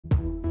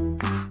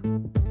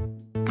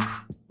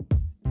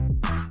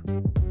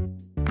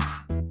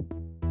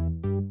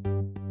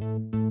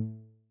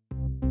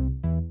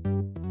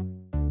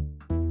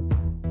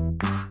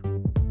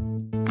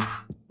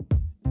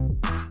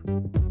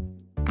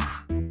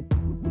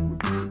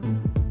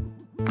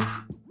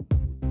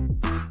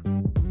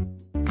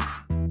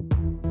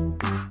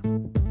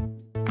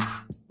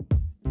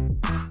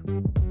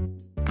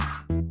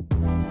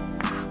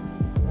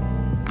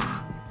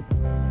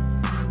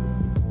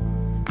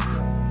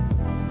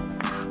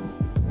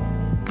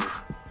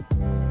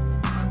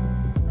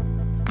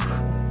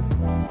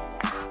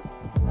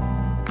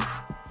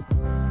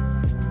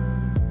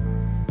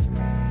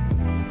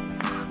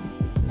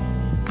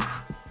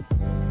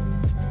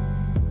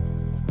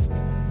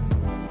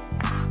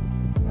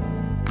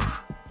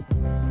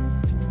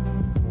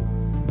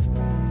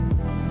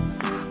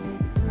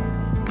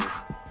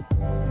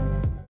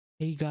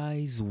Hey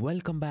guys,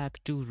 welcome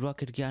back to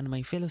Rocket Gyan,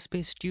 my fellow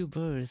space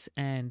tubers.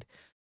 And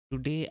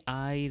today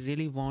I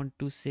really want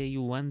to say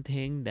you one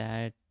thing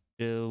that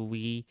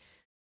we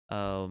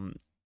um,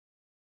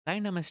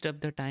 kind of messed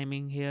up the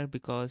timing here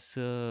because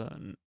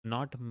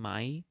not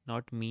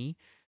me.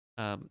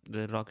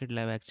 The Rocket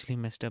Lab actually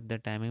messed up the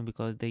timing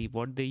because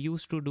what they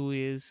used to do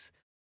is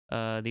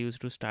they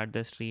used to start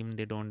the stream.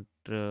 They don't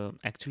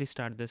actually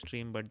start the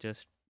stream, but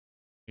just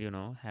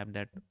have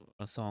that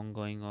song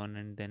going on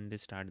and then they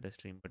start the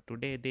stream. But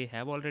today they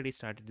have already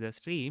started the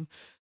stream,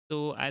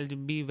 so I'll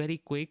be very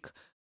quick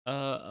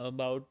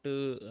about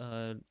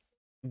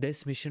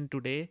this mission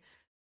today.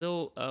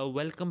 So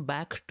welcome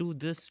back to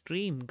the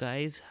stream,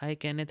 guys. Hi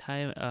Kenneth,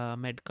 hi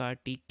Medcar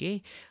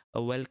TK,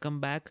 welcome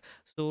back.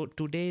 So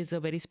today is a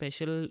very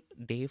special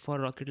day for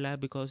Rocket Lab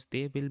because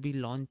they will be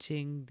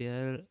launching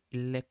their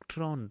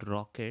Electron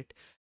rocket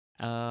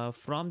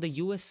from the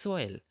US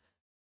soil.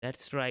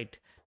 That's right.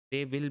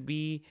 They will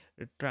be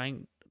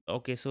trying.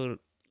 Okay, so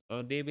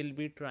they will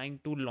be trying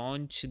to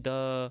launch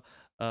the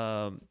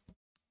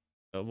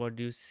what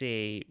do you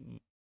say?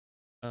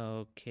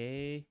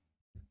 Okay,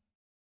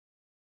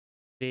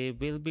 they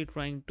will be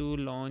trying to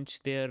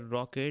launch their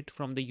rocket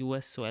from the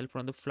US soil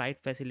from the flight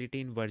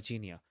facility in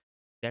Virginia.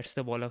 That's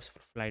the Wallops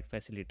flight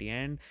facility.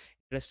 And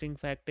interesting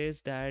fact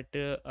is that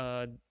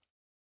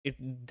it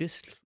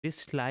this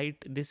slide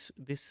this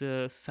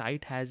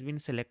site has been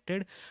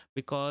selected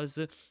because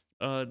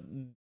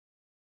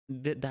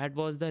that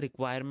was the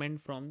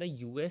requirement from the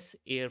US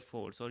Air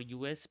Force or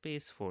US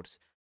Space Force.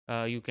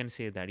 You can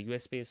say that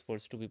US Space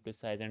Force to be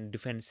precise, and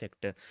defense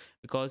sector,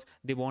 because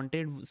they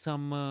wanted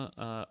some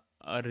a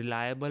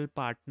reliable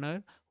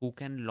partner who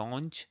can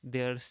launch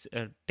their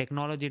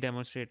technology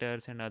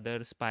demonstrators and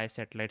other spy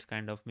satellites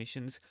kind of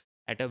missions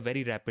at a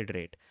very rapid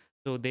rate.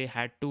 So they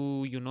had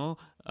to,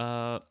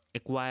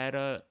 acquire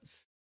a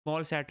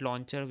small sat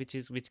launcher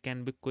which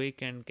can be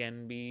quick and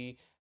can be,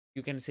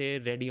 you can say,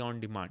 ready on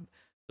demand.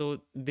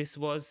 So this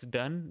was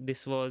done.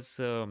 This was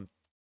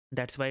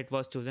that's why it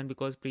was chosen,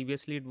 because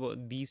previously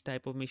these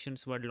type of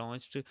missions were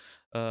launched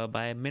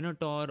by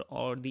Minotaur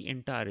or the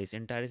Antares.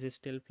 Antares is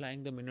still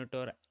flying. The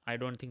Minotaur, I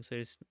don't think so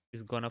is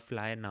gonna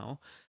fly now.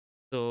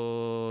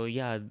 So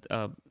yeah,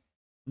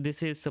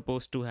 this is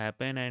supposed to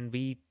happen, and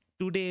we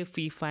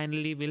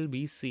finally will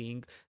be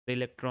seeing the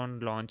Electron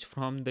launch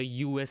from the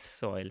US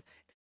soil.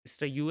 It's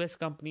a US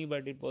company,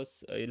 but it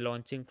was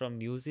launching from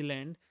New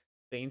Zealand.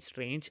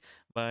 Strange,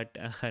 but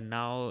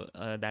now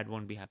that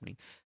won't be happening.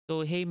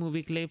 So hey,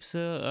 movie clips,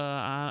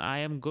 I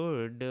am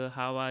good.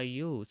 How are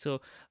you?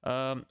 So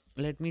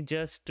let me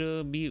just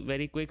be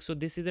very quick. So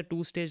this is a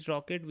two-stage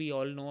rocket. We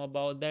all know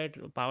about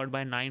that, powered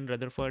by 9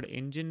 Rutherford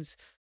engines,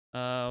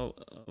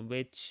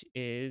 which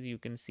is, you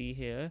can see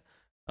here,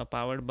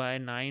 powered by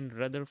 9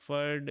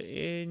 Rutherford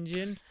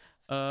engine.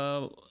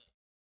 Uh,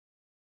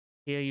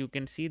 Here you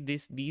can see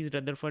these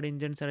Rutherford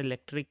engines are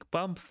electric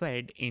pump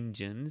fed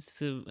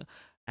engines,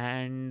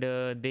 and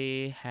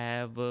they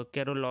have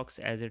Kerolox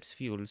as its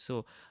fuel.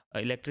 So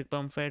electric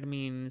pump fed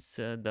means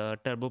the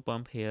turbo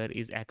pump here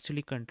is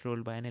actually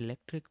controlled by an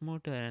electric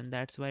motor, and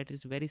that's why it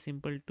is very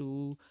simple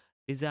to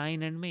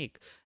design and make.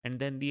 And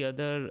then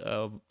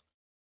the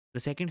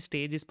second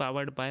stage is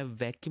powered by a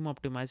vacuum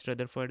optimized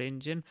Rutherford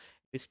engine.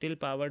 It's still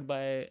powered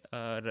by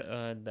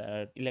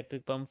the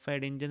electric pump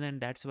fed engine,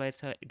 and that's why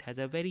it has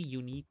a very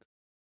unique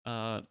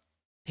uh,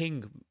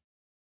 thing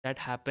that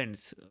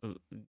happens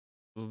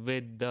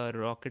with the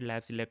Rocket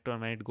Lab's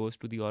Electron when it goes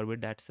to the orbit.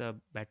 That's a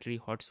battery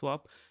hot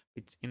swap,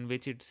 in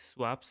which it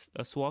swaps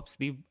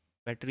the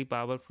battery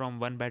power from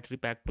one battery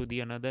pack to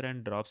the another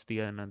and drops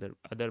the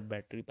other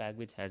battery pack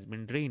which has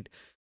been drained.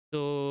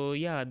 So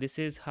yeah, this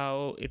is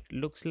how it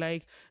looks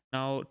like.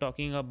 Now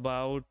talking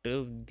about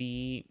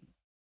the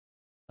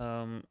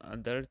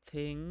other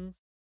things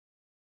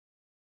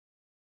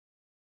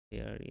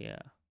here,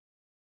 yeah.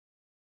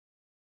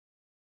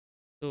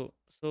 So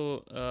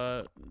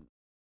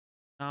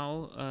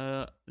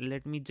now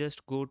let me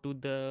just go to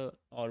the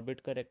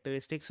orbit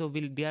characteristics. So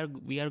we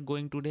are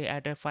going today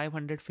at a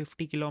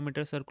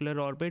 550-kilometer circular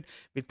orbit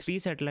with 3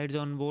 satellites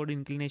on board,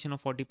 inclination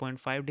of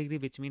 40.5 degree,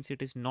 which means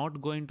it is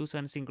not going to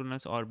sun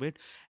synchronous orbit.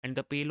 And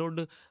the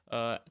payload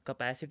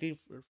capacity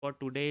for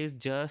today is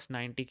just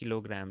 90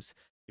 kilograms.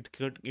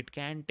 It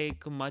can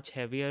take much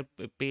heavier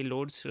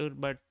payloads,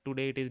 but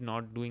today it is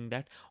not doing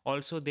that.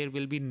 Also, there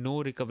will be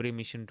no recovery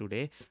mission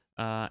today,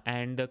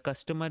 and the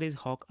customer is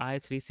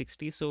HawkEye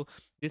 360. So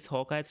this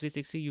HawkEye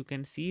 360, you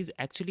can see, is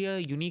actually a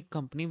unique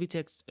company which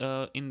in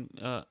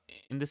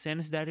the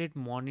sense that it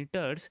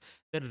monitors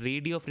the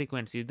radio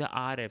frequencies, the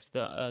RFs,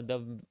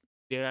 the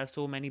there are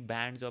so many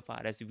bands of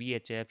RFs,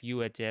 VHF,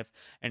 UHF,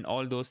 and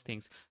all those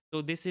things.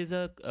 So this is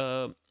HawkEye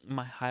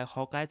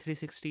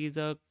 360 is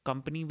a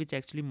company which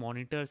actually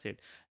monitors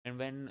it. And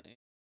when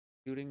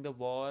during the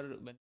war,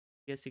 when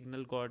a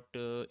signal got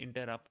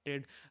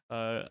interrupted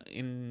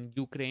in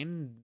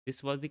Ukraine,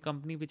 this was the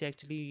company which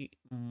actually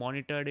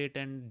monitored it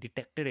and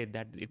detected it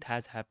that it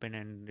has happened,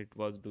 and it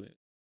was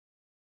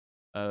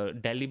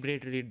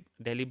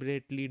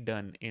deliberately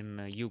done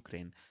in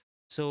Ukraine.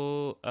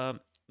 So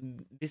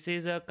this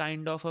is a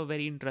kind of a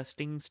very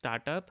interesting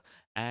startup,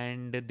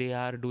 and they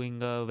are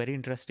doing a very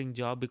interesting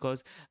job,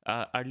 because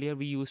earlier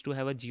we used to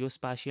have a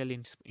geospatial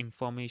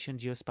information,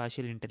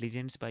 geospatial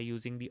intelligence by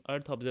using the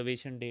Earth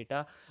observation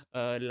data,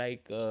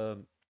 like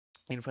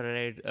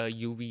infrared,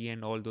 UV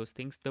and all those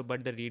things.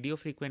 But the radio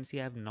frequency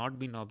have not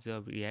been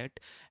observed yet,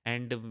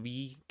 and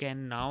we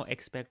can now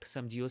expect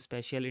some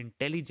geospatial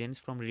intelligence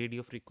from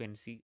radio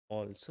frequency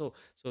also.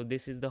 So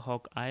this is the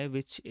HawkEye,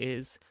 which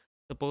is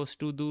supposed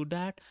to do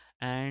that.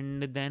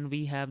 And then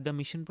we have the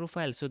mission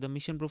profile. So the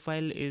mission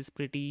profile is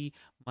pretty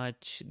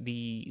much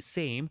the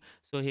same.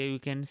 So here you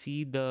can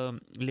see the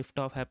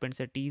liftoff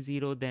happens at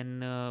T0,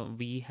 then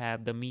we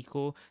have the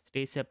MECO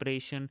stage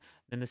separation,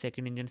 then the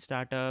second engine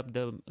startup,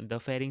 the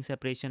fairing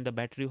separation, the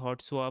battery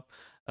hot swap,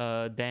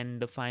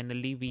 then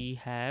finally we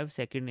have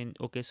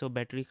okay, so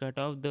battery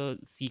cutoff, the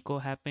SECO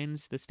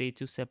happens, the stage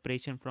 2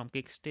 separation from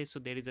kick stage. So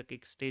there is a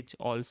kick stage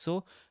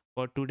also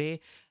for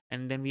today.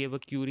 And then we have a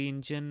Curie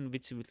engine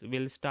which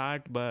will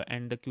start,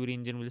 and the Curie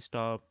engine will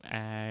stop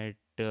at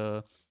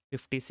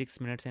 56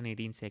 minutes and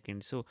 18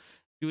 seconds. So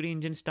Curie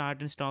engine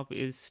start and stop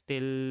is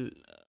still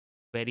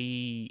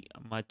very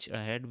much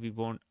ahead.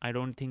 I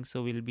don't think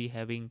so we'll be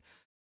having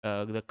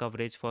the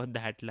coverage for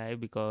that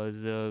live, because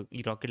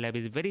RocketLab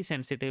is very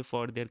sensitive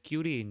for their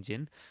Curie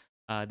engine.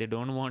 They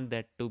don't want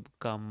that to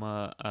come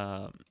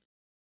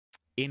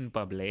in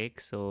public.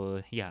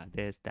 So yeah,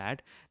 there's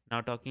that. Now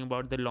talking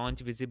about the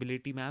launch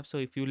visibility map. So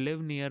if you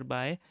live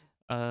nearby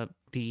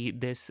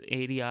this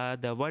area,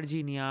 the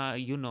Virginia,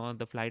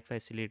 the flight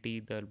facility,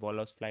 the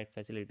Wallops flight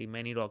facility,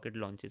 many rocket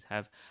launches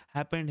have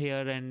happened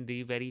here, and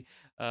the very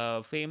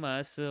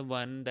famous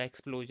one, the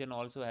explosion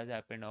also has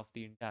happened of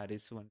the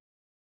Antares one.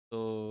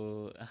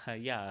 So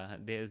yeah,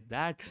 there's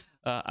that.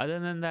 Other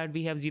than that,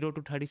 we have 0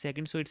 to 30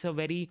 seconds. So it's a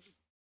very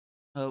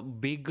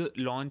big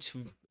launch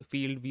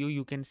field view.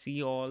 You can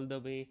see all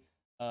the way.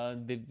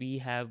 We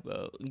have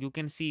you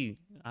can see,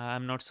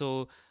 I'm not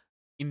so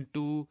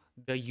into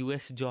the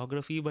US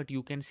geography, but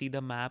you can see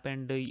the map,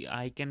 and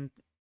I can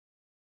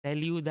tell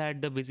you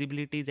that the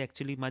visibility is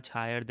actually much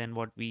higher than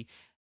what we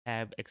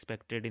have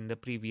expected in the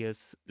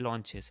previous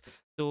launches.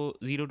 So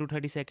 0 to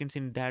 30 seconds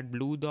in that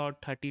blue dot,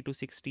 30 to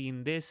 60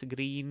 in this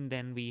green,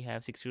 then we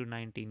have 60 to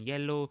 90 in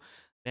yellow,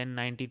 then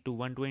 90 to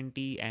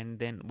 120, and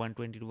then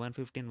 120 to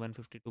 150, and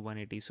 150 to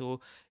 180.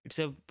 So it's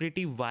a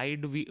pretty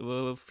wide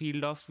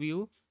field of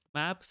view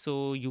map,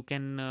 so you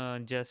can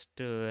just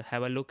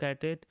have a look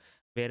at it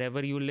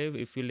wherever you live.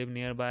 If you live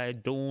nearby,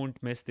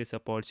 don't miss this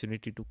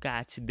opportunity to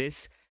catch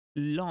this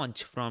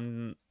launch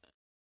from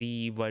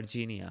the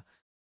Virginia.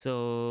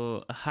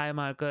 So hi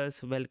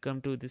Marcus, welcome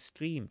to the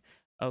stream.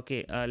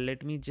 Okay,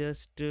 let me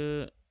just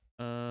change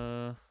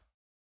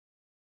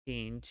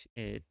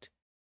it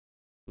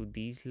to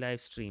these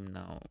live stream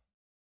now.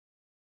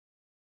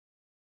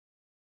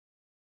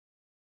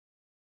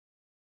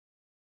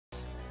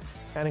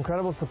 And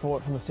incredible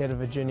support from the state of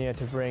Virginia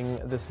to bring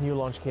this new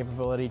launch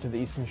capability to the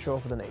Eastern Shore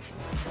for the nation.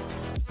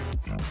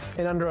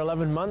 In under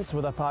 11 months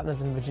with our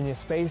partners in Virginia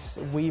Space,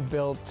 we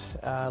built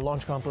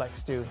Launch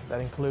Complex 2 that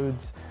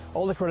includes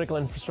all the critical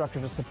infrastructure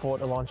to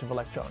support a launch of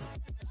Electron.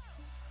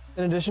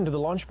 In addition to the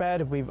launch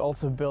pad, we've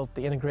also built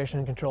the integration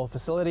and control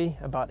facility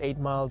about 8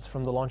 miles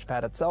from the launch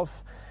pad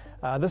itself.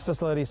 This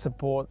facility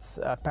supports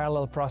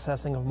parallel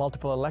processing of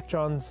multiple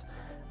electrons,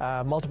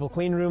 multiple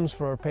clean rooms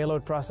for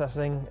payload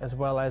processing, as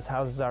well as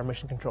houses our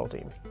mission control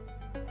team.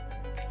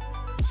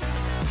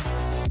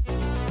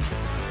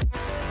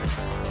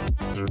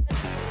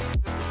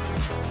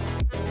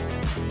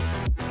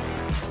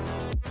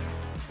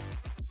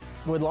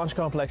 With Launch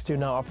Complex 2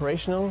 now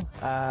operational,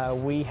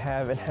 we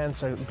have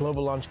enhanced our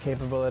global launch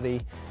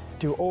capability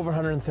to over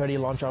 130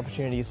 launch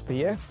opportunities per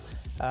year.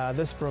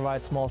 This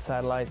provides small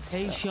satellites.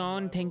 Hey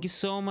Sean, thank you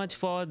so much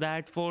for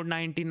that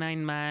 $4.99,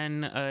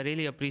 man.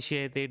 Really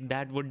appreciate it.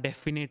 That would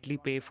definitely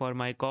pay for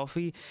my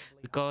coffee,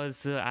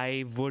 because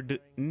I would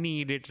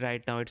need it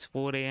right now. It's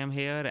 4 a.m.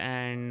 here,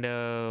 and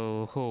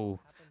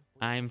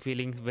I'm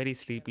feeling very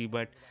sleepy.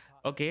 But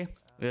okay,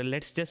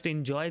 let's just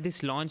enjoy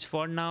this launch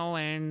for now,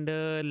 and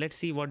let's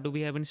see what do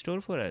we have in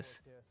store for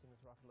us.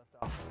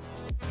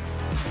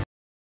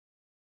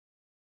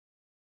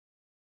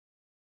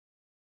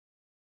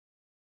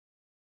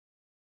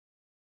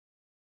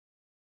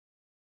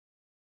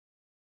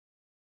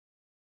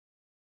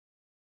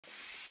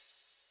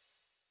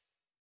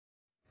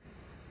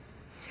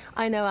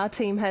 I know our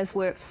team has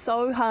worked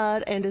so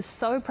hard and is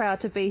so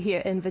proud to be here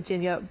in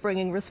Virginia,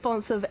 bringing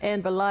responsive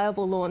and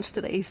reliable launch to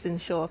the Eastern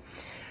Shore.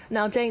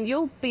 Now, Jane,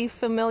 you'll be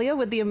familiar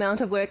with the amount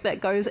of work that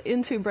goes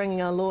into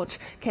bringing a launch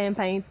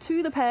campaign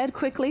to the pad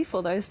quickly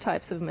for those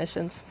types of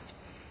missions.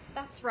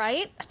 That's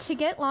right. To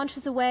get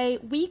launches away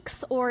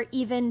weeks or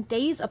even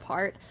days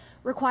apart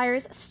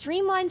requires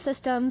streamlined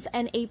systems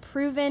and a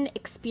proven,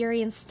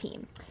 experienced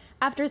team.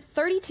 After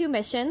 32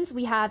 missions,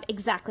 we have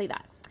exactly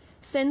that.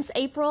 Since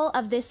April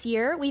of this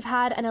year, we've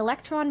had an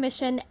Electron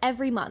mission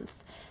every month.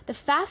 The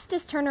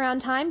fastest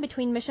turnaround time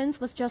between missions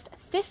was just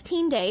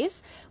 15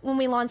 days when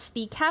we launched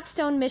the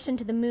capstone mission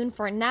to the moon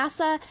for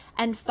NASA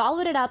and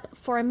followed it up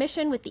for a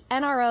mission with the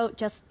NRO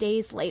just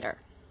days later.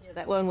 Yeah,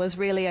 that one was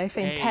really a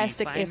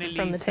fantastic effort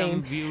from the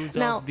team.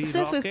 Now,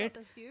 since we've got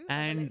this view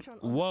and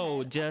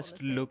whoa,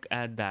 just look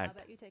at how that.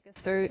 about you take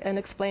us through an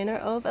explainer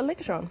of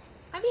Electron?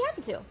 I'd be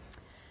happy to.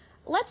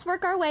 Let's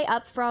work our way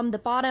up from the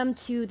bottom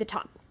to the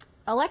top.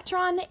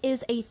 Electron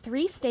is a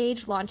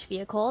 3-stage launch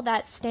vehicle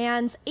that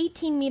stands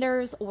 18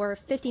 meters or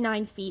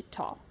 59 feet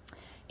tall.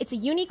 It's a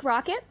unique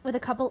rocket with a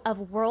couple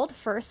of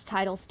world-first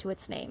titles to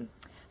its name.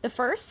 The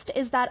first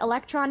is that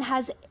Electron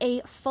has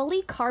a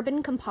fully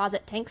carbon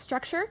composite tank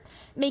structure,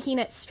 making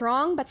it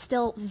strong but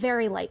still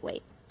very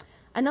lightweight.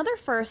 Another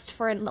first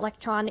for an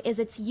Electron is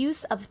its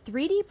use of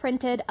 3D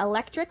printed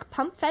electric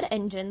pump-fed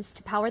engines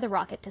to power the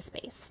rocket to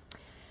space.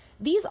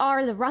 These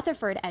are the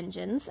Rutherford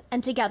engines,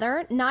 and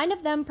together, 9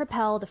 of them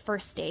propel the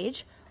first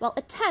stage, while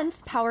a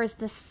 10th powers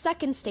the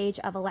second stage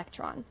of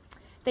Electron.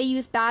 They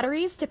use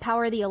batteries to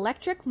power the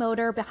electric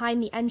motor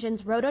behind the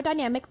engine's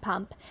rotodynamic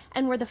pump,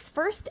 and were the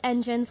first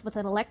engines with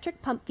an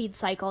electric pump feed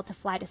cycle to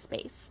fly to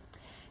space.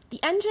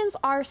 The engines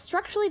are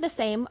structurally the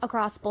same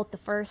across both the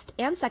first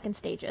and second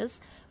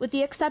stages, with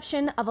the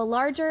exception of a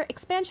larger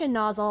expansion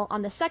nozzle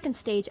on the second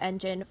stage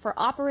engine for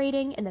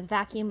operating in the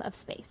vacuum of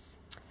space.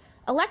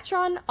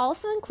 Electron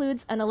also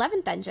includes an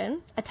 11th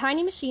engine, a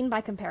tiny machine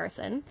by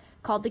comparison,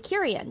 called the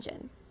Curie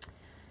engine.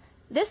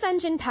 This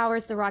engine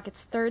powers the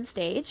rocket's third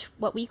stage,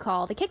 what we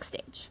call the kick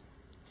stage.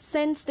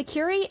 Since the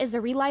Curie is a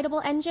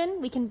relightable engine,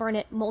 we can burn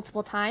it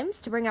multiple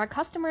times to bring our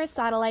customers'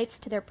 satellites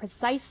to their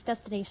precise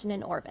destination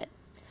in orbit.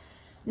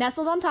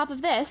 Nestled on top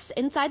of this,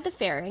 inside the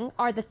fairing,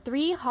 are the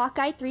 3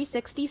 HawkEye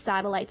 360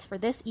 satellites for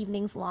this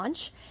evening's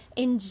launch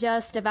in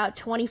just about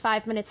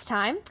 25 minutes'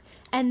 time,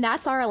 and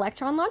that's our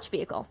Electron launch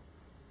vehicle.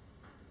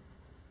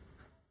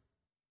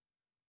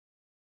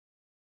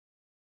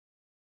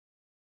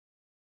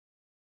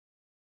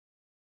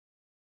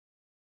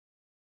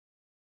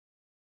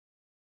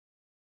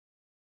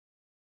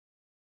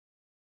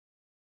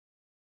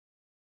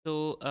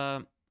 So,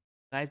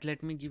 guys,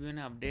 let me give you an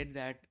update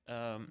that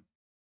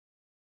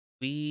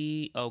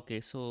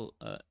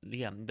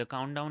yeah, the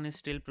countdown is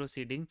still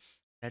proceeding.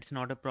 That's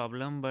not a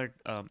problem, but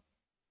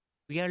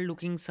we are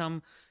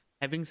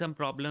having some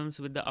problems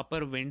with the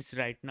upper winds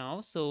right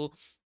now. So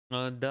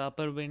the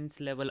upper winds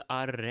level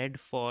are red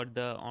for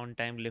the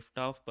on-time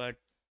liftoff, but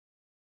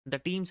the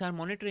teams are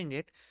monitoring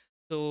it.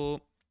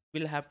 So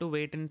we'll have to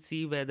wait and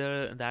see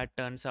whether that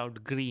turns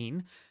out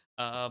green.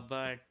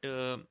 But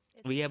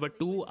we have a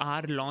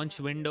 2-hour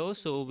launch window,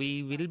 so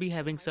we will be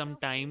having some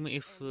time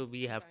if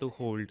we have to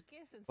hold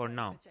for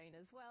now.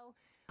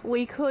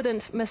 We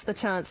couldn't miss the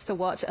chance to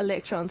watch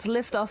Electrons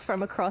lift off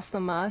from across the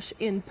marsh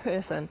in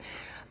person.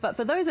 But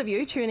for those of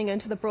you tuning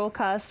into the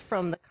broadcast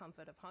from the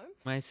comfort of home,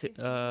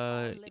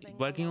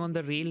 Working on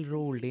the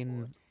railroad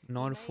in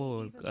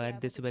Norfolk at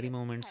this very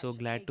moment, so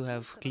glad to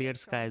have clear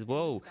skies.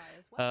 Whoa,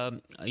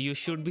 you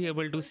should be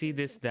able to see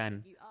this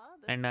then.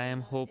 And I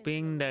am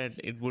hoping that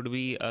it would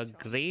be a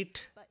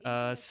great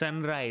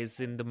sunrise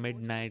in the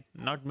midnight,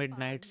 not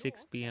midnight,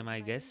 6 p.m.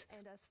 I guess,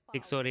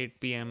 6 or 8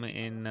 p.m.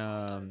 in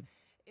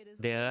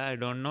there. I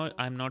don't know.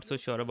 I'm not so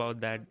sure about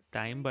that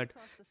time, but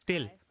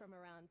still,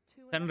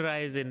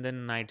 sunrise in the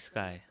night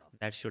sky.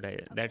 That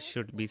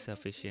should be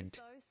sufficient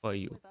for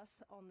you.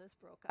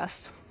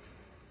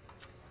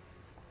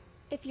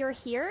 If you're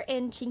here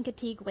in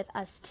Chincoteague with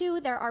us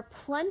too, there are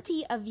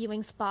plenty of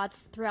viewing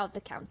spots throughout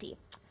the county.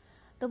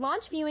 The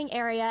launch viewing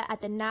area at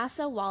the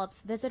NASA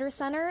Wallops Visitor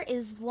Center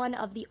is one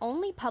of the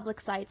only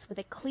public sites with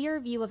a clear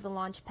view of the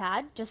launch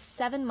pad just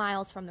 7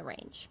 miles from the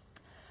range.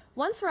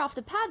 Once we're off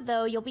the pad,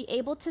 though, you'll be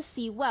able to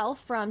see well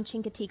from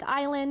Chincoteague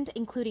Island,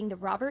 including the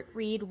Robert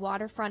Reed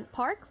Waterfront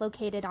Park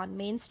located on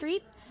Main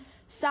Street,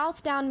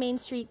 south down Main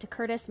Street to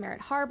Curtis Merritt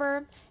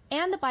Harbor,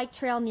 and the bike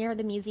trail near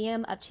the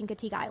Museum of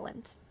Chincoteague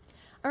Island.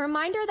 A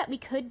reminder that we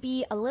could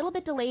be a little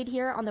bit delayed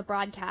here on the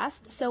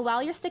broadcast, so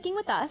while you're sticking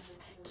with us,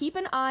 keep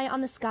an eye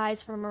on the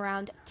skies from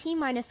around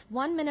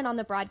T-1 minute on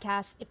the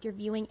broadcast if you're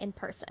viewing in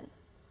person.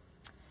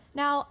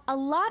 Now, a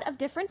lot of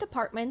different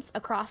departments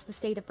across the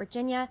state of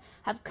Virginia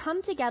have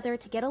come together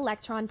to get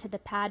Electron to the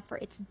pad for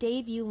its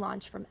debut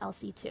launch from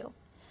LC-2.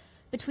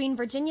 Between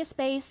Virginia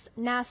Space,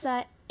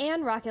 NASA,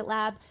 and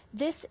RocketLab,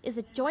 this is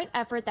a joint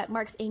effort that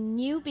marks a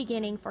new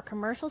beginning for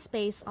commercial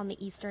space on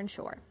the Eastern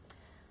Shore.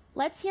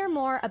 Let's hear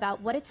more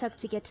about what it took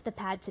to get to the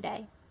pad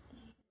today.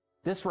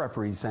 This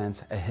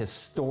represents a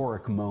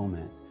historic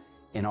moment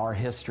in our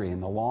history,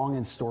 in the long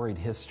and storied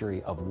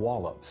history of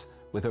Wallops,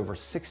 with over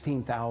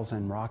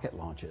 16,000 rocket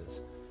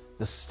launches.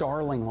 The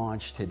Starling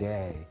launch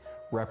today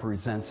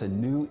represents a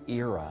new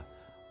era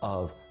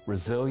of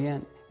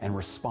resilient and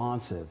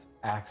responsive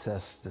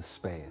access to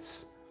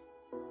space.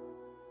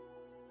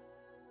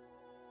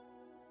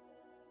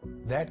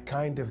 That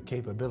kind of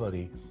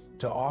capability,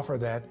 to offer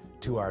that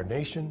to our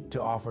nation,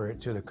 to offer it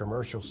to the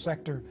commercial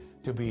sector,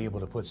 to be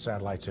able to put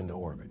satellites into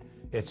orbit.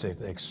 It's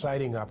an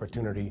exciting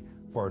opportunity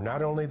for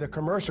not only the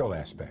commercial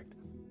aspect,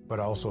 but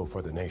also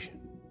for the nation.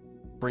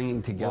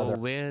 Bringing together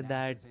where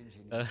that,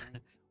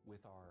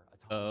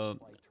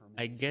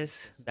 I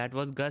guess that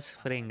was Gus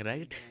Fring,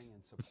 right?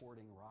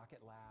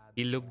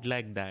 He looked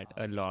like that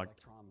a lot.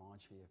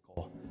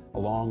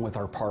 Along with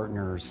our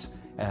partners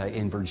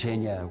in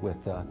Virginia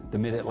with the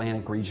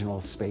Mid-Atlantic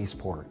Regional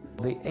Spaceport.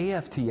 The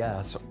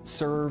AFTS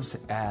serves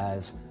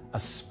as a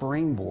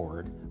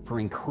springboard for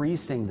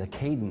increasing the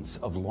cadence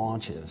of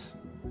launches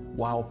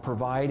while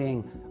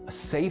providing a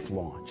safe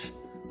launch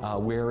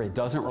where it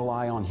doesn't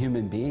rely on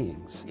human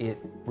beings. It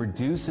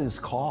reduces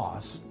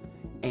costs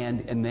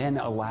and then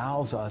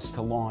allows us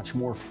to launch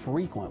more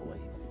frequently,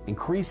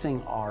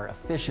 increasing our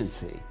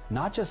efficiency,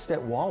 not just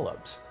at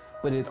Wallops,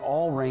 but at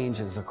all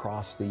ranges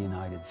across the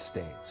United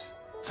States.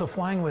 So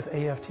flying with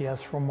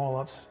AFTS from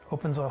Wallops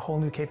opens a whole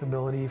new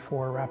capability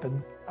for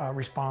rapid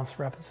response,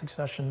 rapid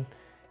succession,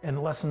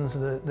 and lessens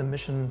the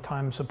mission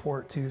time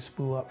support to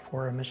spool up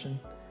for a mission.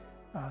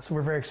 So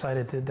we're very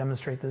excited to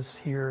demonstrate this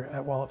here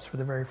at Wallops for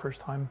the very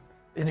first time.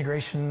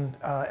 Integration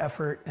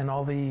effort and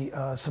all the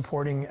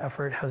supporting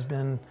effort has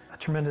been a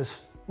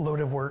tremendous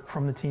load of work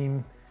from the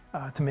team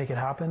to make it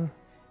happen.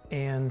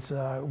 And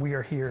we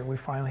are here. We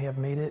finally have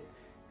made it.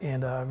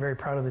 And very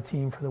proud of the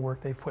team for the work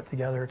they've put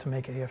together to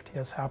make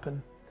AFTS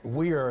happen.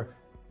 We are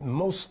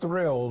most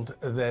thrilled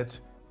that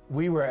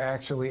we were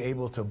actually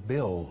able to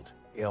build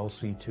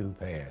LC-2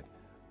 pad.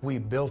 We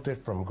built it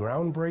from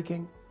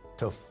groundbreaking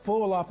to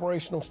full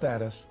operational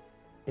status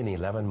in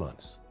 11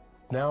 months.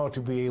 Now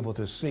to be able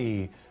to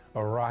see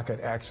a rocket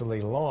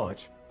actually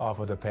launch off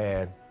of the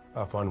pad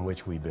upon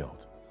which we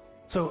built.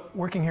 So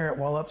working here at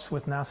Wallops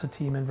with NASA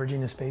team and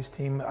Virginia Space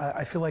team,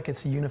 I feel like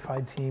it's a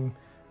unified team.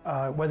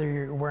 Whether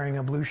you're wearing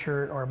a blue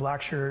shirt or a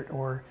black shirt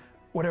or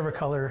whatever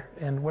color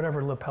and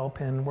whatever lapel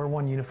pin, we're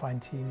one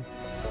unified team.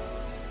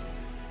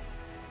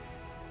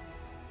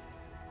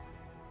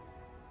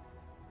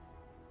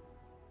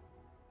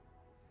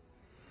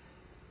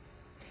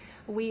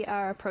 We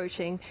are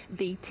approaching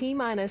the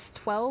T-minus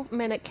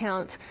 12-minute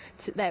count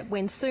that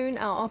when soon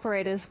our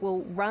operators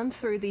will run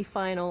through the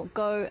final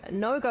go,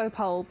 no-go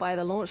poll by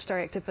the launch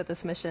director for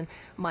this mission,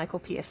 Michael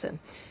Pearson.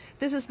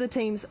 This is the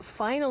team's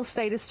final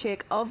status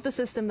check of the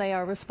system they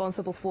are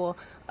responsible for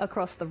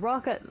across the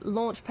rocket,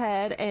 launch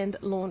pad, and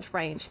launch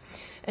range.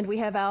 And we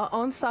have our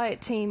on-site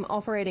team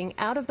operating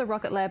out of the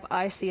RocketLab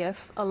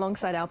ICF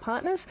alongside our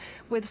partners,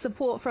 with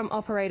support from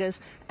operators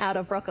out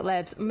of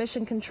RocketLab's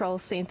Mission Control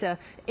Center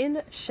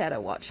in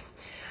Shadowwatch.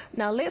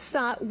 Now let's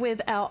start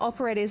with our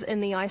operators in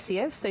the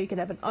ICF so you can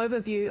have an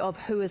overview of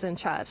who is in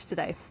charge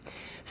today.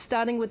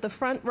 Starting with the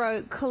front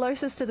row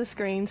closest to the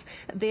screens,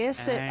 there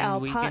sit And our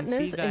we can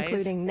partners, see, guys,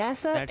 including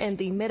NASA that's- and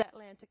the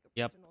Mid-Atlantic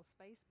Yep. Regional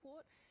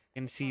Spaceport.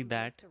 You can see From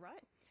that. left to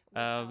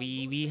right,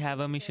 We have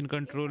a mission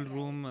control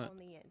room. on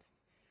the end.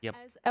 Yep.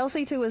 As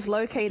LC2 is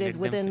located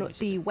Let them within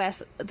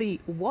finish. the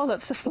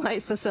Wallops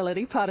flight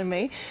facility,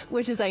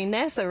 which is a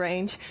NASA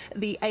range,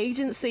 the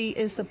agency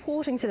is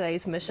supporting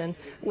today's mission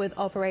with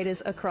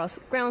operators across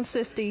ground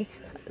safety,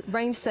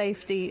 range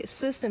safety,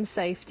 system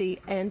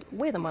safety, and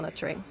weather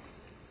monitoring.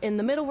 In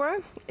the middle row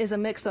is a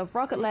mix of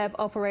RocketLab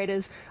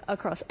operators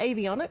across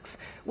avionics,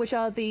 which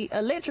are the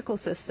electrical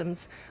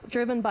systems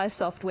driven by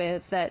software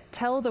that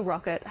tell the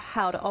rocket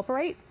how to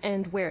operate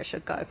and where it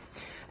should go.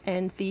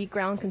 And the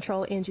ground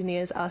control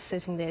engineers are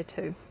sitting there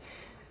too.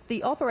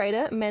 The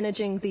operator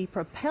managing the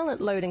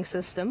propellant loading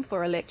system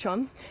for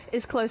Electron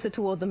is closer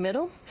toward the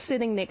middle,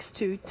 sitting next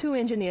to two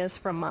engineers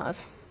from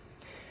Mars.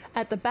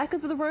 At the back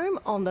of the room,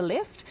 on the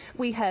left,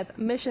 we have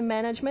mission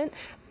management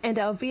and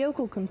our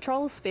vehicle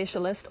control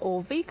specialist,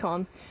 or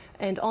VCON,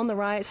 and on the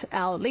right,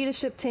 our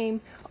leadership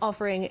team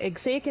offering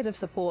executive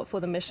support for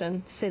the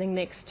mission, sitting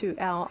next to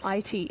our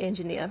IT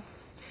engineer.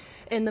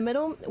 In the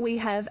middle, we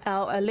have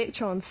our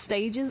Electron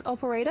stages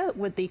operator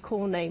with the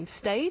call name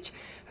Stage,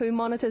 who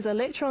monitors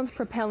Electron's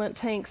propellant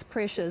tanks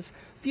pressures,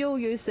 fuel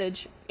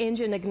usage,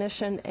 engine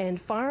ignition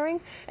and firing,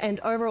 and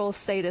overall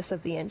status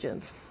of the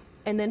engines.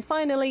 And then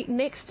finally,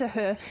 next to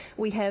her,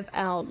 we have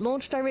our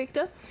launch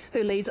director,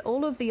 who leads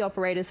all of the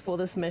operators for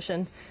this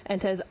mission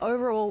and has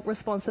overall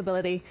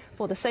responsibility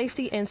for the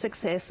safety and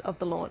success of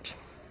the launch.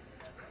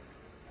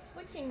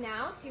 Switching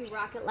now to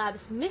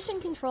RocketLab's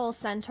Mission Control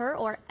Center,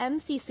 or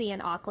MCC,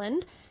 in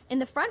Auckland. In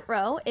the front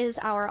row is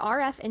our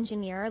RF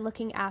engineer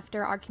looking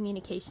after our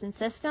communication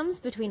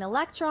systems between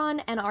Electron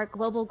and our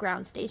global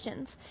ground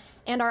stations,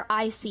 and our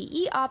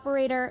ICE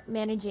operator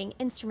managing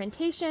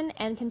instrumentation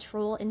and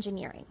control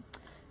engineering.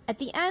 At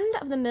the end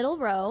of the middle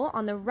row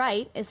on the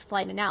right is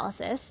Flight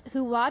Analysis,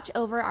 who watch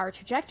over our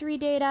trajectory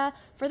data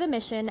for the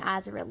mission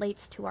as it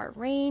relates to our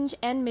range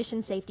and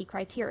mission safety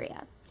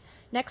criteria.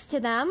 Next to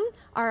them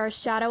are our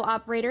shadow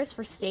operators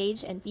for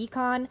Stage and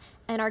VCON,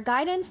 and our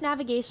guidance,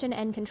 navigation,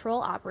 and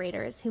control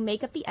operators who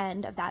make up the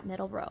end of that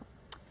middle row.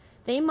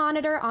 They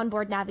monitor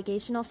onboard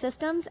navigational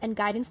systems and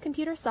guidance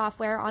computer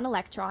software on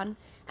Electron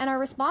and are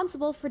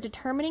responsible for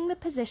determining the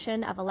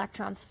position of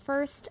Electron's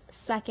first,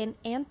 second,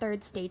 and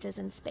third stages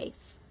in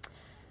space.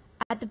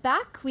 At the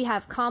back, we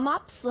have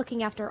ComOps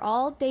looking after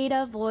all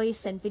data,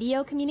 voice, and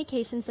video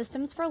communication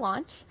systems for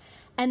launch.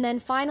 And then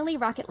finally,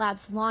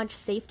 RocketLab's launch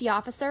safety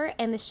officer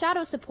and the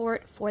shadow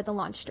support for the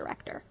launch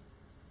director.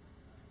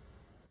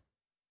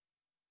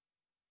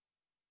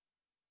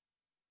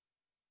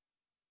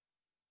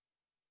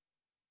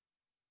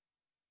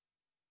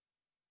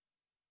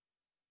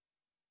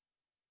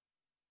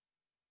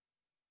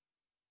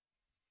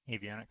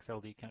 Avionics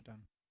LD countdown.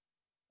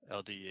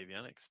 LD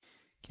avionics.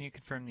 Can you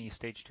confirm the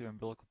stage 2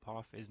 umbilical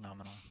POF is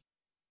nominal?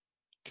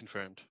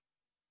 Confirmed.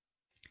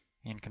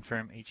 And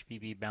confirm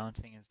HVB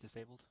balancing is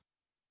disabled?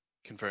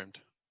 Confirmed.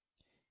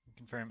 And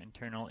confirm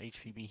internal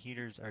HVB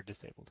heaters are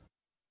disabled?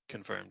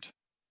 Confirmed.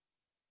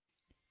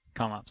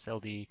 ComOps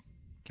LD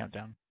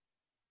countdown.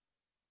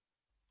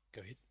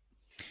 Go ahead.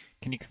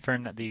 Can you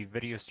confirm that the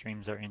video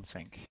streams are in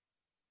sync?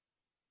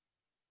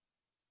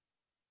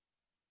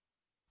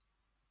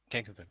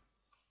 Can confirm.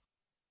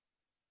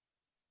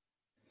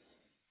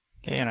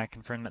 Okay, and I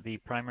confirm that the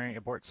primary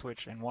abort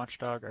switch and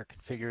watchdog are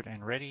configured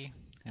and ready,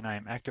 and I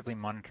am actively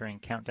monitoring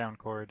countdown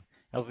cord,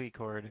 LV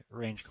cord,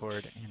 range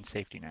cord, and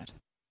safety net.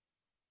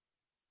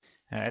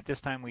 At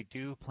this time, we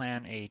do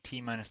plan a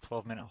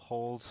T-12 minute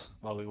hold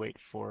while we wait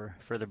for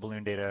further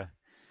balloon data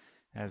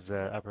as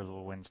upper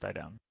level winds die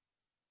down.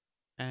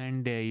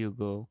 And there you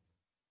go.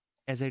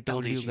 As I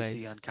told you guys.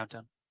 LDGC on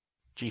countdown.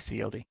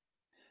 GCLD.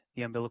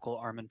 The umbilical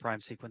arm and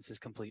prime sequence is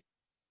complete.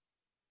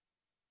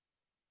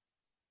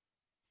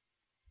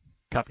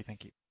 Copy,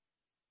 thank you.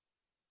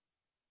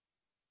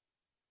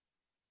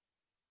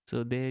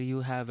 So there you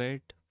have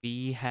it.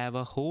 We have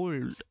a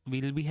hold.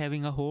 We'll be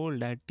having a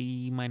hold at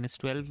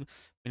T-12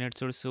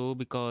 minutes or so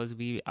because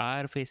we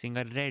are facing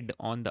a red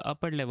on the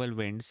upper level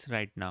winds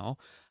right now.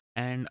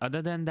 And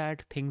other than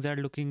that, things are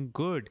looking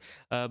good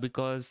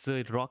because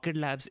Rocket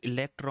Lab's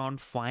Electron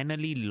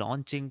finally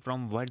launching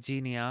from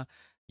Virginia,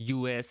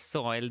 US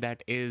soil.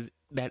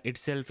 That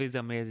itself is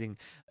amazing.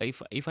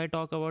 If I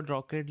talk about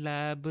Rocket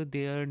Lab,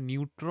 their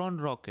Neutron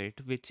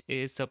rocket, which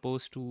is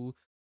supposed to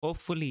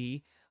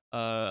hopefully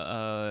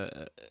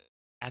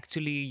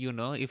actually, you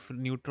know, if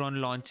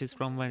Neutron launches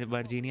from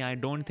Virginia, I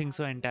don't think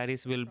so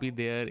Antares will be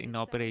there in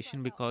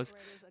operation, because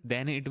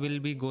then it will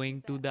be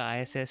going to the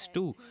ISS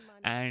too.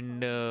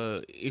 And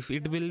if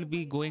it will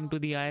be going to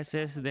the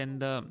ISS, then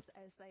the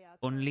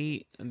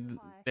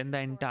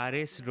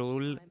Antares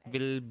role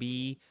will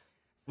be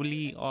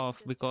fully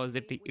off, because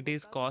it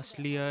is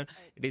costlier,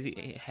 it is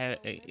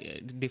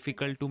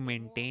difficult to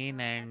maintain,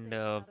 and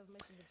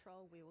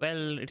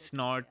well, it's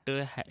not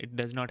it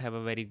does not have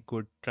a very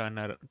good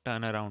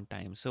turnaround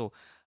time. So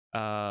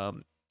I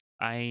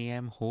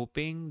am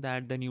hoping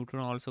that the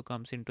Neutron also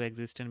comes into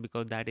existence,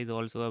 because that is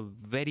also a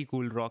very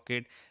cool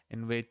rocket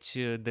in which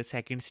the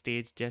second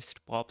stage just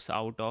pops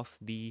out of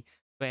the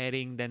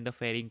fairing, then the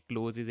fairing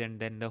closes, and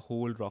then the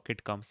whole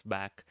rocket comes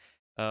back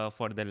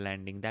for the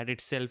landing. That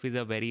itself is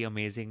a very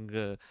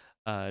amazing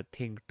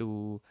thing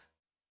to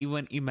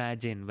even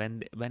imagine.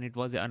 When it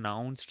was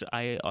announced,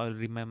 I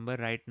remember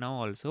right now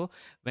also,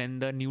 when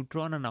the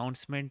Neutron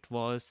announcement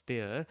was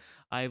there,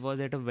 I was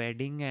at a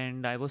wedding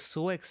and I was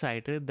so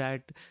excited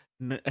that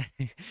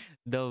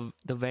the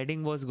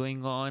wedding was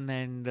going on,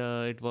 and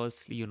it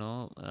was, you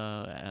know,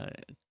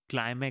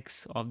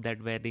 climax of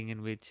that wedding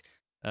in which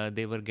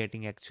they were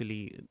getting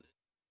actually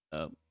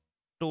uh,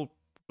 to-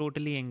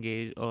 totally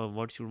engaged, or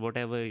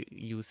whatever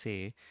you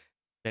say,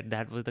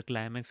 that was the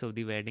climax of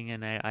the wedding.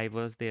 And I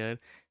was there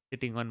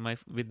sitting on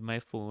with my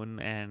phone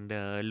and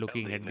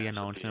looking at the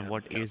announcement.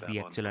 What is the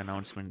actual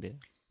announcement there?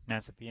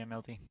 NASA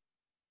PMLT.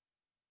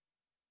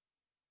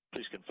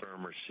 Please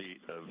confirm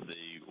receipt of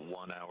the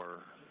 1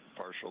 hour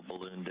partial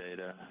balloon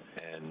data,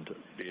 and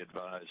be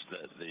advised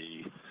that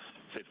the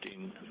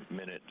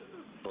 15-minute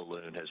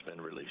balloon has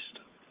been released.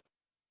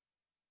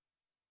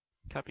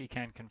 Copy,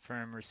 can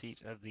confirm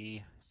receipt of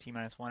the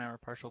T-1 hour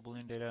partial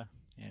balloon data,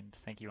 and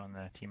thank you on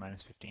the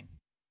T-15.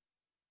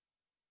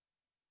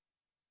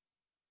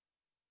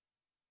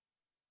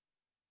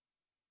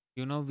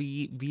 You know,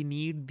 we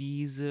need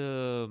these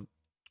upper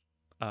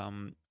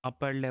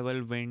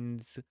level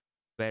winds,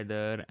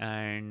 weather,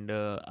 and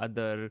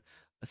other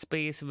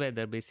space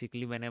weather,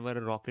 basically, whenever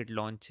a rocket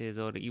launches,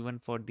 or even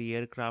for the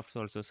aircrafts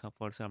also.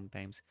 For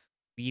sometimes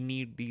we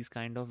need these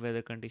kind of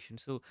weather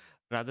conditions. So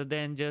rather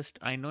than just,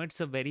 I know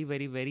it's a very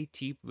very very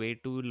cheap way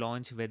to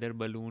launch weather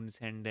balloons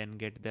and then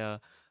get the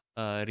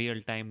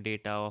real-time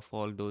data of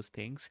all those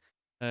things,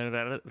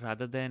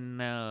 rather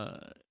than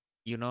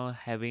you know,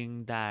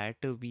 having that,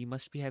 we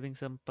must be having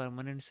some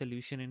permanent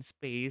solution in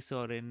space,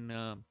 or in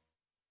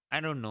I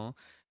don't know,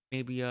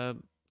 maybe a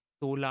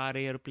solar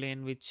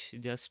airplane which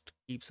just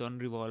keeps on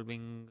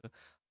revolving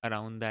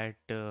around that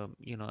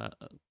you know,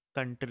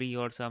 country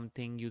or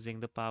something,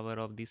 using the power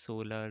of the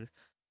solar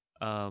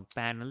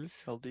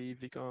panels. LD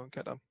Vicon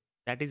countdown.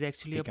 That is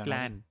actually a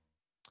plan.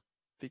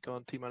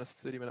 Vicon T-minus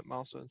 30-minute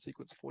milestone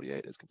sequence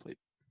 48 is complete.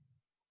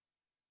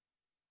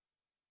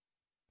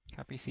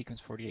 Copy, sequence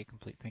 48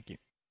 complete, thank you.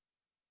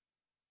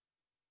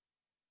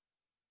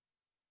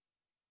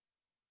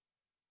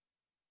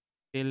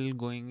 still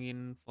going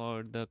in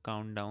for the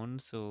countdown,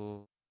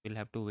 so we'll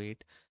have to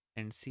wait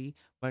and see.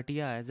 But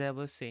yeah, as I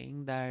was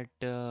saying that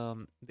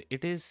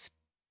it is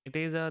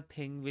a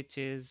thing which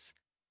is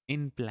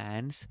in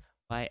plans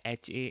by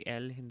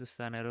HAL,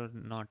 Hindustan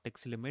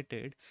Aeronautics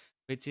Limited,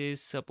 which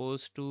is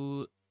supposed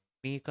to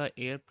make a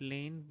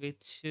airplane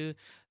which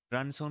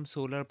runs on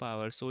solar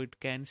power, so it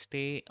can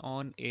stay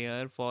on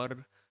air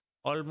for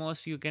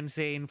almost, you can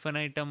say,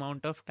 infinite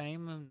amount of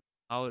time.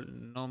 How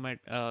no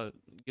matter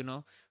you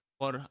know,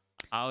 for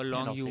how And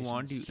long all you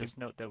want stations, you. just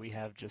note that we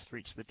have just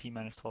reached the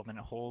T-minus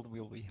 12-minute hold. We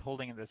will be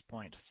holding at this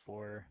point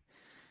for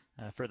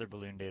further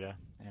balloon data,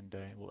 and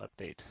we'll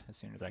update as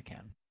soon as I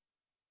can.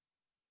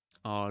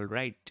 All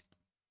right.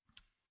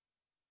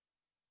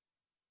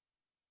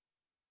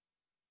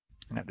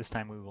 And at this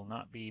time, we will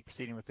not be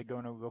proceeding with the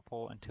go no go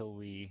poll until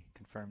we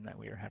confirm that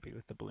we are happy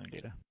with the balloon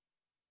data.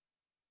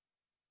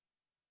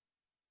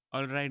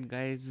 All right,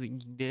 guys,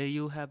 there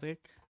you have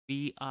it.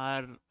 We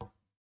are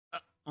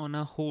on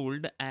a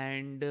hold,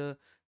 and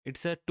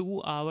it's a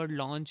 2-hour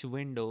launch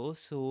window,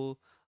 so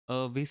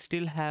we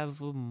still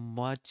have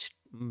much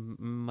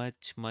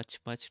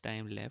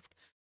time left,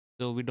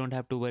 so we don't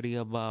have to worry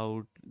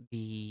about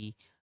the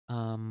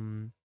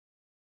um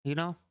you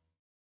know,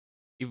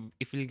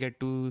 if we'll get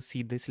to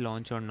see this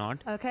launch or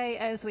not. Okay,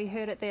 as we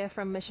heard it there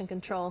from Mission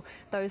Control,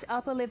 those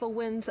upper level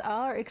winds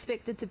are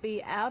expected to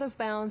be out of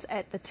bounds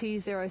at the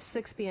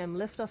T06 p.m.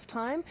 liftoff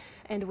time,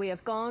 and we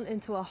have gone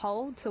into a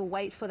hold to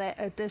wait for that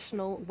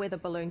additional weather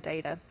balloon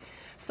data.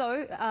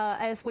 So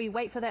as we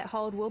wait for that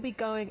hold, we'll be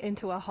going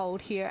into a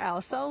hold here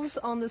ourselves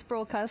on this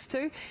broadcast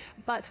too,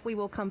 but we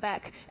will come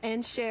back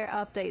and share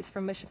updates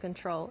from Mission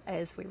Control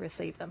as we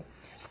receive them.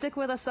 Stick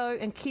with us though,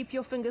 and keep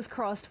your fingers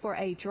crossed for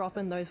a drop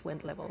in those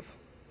wind levels.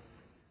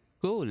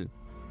 Cool.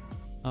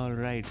 All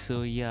right,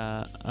 so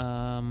yeah,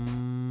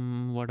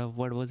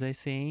 what was I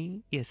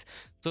saying? Yes,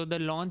 so the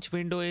launch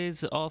window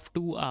is of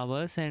 2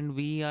 hours, and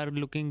we are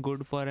looking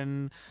good for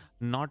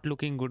not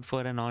looking good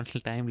for an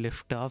on-time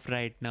liftoff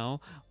right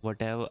now.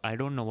 Whatever, I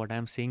don't know what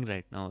I'm saying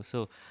right now,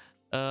 so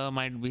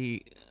might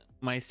be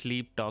my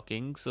sleep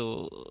talking.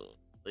 So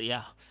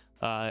yeah,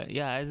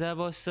 yeah, as I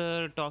was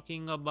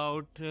talking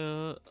about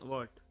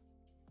what,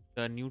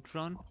 the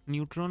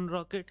Neutron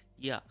rocket,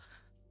 yeah.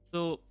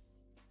 So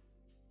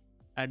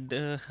at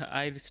the,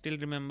 I still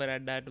remember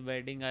at that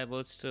wedding I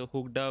was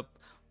hooked up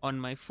on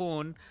my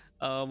phone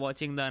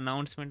watching the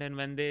announcement, and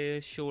when they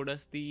showed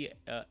us the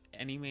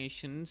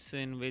animations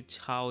in which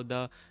how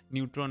the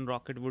Neutron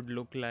rocket would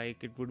look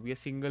like, it would be a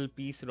single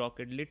piece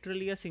rocket,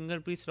 literally a single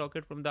piece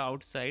rocket from the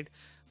outside.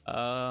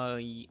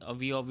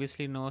 We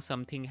obviously know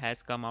something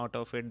has come out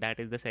of it, that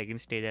is the second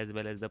stage as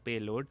well as the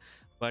payload,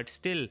 but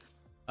still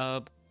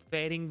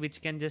fairing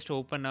which can just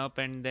open up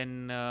and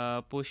then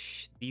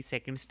push the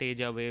second stage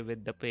away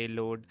with the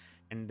payload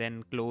and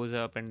then close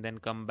up and then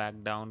come back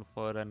down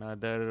for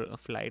another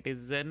flight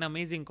is an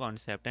amazing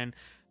concept. And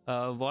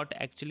what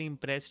actually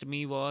impressed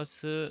me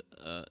was that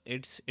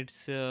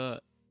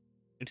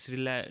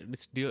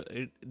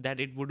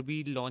it would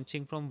be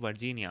launching from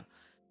Virginia,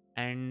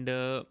 and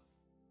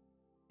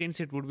since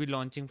it would be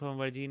launching from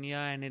Virginia,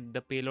 and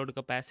the payload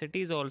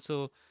capacity is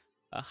also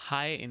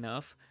high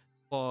enough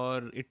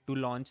for it to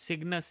launch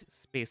Cygnus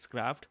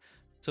spacecraft.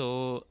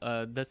 So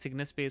the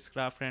Cygnus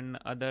spacecraft and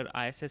other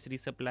ISS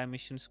resupply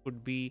missions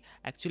could be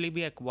actually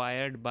be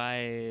acquired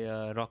by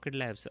Rocket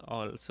Labs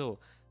also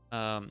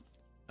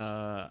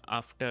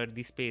after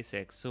the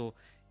SpaceX. So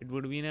it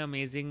would be an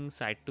amazing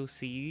sight to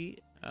see.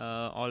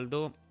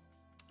 Although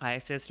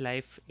ISS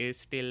life is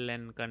still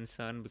an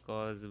concern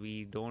because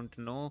we don't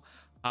know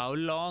how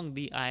long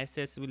the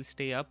ISS will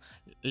stay up.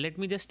 Let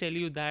me just tell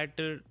you that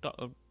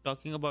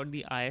talking about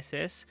the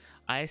ISS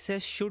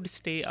should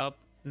stay up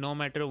no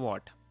matter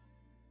what.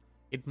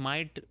 It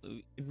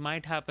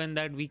might happen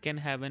that we can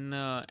have an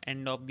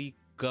end of the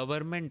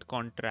government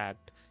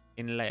contract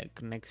in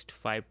like next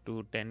 5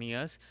 to 10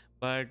 years,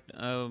 but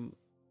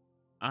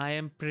I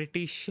am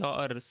pretty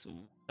sure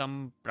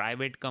some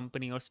private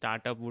company or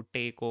startup would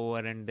take over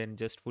and then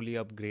just fully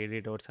upgrade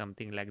it or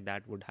something like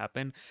that would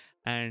happen,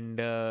 and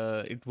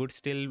it would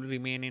still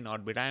remain in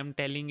orbit. I am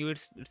telling you,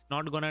 it's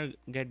not gonna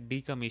get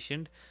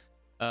decommissioned.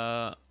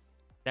 Uh,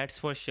 that's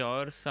for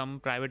sure. Some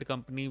private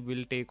company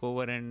will take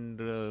over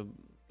and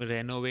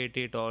renovate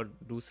it or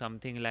do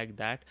something like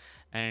that,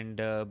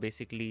 and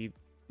basically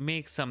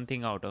make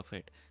something out of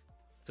it.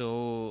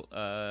 So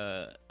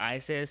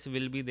ISS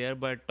will be there,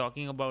 but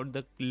talking about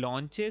the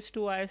launches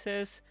to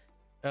ISS,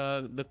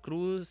 the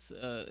crews,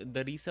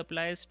 the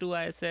resupplies to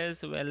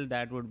ISS, well,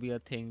 that would be a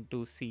thing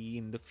to see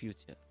in the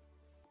future.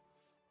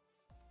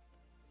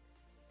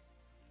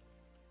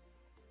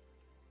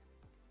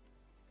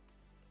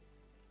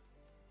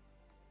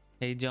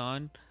 Hey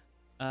John,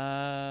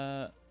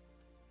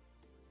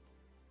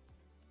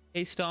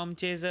 hey Storm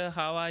Chaser,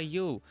 how are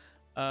you?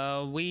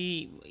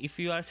 If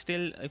you are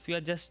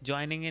just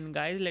joining in,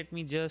 guys, let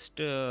me just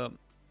uh,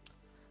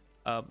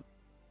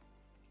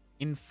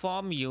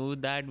 inform you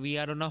that we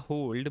are on a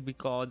hold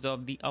because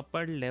of the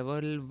upper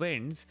level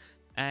winds.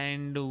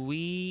 and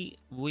we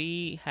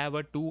have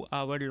a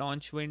 2-hour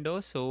launch window,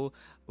 so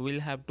we'll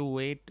have to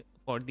wait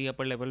for the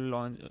upper level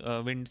launch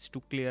winds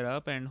to clear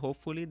up, and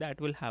hopefully that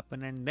will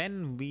happen, and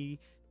then we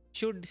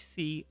should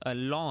see a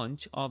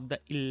launch of the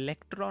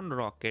Electron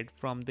rocket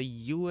from the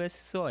US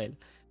soil.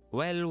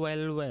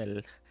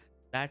 Well,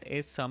 that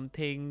is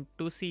something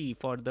to see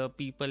for the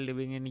people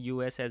living in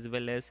US as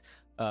well as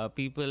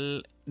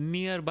people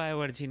nearby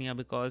Virginia,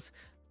 because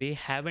they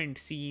haven't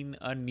seen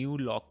a new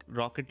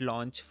rocket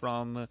launch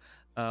from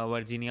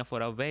Virginia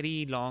for a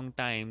very long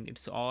time.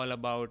 It's all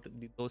about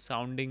those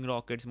sounding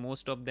rockets.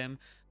 Most of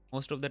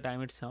the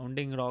time it's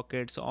sounding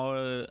rockets,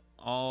 or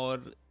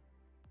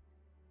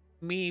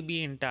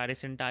maybe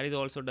Antares. Antares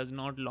also does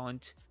not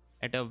launch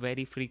at a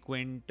very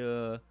frequent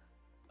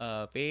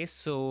pace.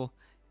 So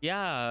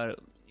yeah,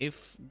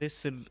 if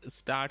this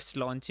starts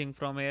launching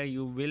from here,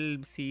 you will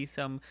see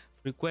some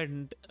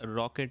frequent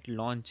rocket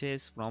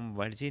launches from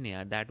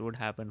Virginia. That would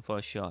happen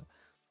for sure.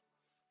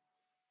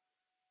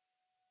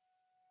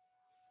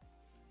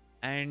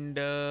 And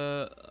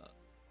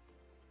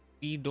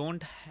we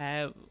don't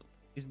have,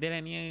 is there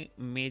any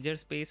major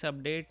space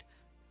update?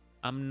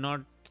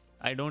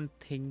 I don't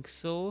think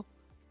so.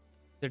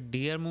 The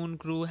Dear Moon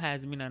crew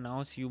has been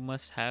announced. You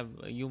must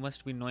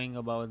be knowing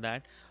about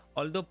that.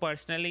 Although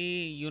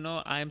personally,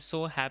 I am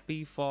so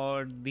happy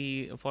for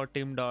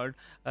Tim Dodd.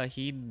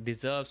 He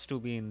deserves to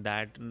be in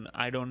that.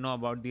 I don't know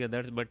about the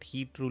others, but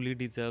he truly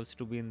deserves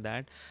to be in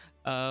that.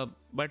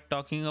 But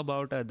talking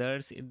about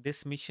others,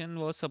 this mission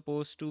was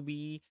supposed to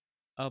be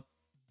a,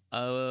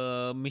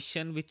 a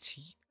mission which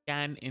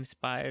can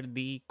inspire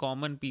the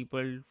common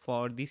people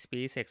for the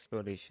space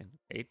exploration,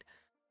 right?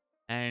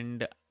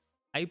 And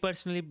I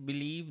personally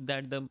believe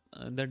that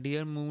the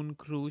Dear Moon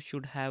crew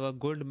should have a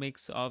good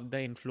mix of the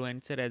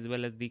influencer as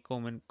well as the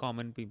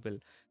common people.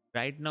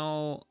 Right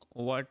now,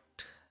 what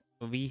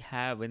we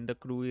have in the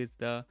crew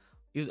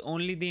is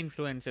only the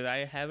influencer.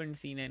 I haven't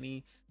seen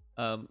any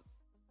a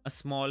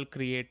small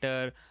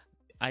creator.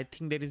 I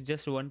think there is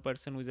just one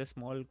person who is a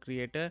small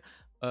creator,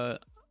 uh,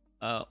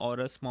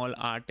 or a small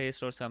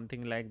artist or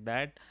something like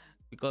that,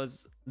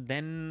 because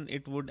then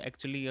it would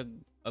actually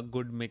a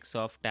good mix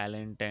of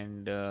talent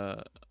and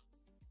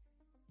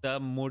the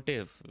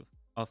motive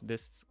of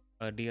this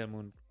Dear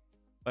Moon.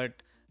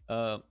 But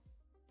uh,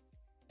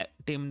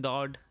 Tim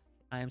Dodd,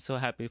 I am so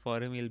happy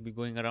for him. He'll be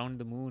going around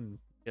the moon.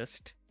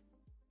 Just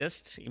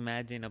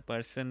imagine a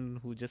person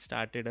who just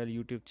started a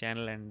YouTube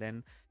channel and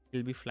then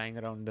he'll be flying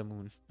around the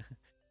moon.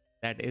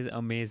 That is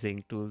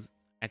amazing to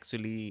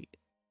actually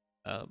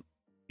uh,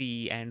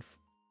 see and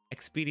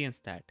experience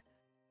that.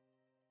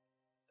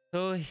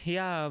 So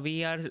yeah,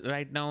 we are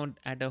right now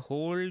at a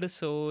hold.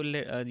 So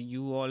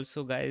you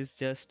also guys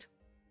just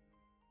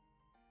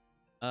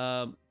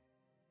uh,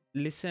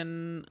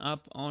 listen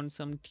up on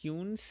some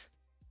tunes.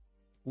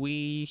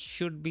 We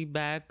should be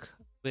back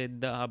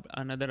with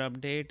another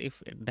update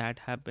if that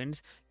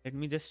happens. Let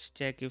me just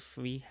check if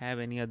we have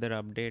any other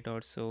update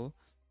or so.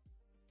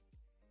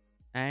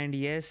 And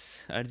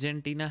yes,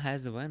 Argentina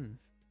has won.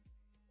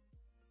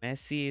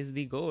 Messi is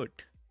the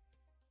GOAT.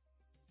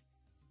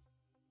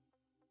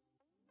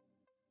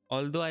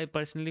 Although I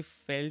personally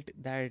felt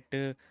that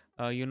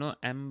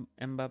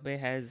Mbappe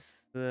has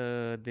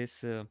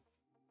this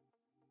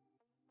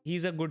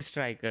he's a good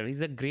striker, he's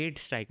a great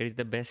striker, he's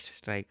the best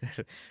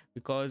striker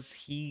because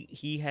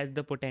he has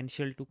the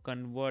potential to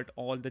convert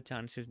all the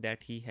chances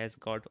that he has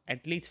got,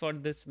 at least for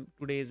this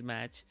today's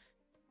match.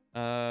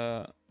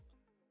 uh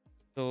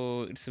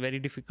so it's very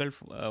difficult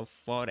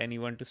for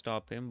anyone to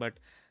stop him, but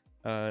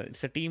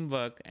it's a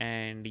teamwork,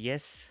 and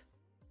yes,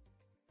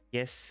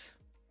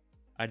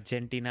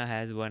 Argentina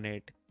has won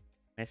it.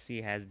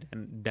 Messi has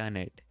done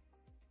it.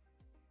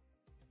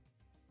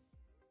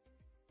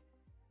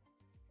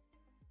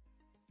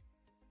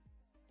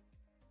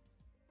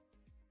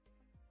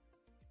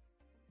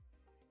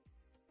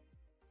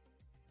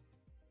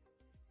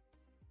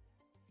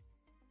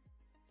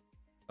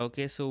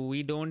 Okay, so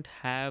we don't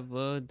have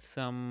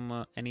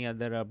some any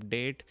other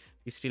update.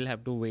 We still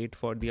have to wait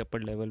for the upper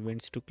level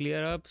winds to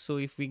clear up. So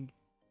if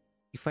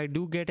I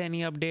do get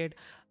any update,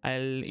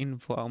 I'll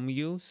inform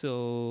you.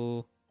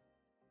 So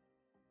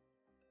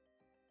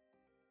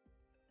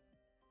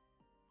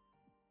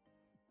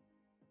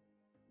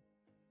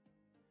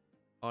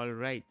all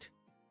right,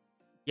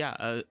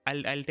 yeah,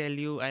 I'll tell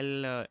you.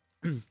 I'll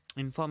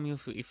inform you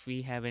if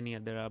we have any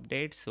other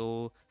updates.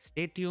 So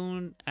stay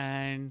tuned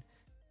and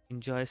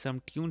enjoy some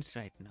tunes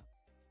right now.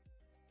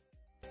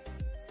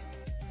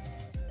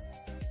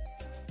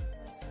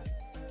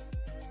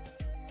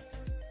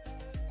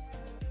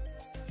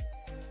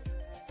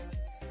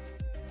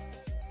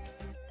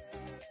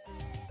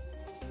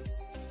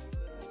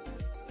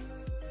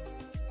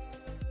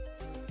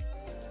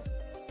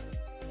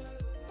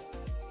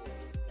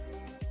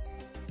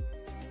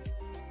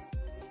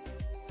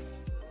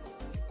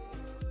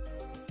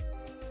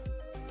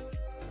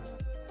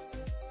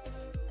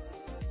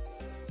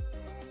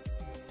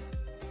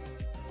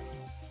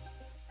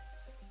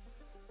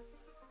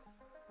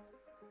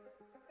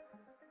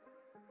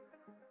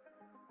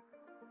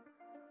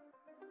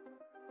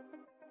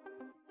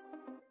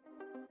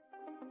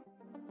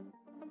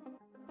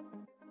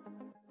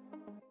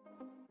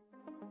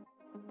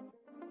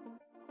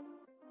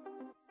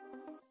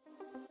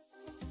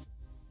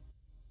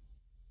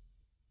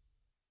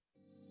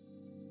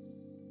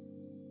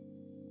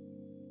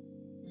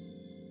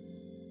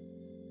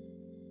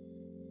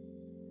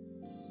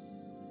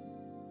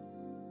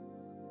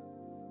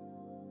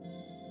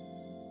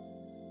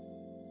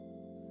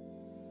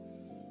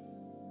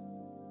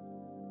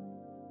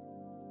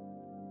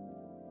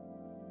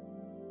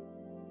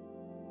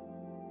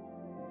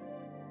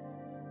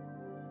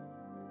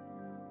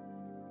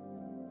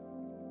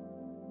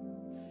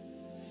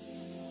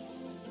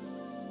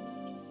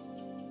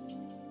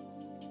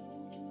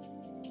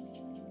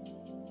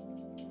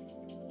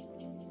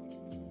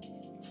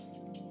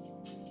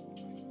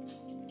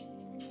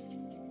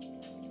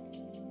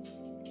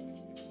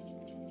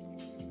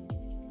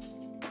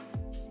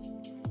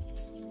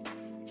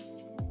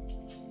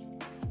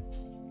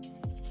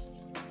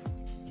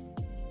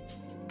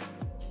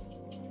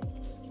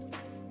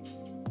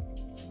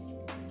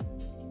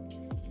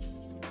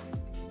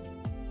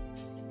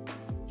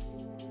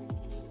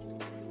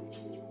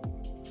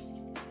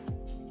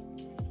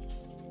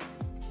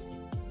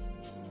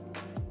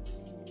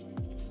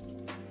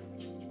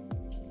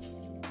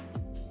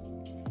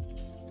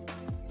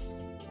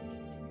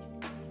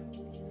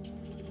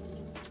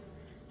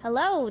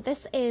 Hello,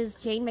 this is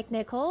Jane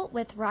McNichol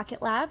with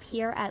RocketLab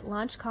here at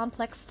Launch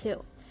Complex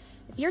 2.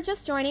 If you're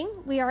just joining,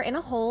 we are in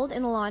a hold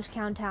in the launch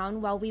countdown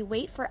while we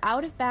wait for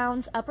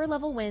out-of-bounds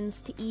upper-level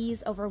winds to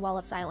ease over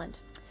Wallops Island.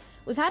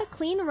 We've had a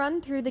clean run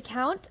through the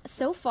count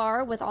so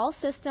far with all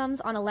systems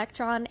on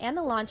Electron and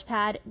the launch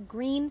pad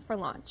green for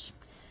launch.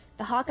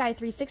 The HawkEye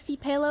 360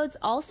 payloads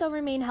also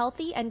remain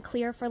healthy and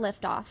clear for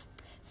liftoff.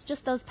 It's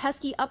just those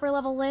pesky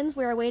upper-level winds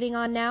we are waiting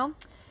on now.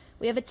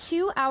 We have a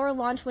 2-hour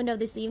launch window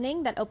this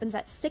evening that opens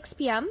at 6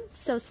 p.m.,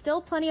 so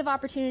still plenty of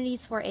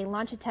opportunities for a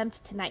launch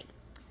attempt tonight.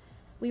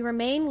 We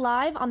remain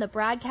live on the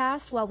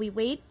broadcast while we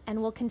wait,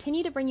 and we'll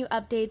continue to bring you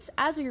updates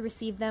as we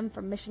receive them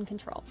from Mission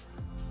Control.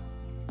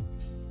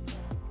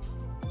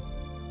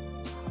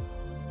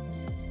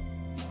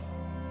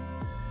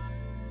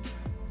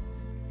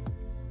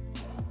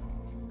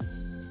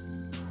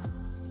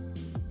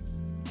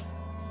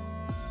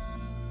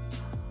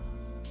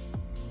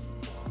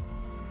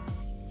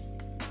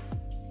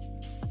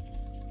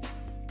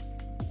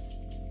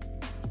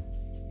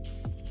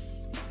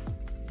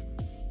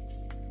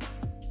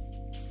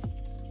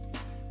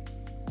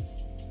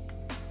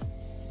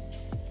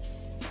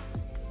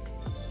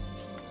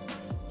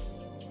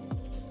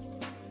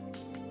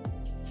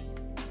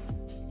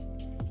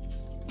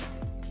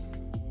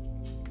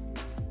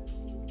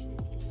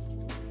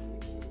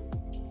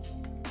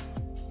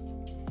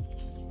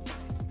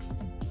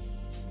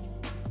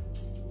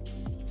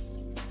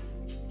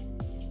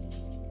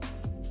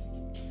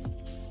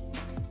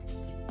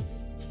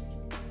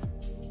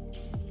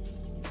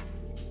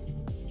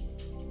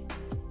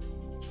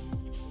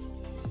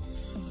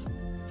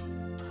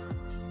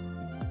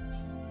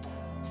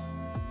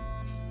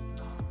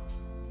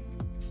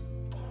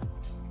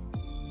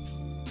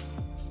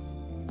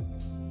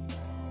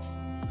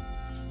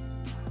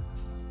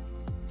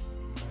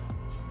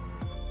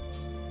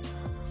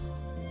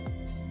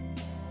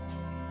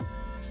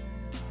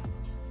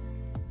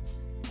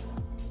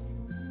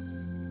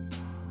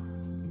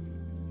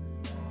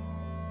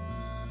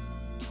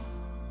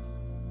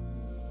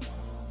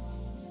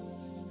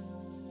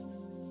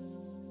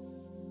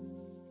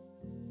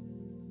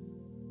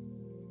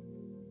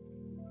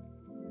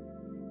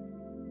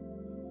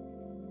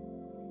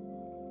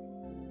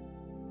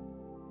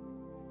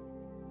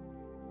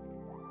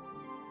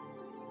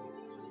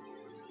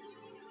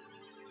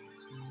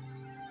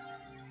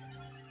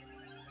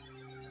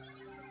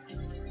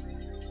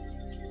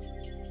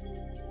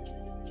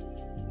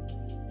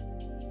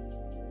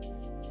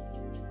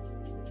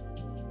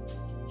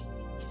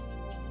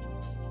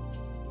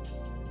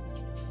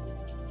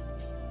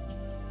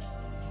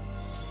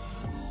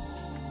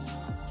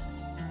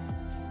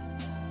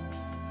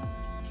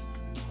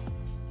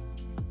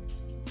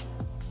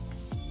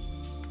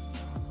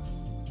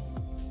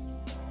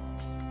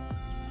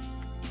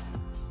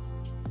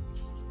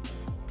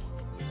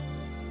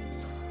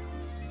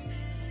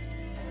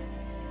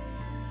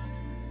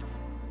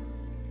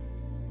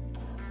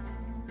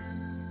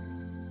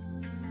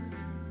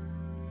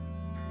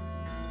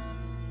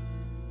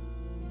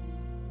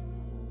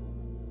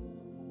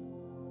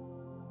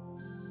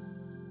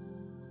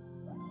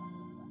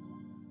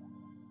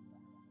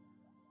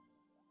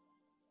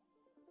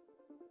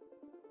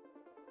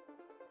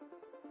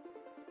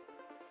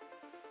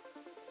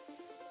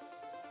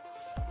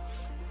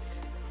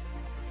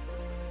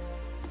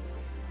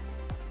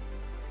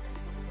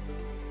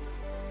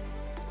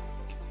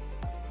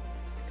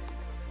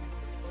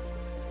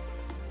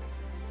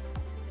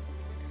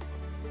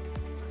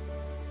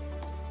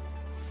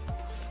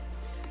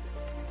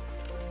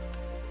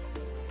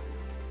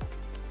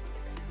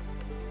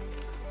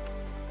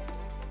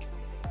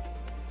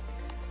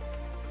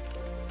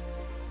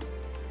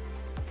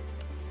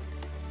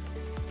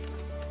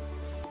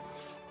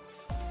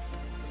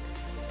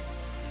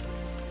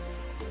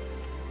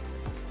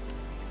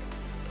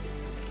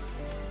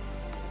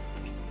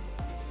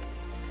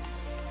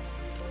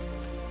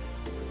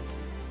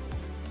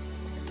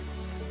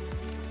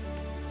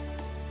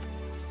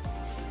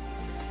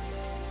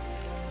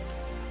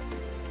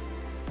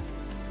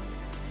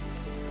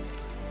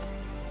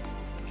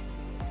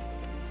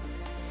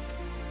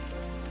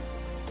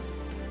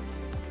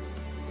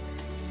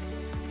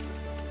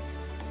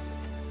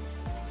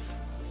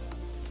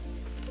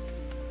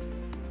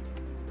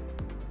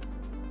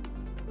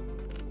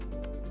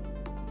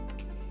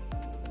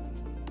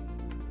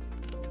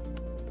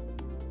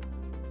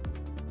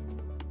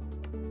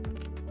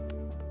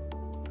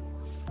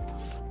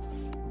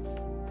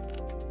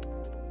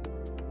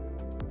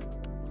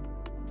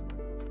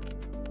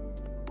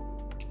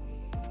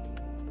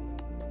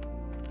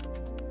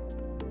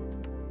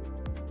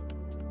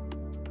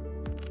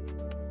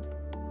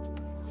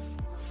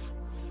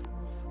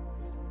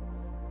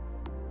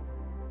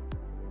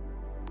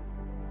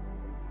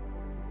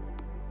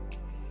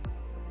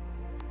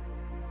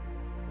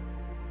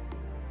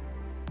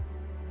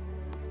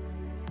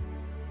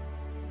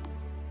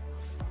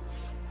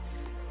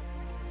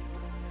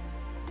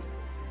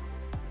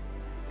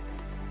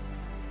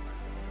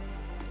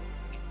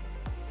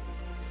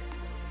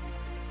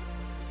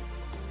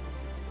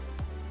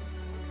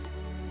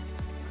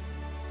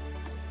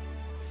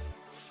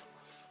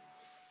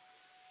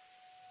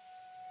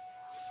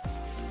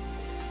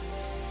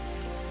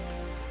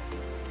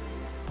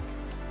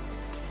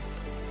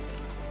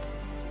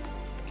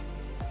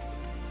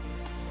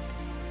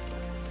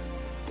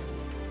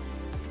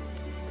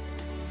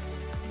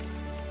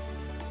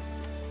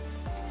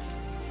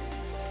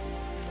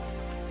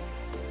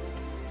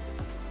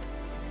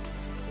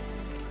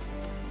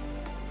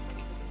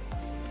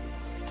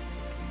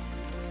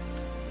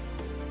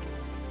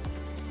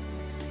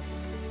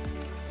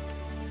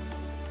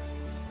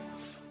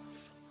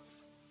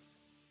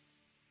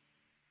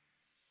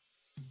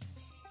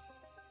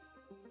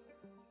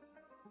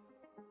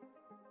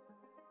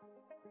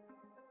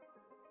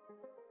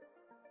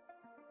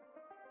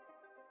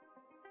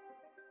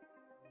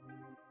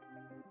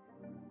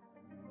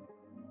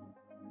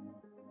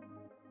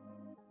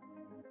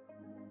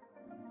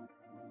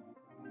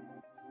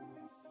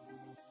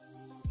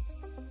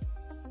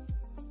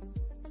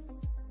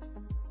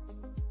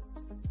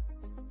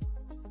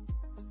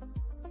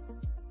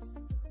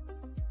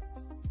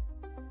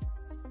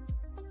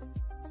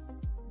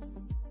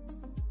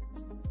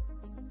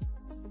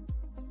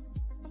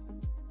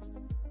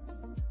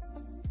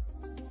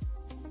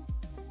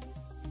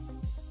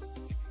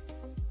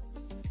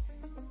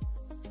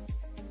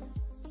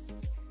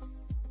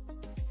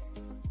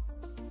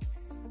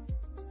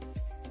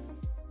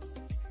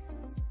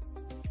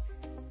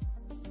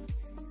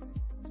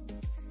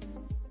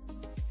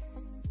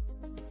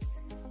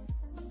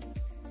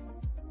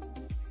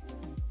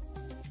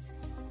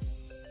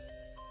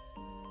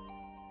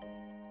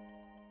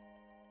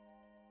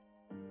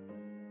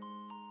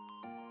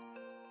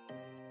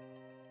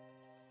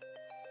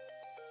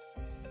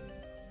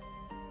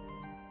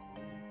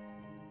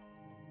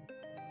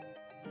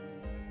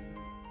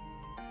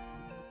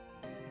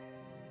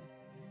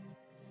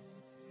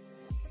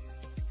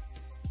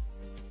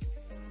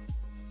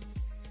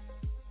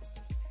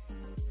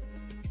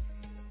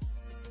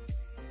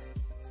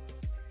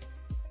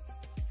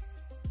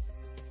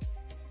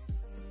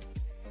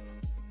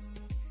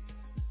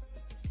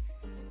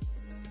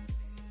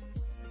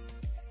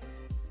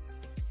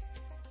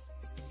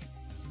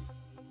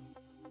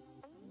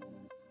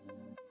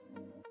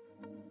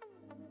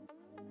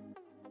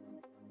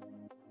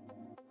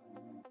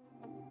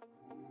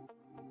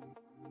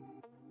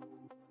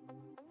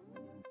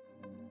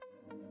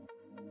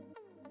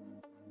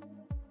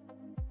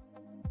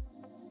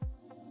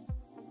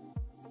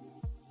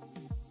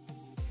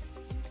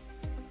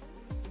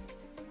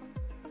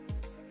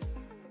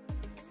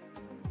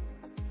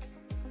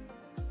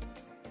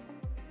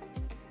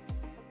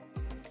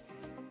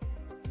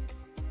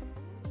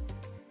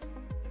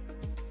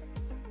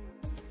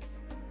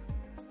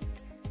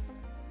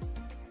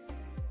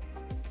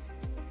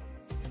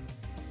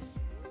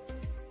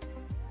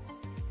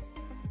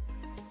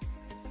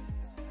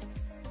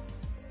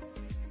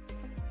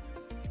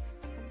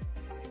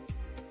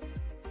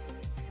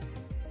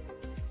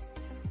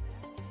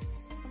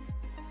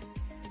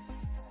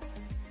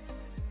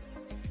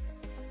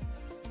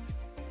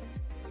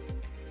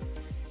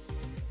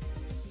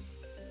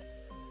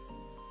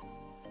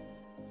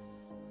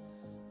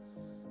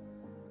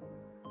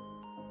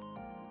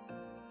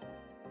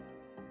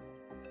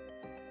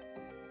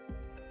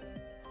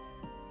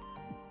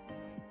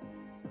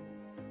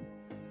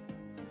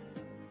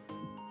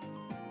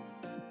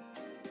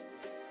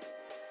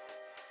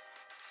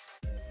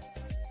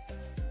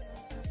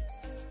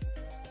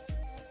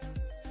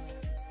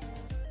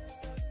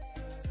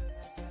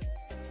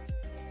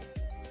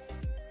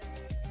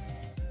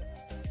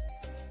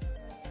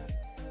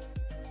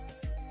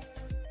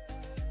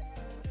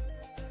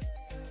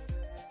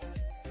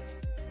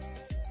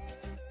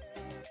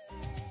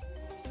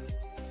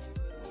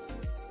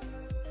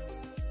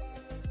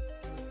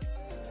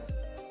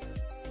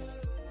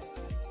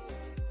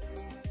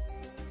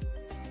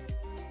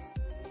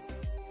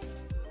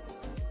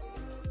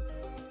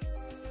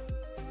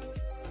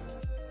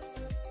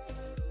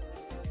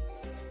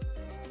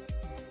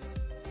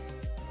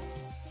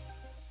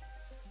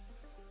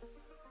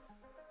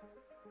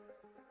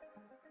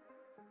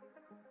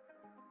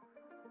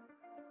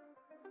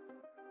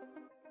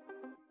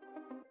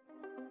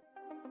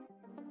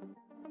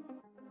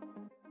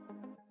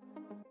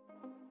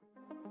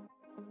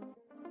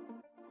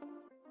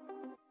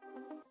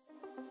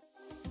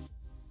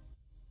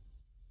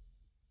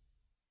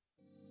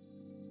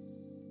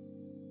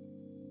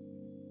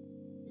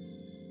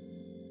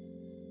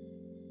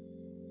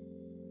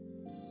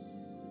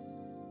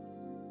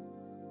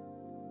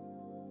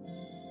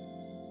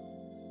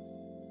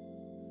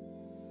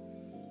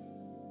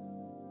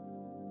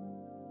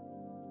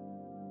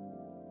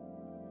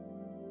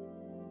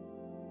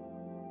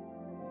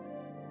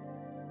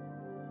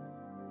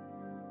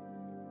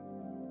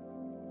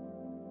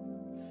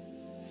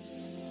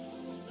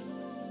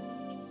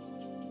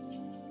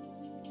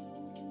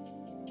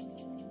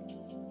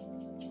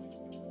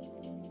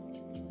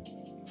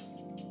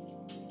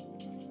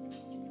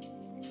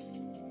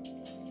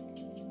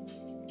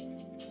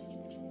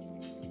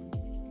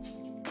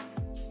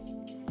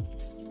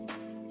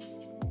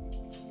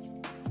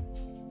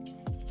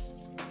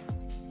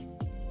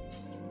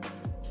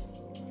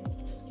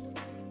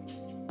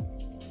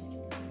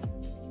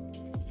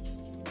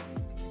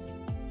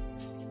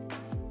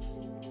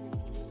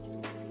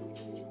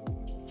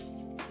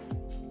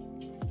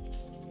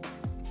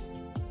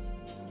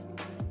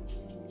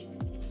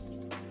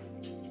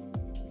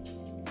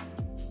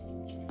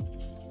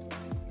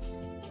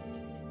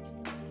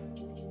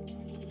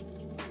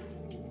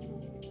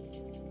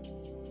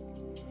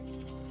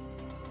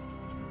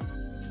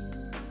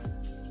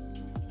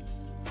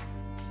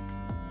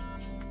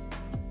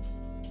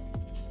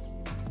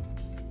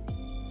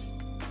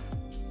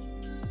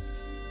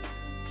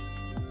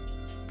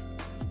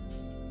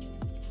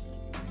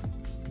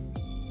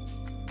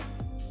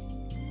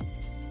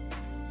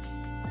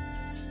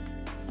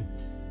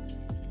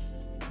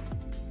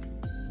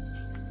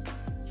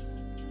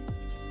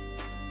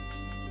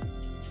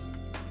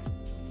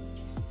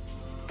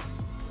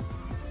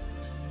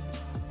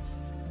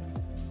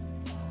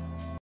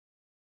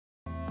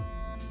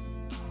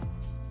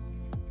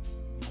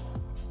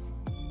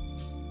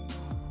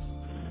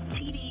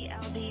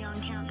 TDLD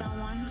on countdown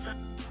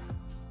 1.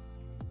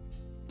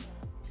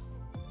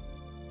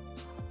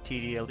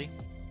 TDLD.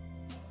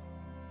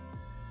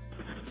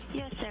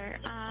 Yes, sir.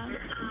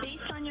 Based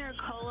on your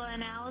COLA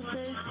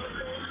analysis,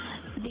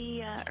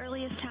 the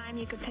earliest time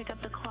you could pick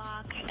up the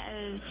clock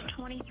is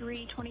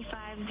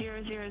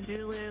 23:25:00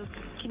 Zulu.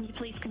 Can you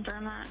please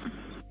confirm that?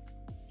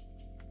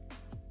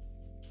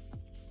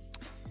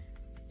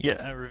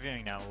 Yeah,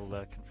 reviewing now.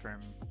 We'll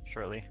confirm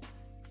shortly.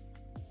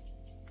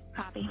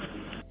 Copy.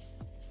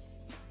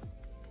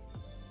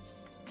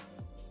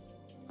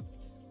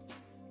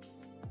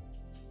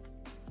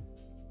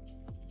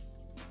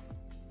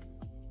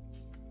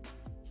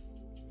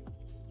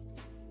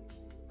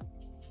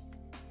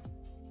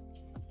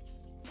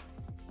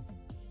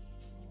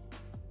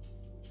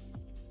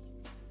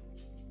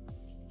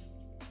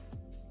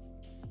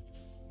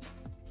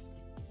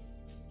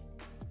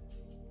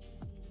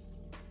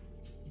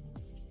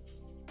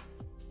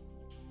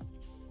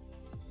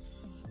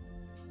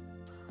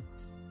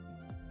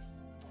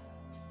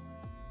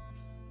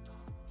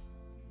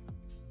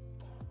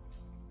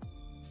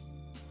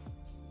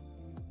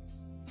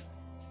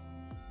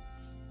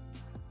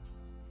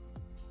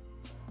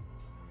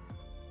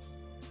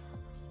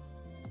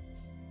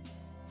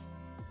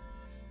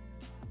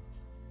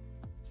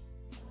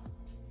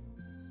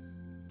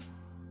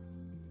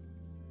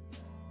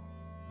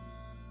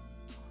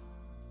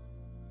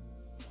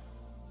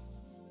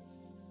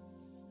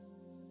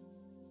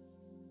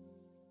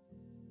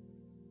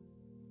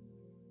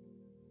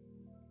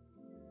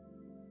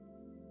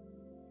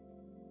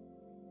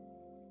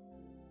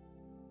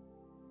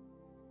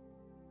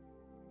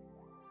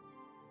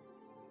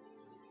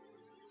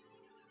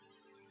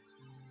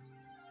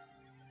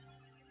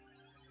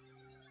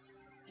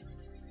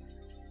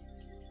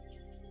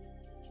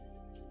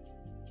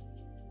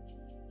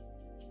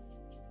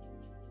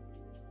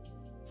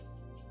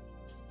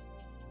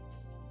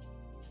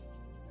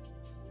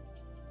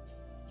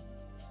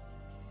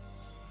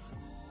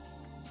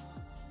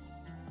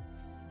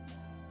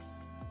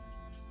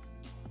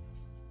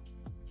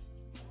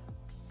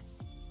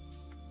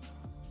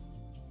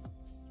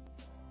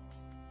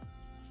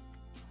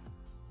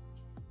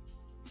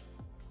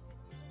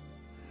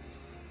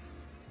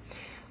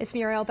 It's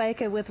Muriel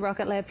Baker with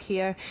RocketLab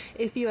here.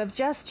 If you have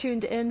just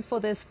tuned in for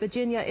this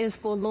Virginia is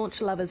for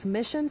Launch Lovers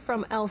mission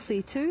from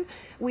LC2,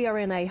 we are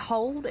in a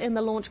hold in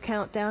the launch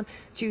countdown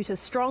due to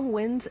strong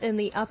winds in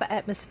the upper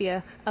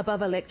atmosphere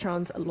above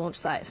Electron's launch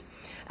site.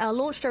 Our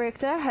launch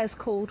director has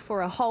called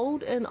for a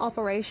hold in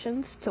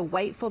operations to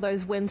wait for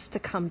those winds to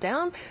come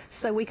down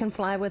so we can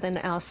fly within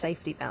our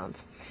safety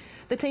bounds.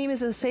 The team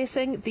is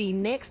assessing the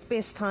next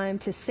best time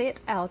to set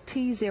our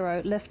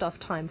T0 liftoff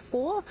time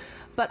for,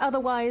 but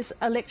otherwise,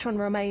 Electron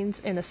remains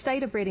in a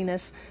state of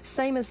readiness,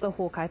 same as the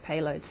HawkEye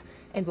payloads,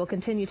 and we'll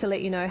continue to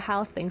let you know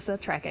how things are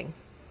tracking.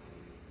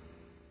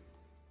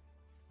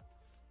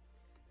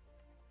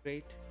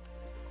 Great.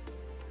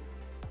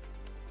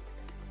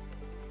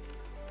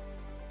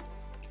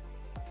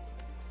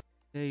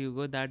 There you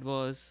go. That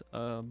was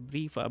a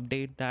brief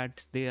update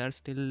that they are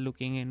still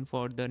looking in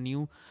for the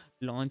new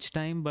launch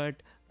time,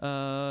 but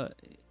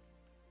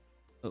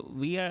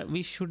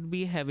we should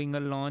be having a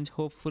launch.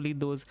 Hopefully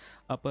those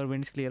upper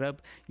winds clear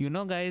up. You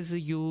know, guys,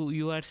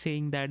 you are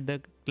saying that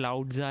the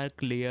clouds are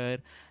clear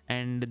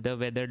and the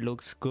weather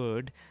looks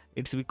good.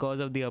 It's because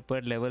of the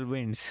upper level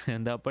winds,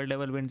 and the upper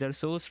level winds are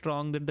so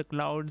strong that the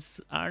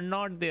clouds are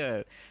not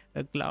there.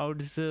 The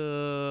clouds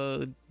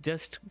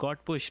just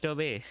got pushed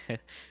away.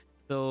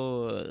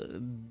 So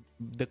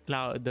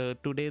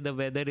today the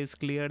weather is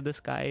clear, the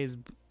sky is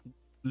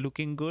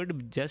looking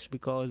good just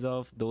because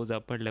of those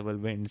upper level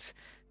winds,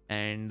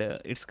 and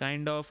it's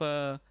kind of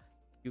a,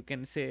 you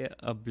can say,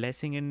 a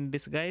blessing in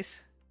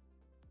disguise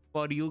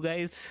for you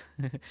guys.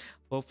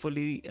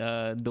 Hopefully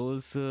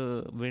those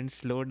winds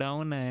slow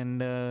down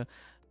and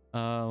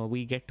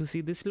we get to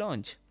see this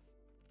launch.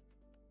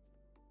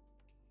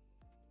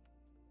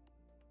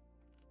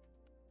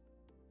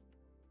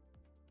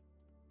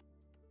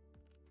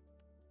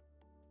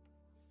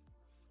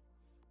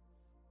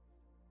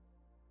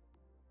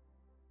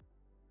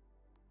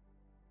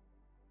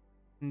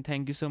 And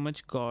thank you so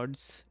much,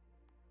 Gods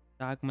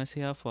Dark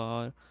Messiah,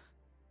 for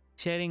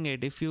sharing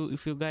it. If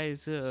you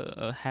guys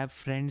have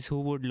friends who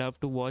would love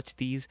to watch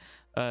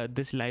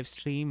this live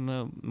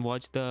stream,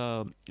 watch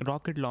the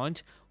rocket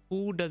launch,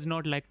 who does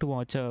not like to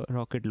watch a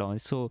rocket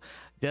launch? So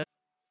just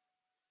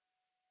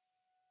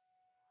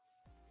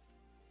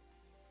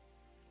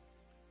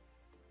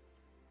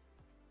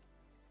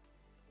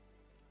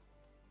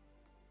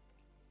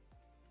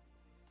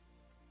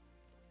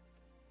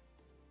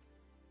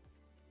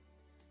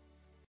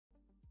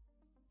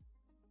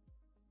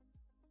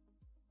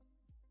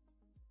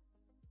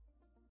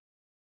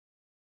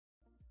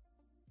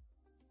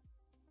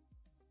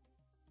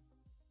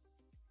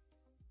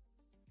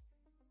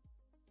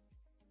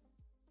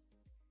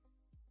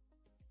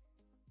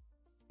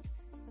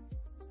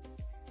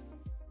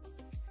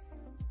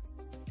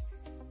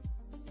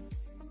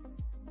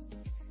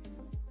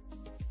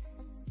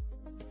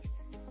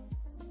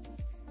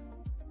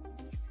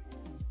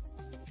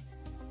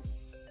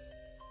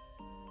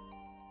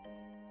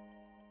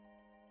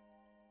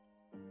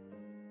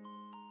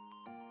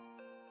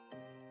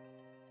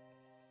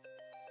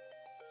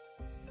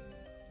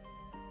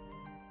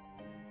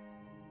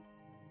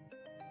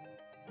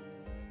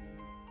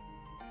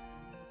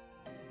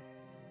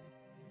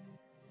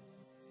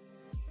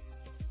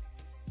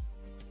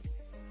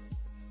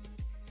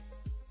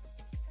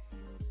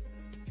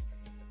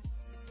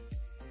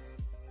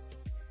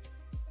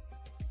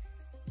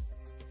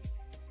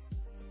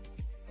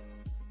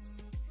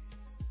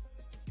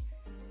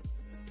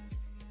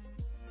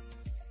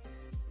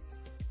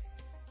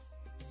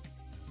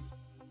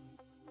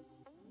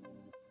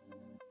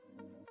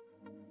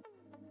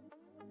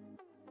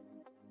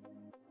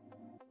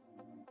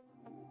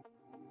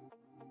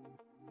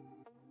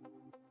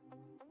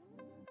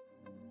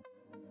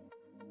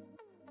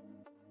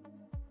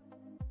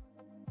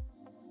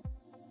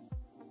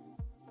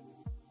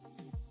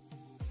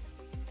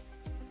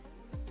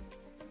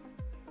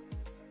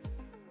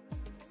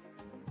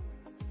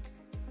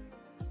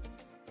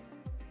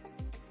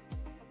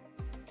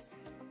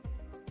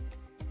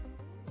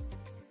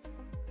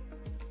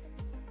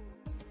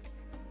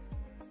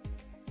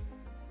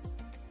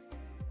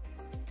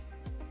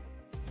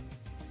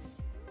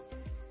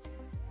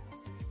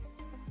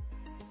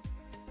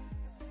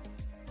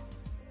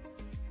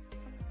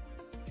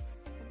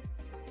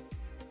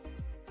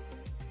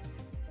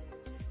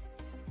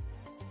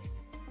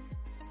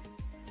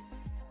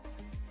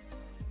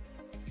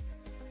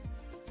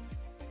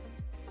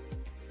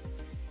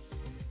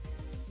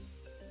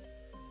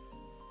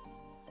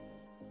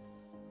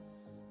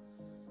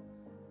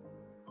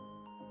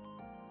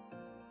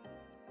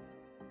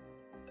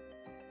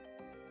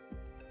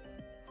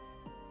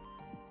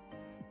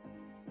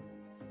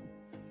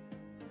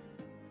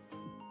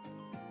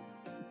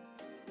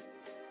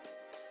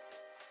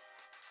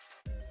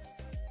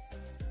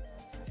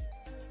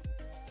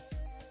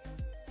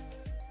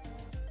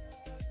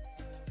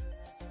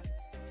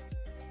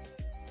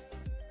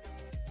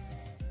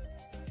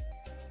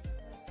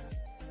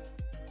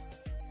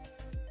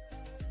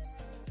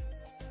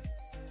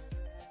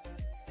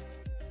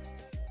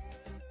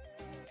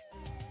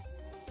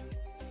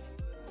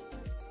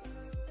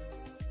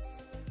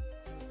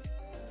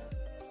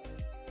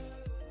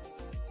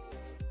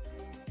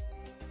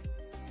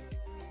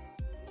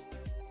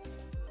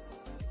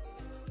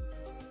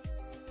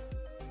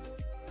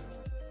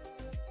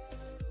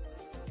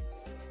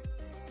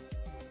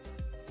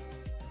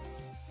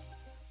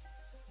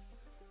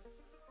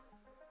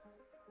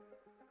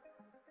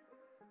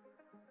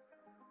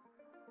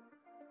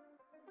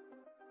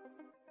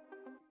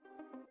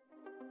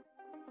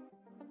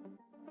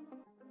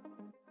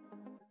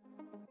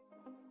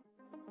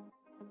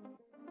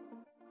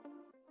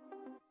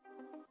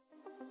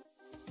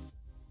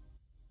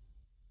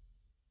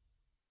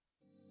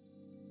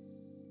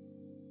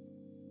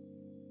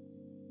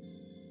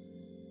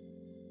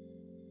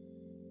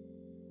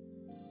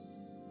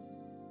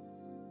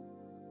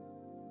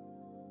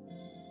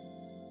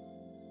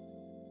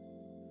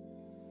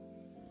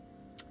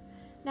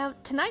Now,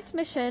 tonight's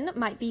mission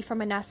might be from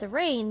a NASA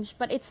range,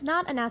 but it's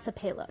not a NASA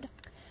payload.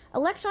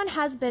 Electron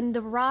has been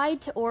the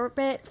ride to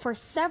orbit for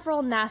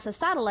several NASA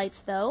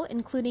satellites, though,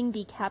 including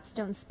the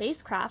Capstone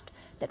spacecraft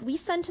that we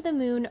sent to the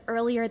moon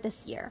earlier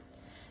this year.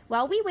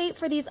 While we wait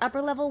for these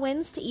upper-level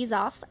winds to ease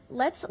off,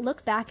 let's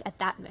look back at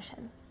that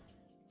mission.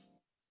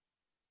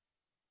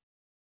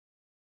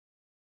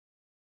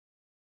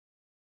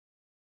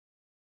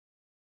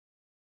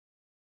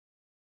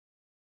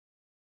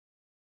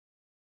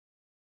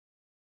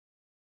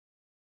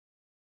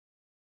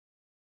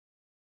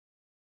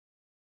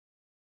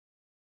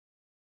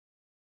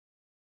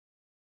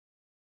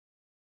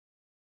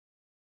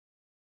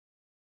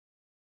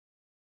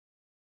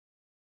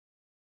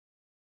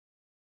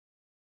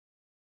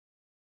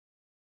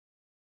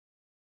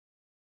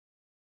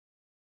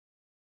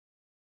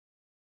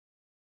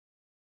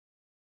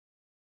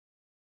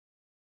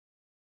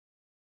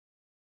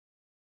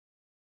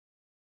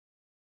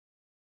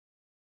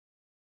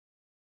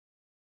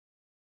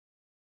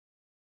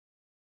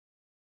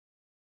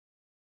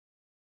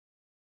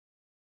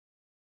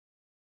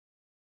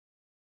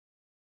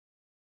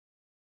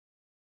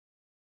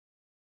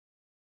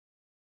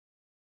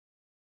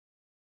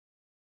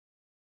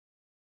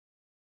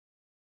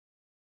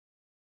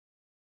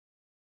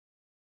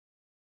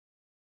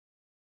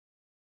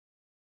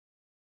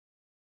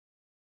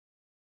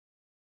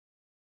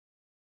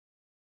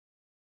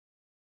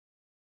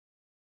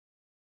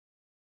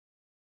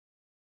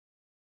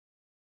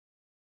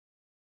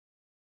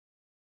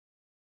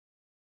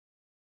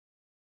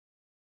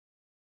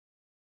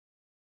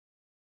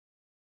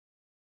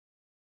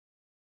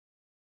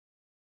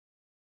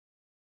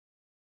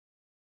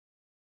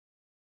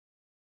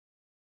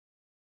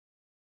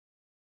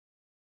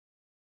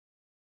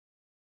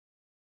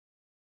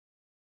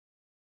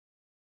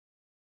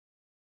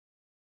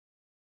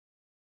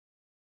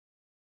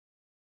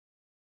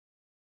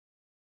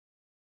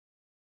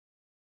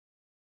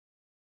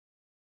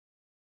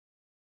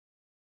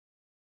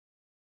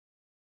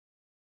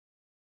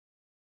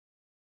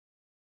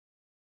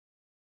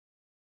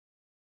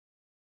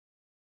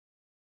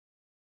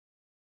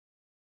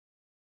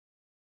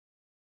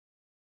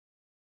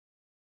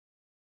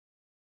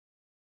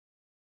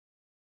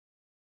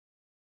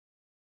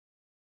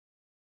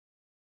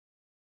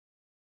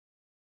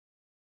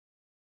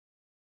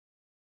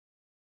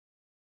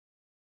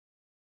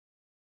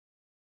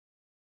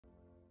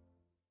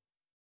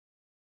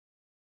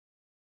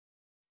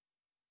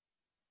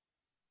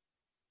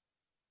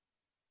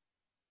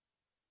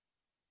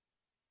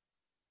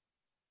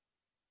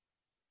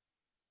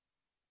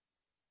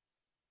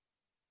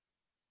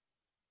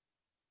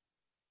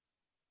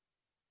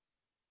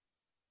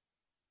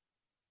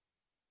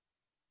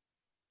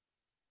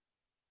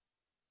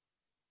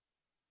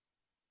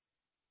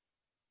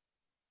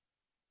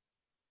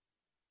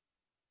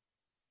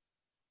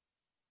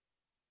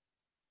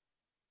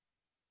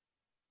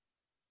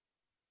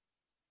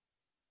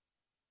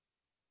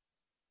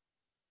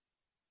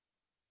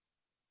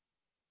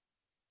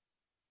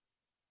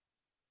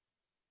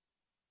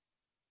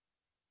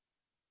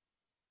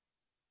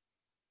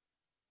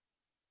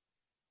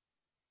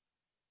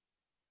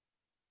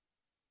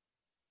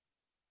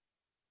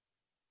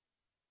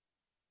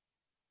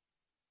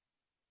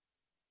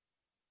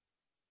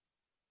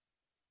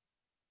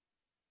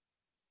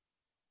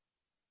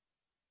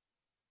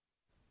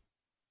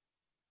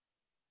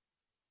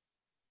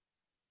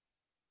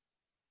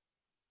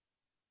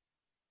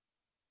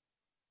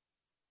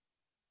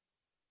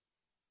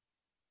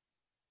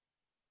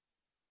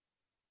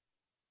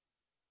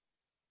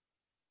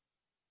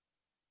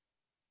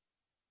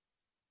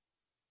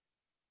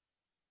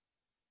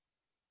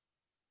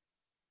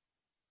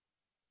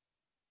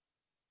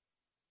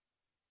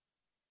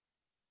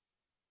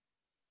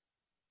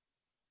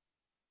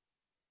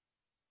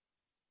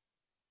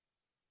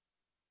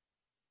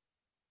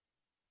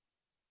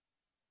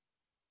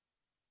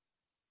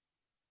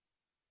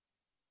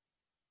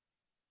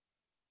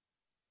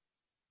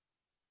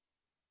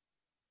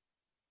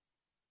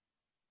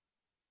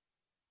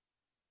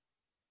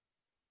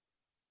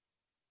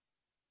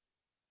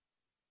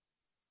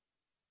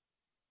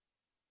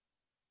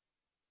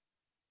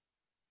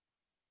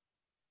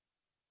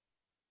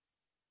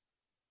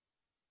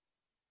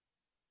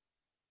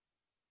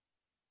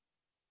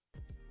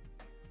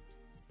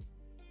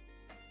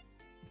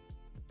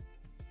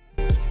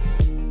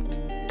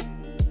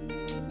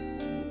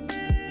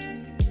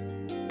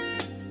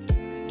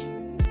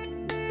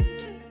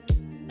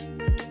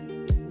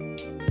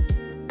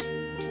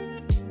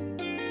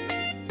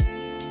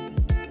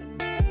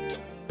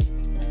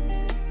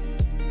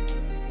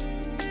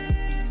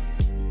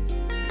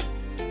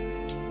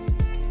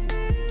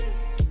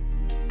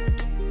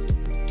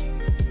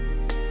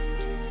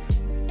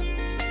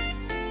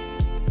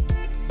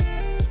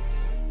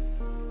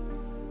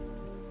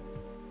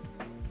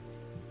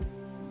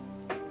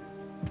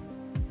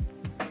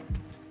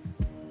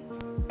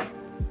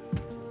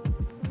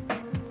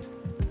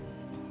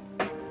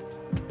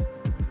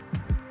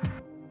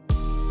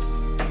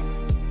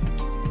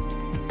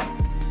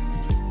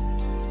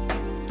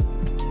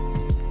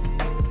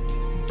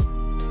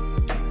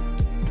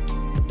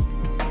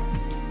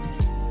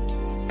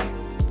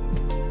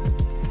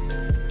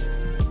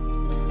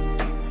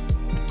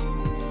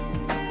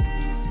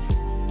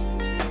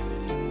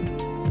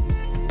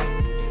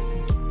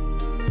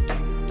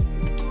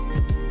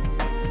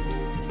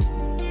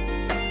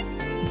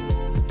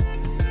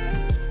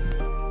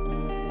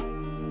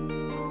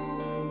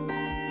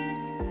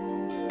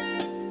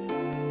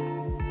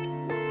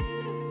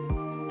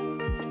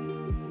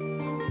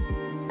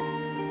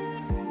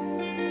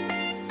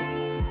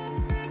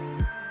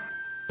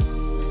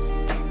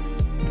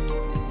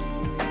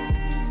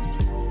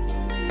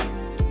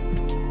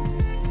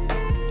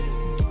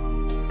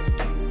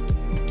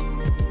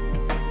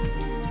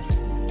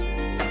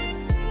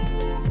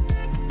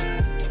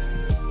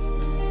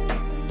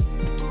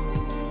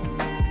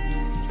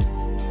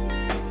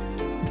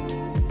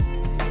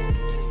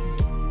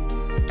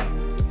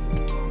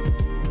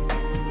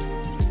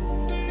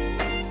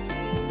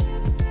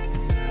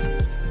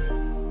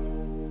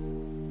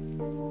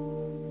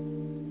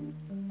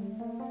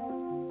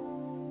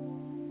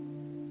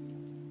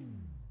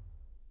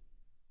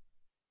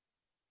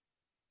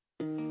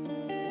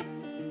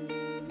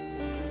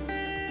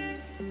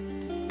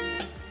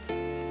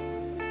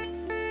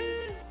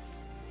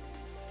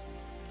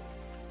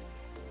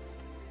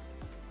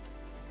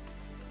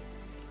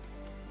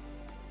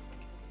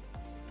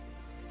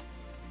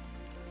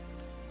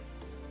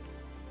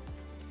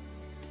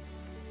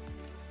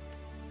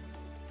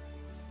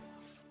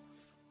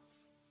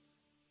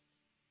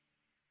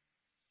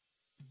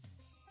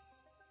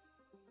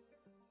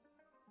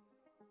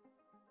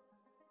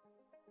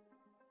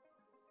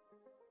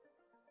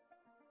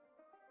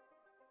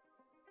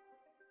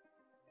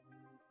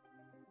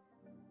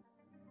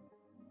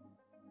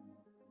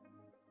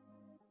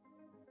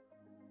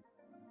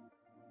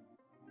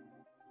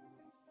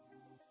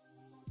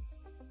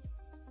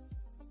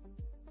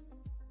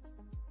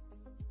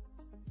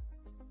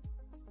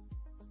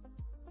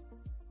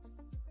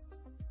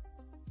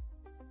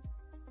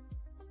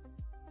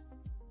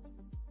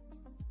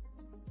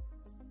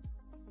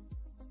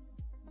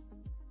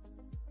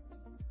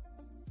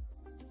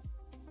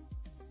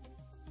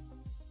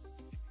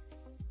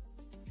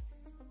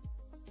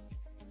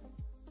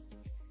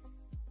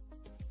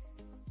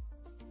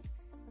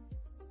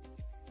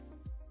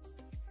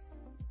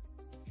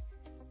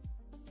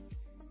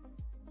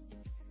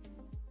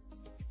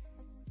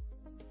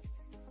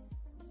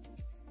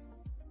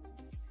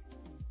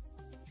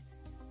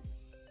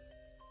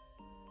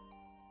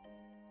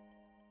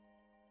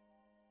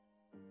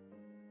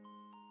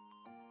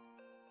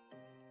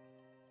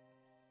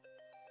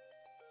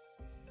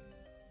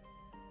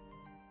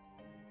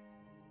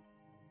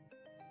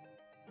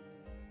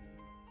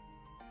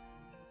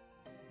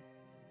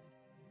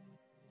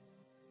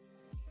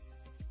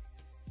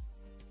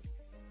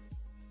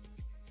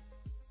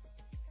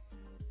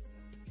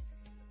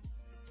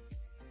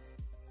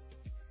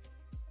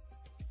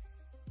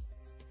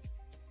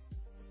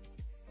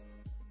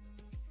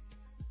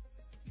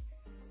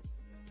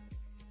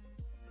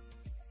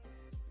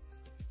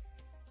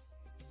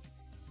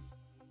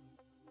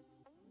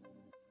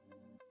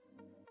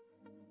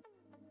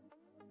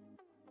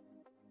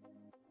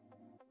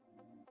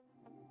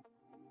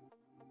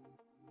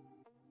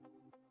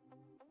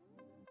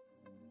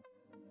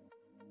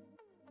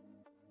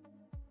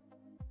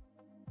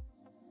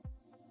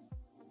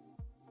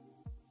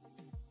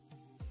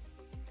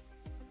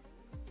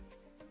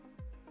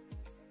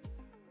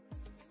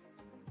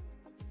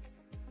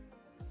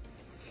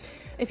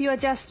 If you are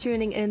just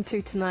tuning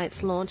into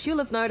tonight's launch, you'll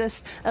have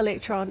noticed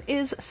Electron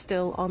is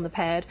still on the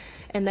pad,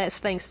 and that's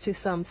thanks to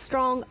some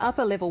strong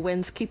upper-level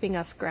winds keeping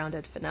us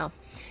grounded for now.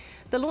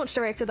 The launch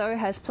director, though,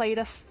 has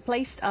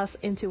placed us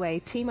into a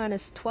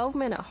T-minus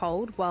 12-minute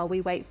hold while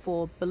we wait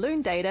for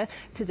balloon data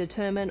to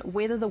determine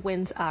whether the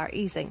winds are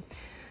easing.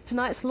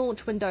 Tonight's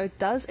launch window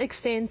does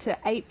extend to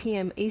 8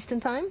 p.m.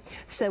 Eastern Time,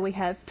 so we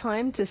have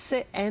time to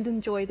sit and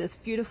enjoy this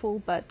beautiful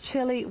but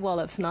chilly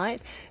Wallops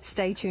night.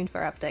 Stay tuned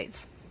for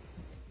updates.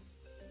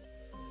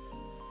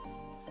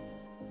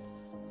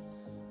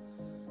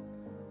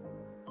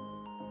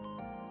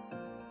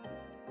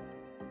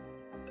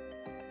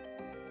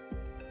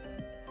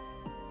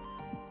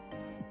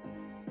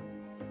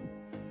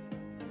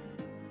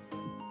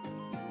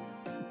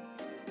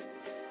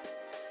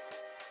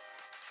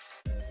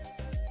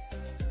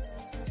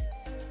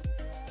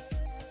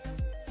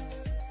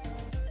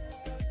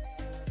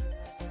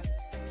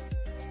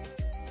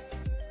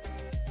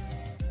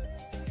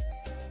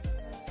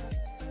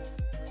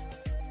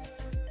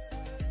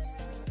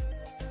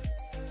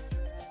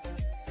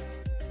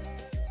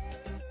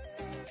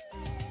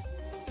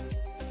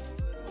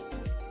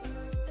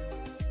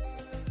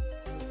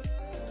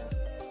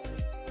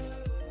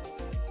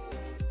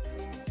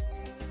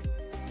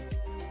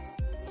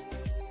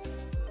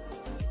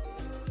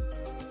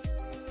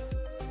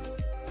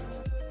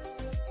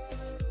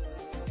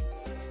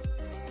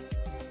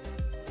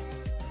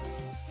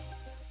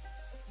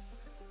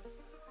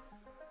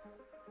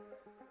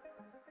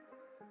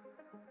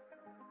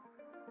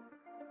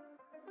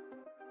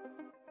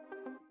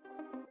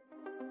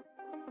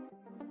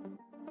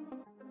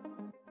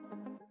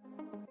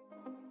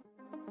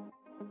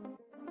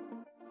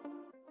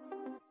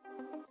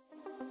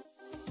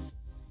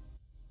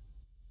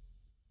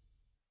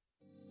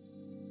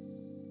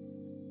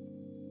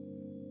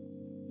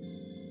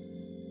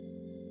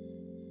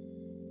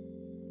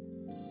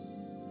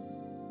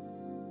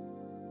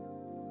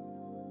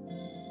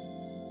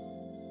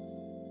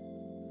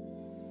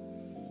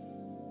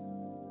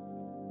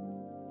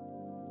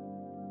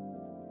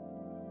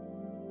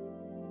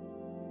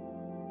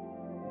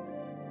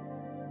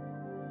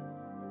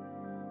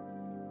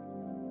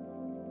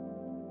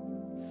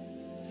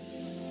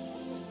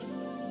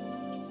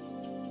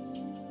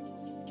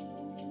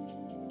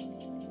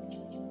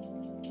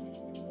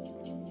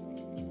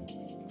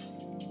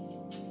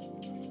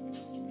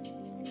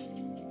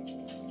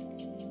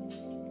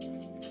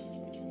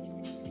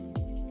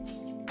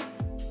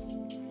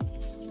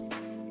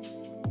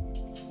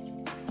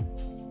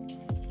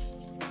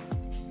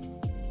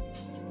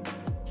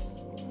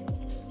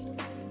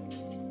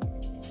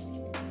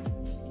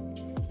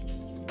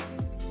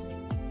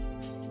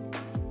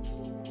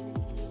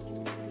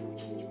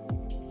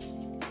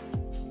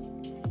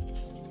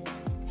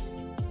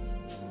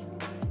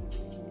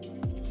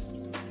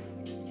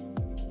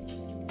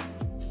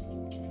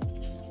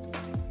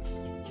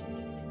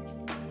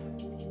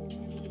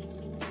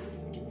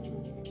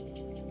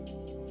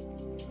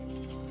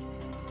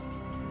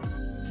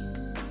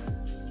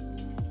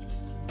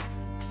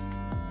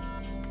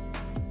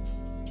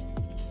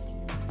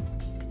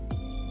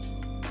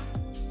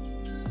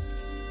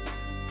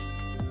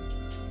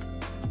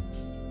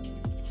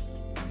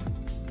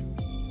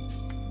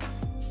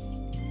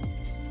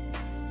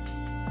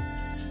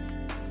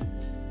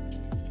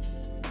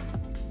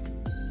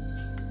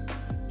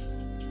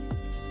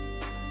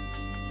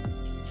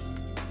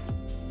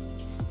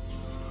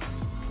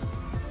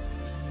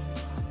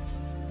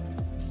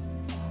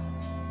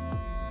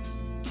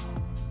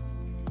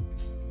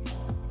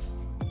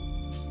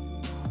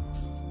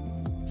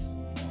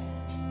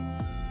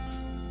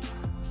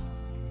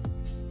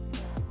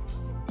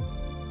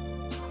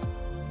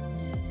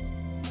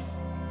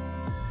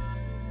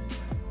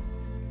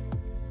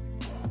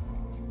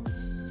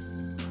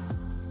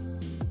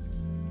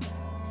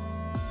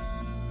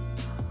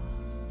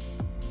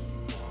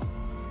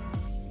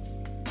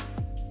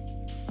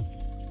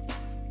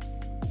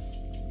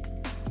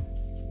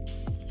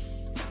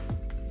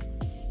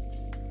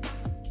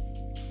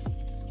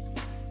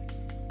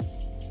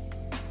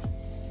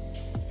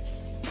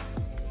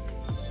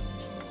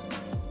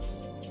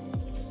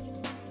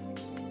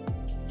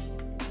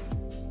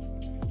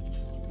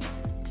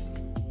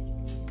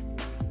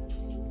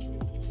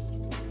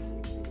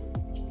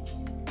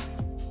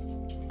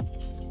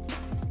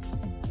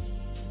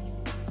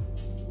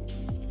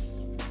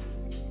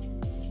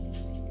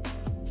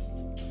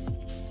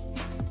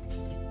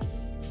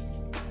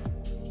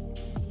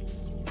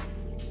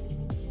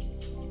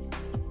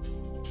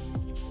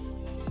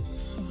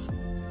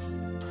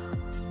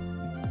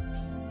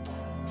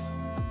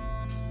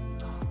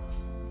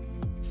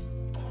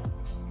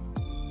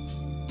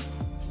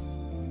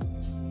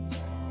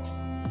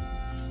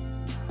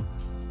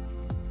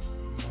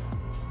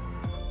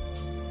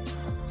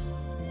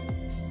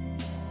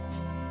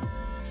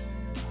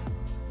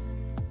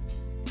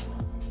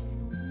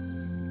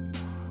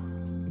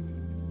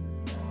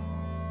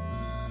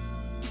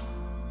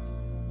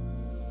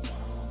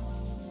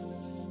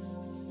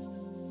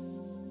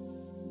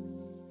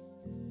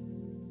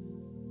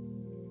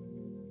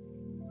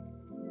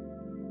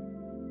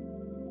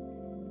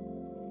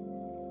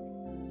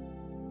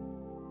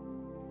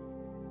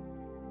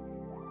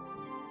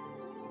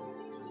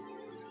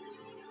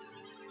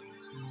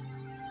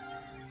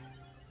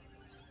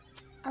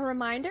 A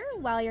reminder,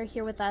 while you're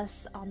here with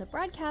us on the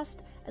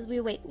broadcast, as we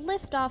await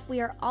liftoff,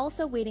 we are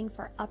also waiting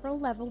for upper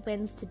level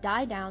winds to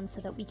die down so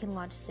that we can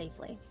launch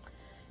safely.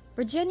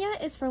 Virginia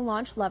is for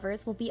Launch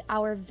Lovers will be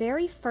our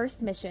very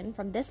first mission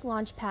from this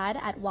launch pad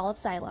at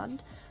Wallops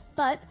Island,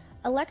 but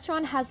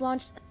Electron has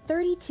launched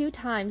 32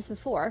 times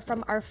before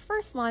from our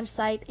first launch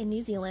site in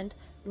New Zealand,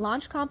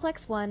 Launch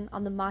Complex 1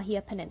 on the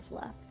Mahia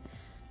Peninsula.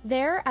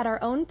 There, at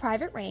our own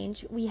private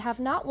range, we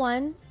have not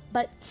one,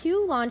 but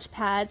 2 launch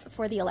pads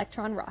for the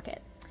Electron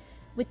rocket.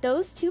 With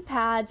those 2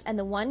 pads and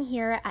the one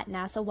here at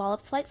NASA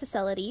Wallops Flight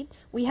Facility,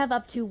 we have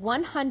up to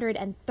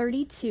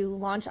 132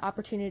 launch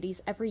opportunities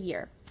every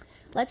year.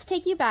 Let's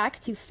take you back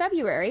to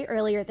February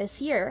earlier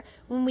this year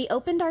when we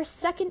opened our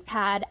second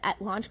pad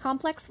at Launch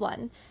Complex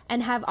 1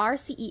 and have our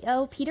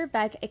CEO, Peter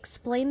Beck,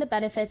 explain the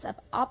benefits of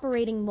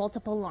operating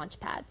multiple launch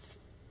pads.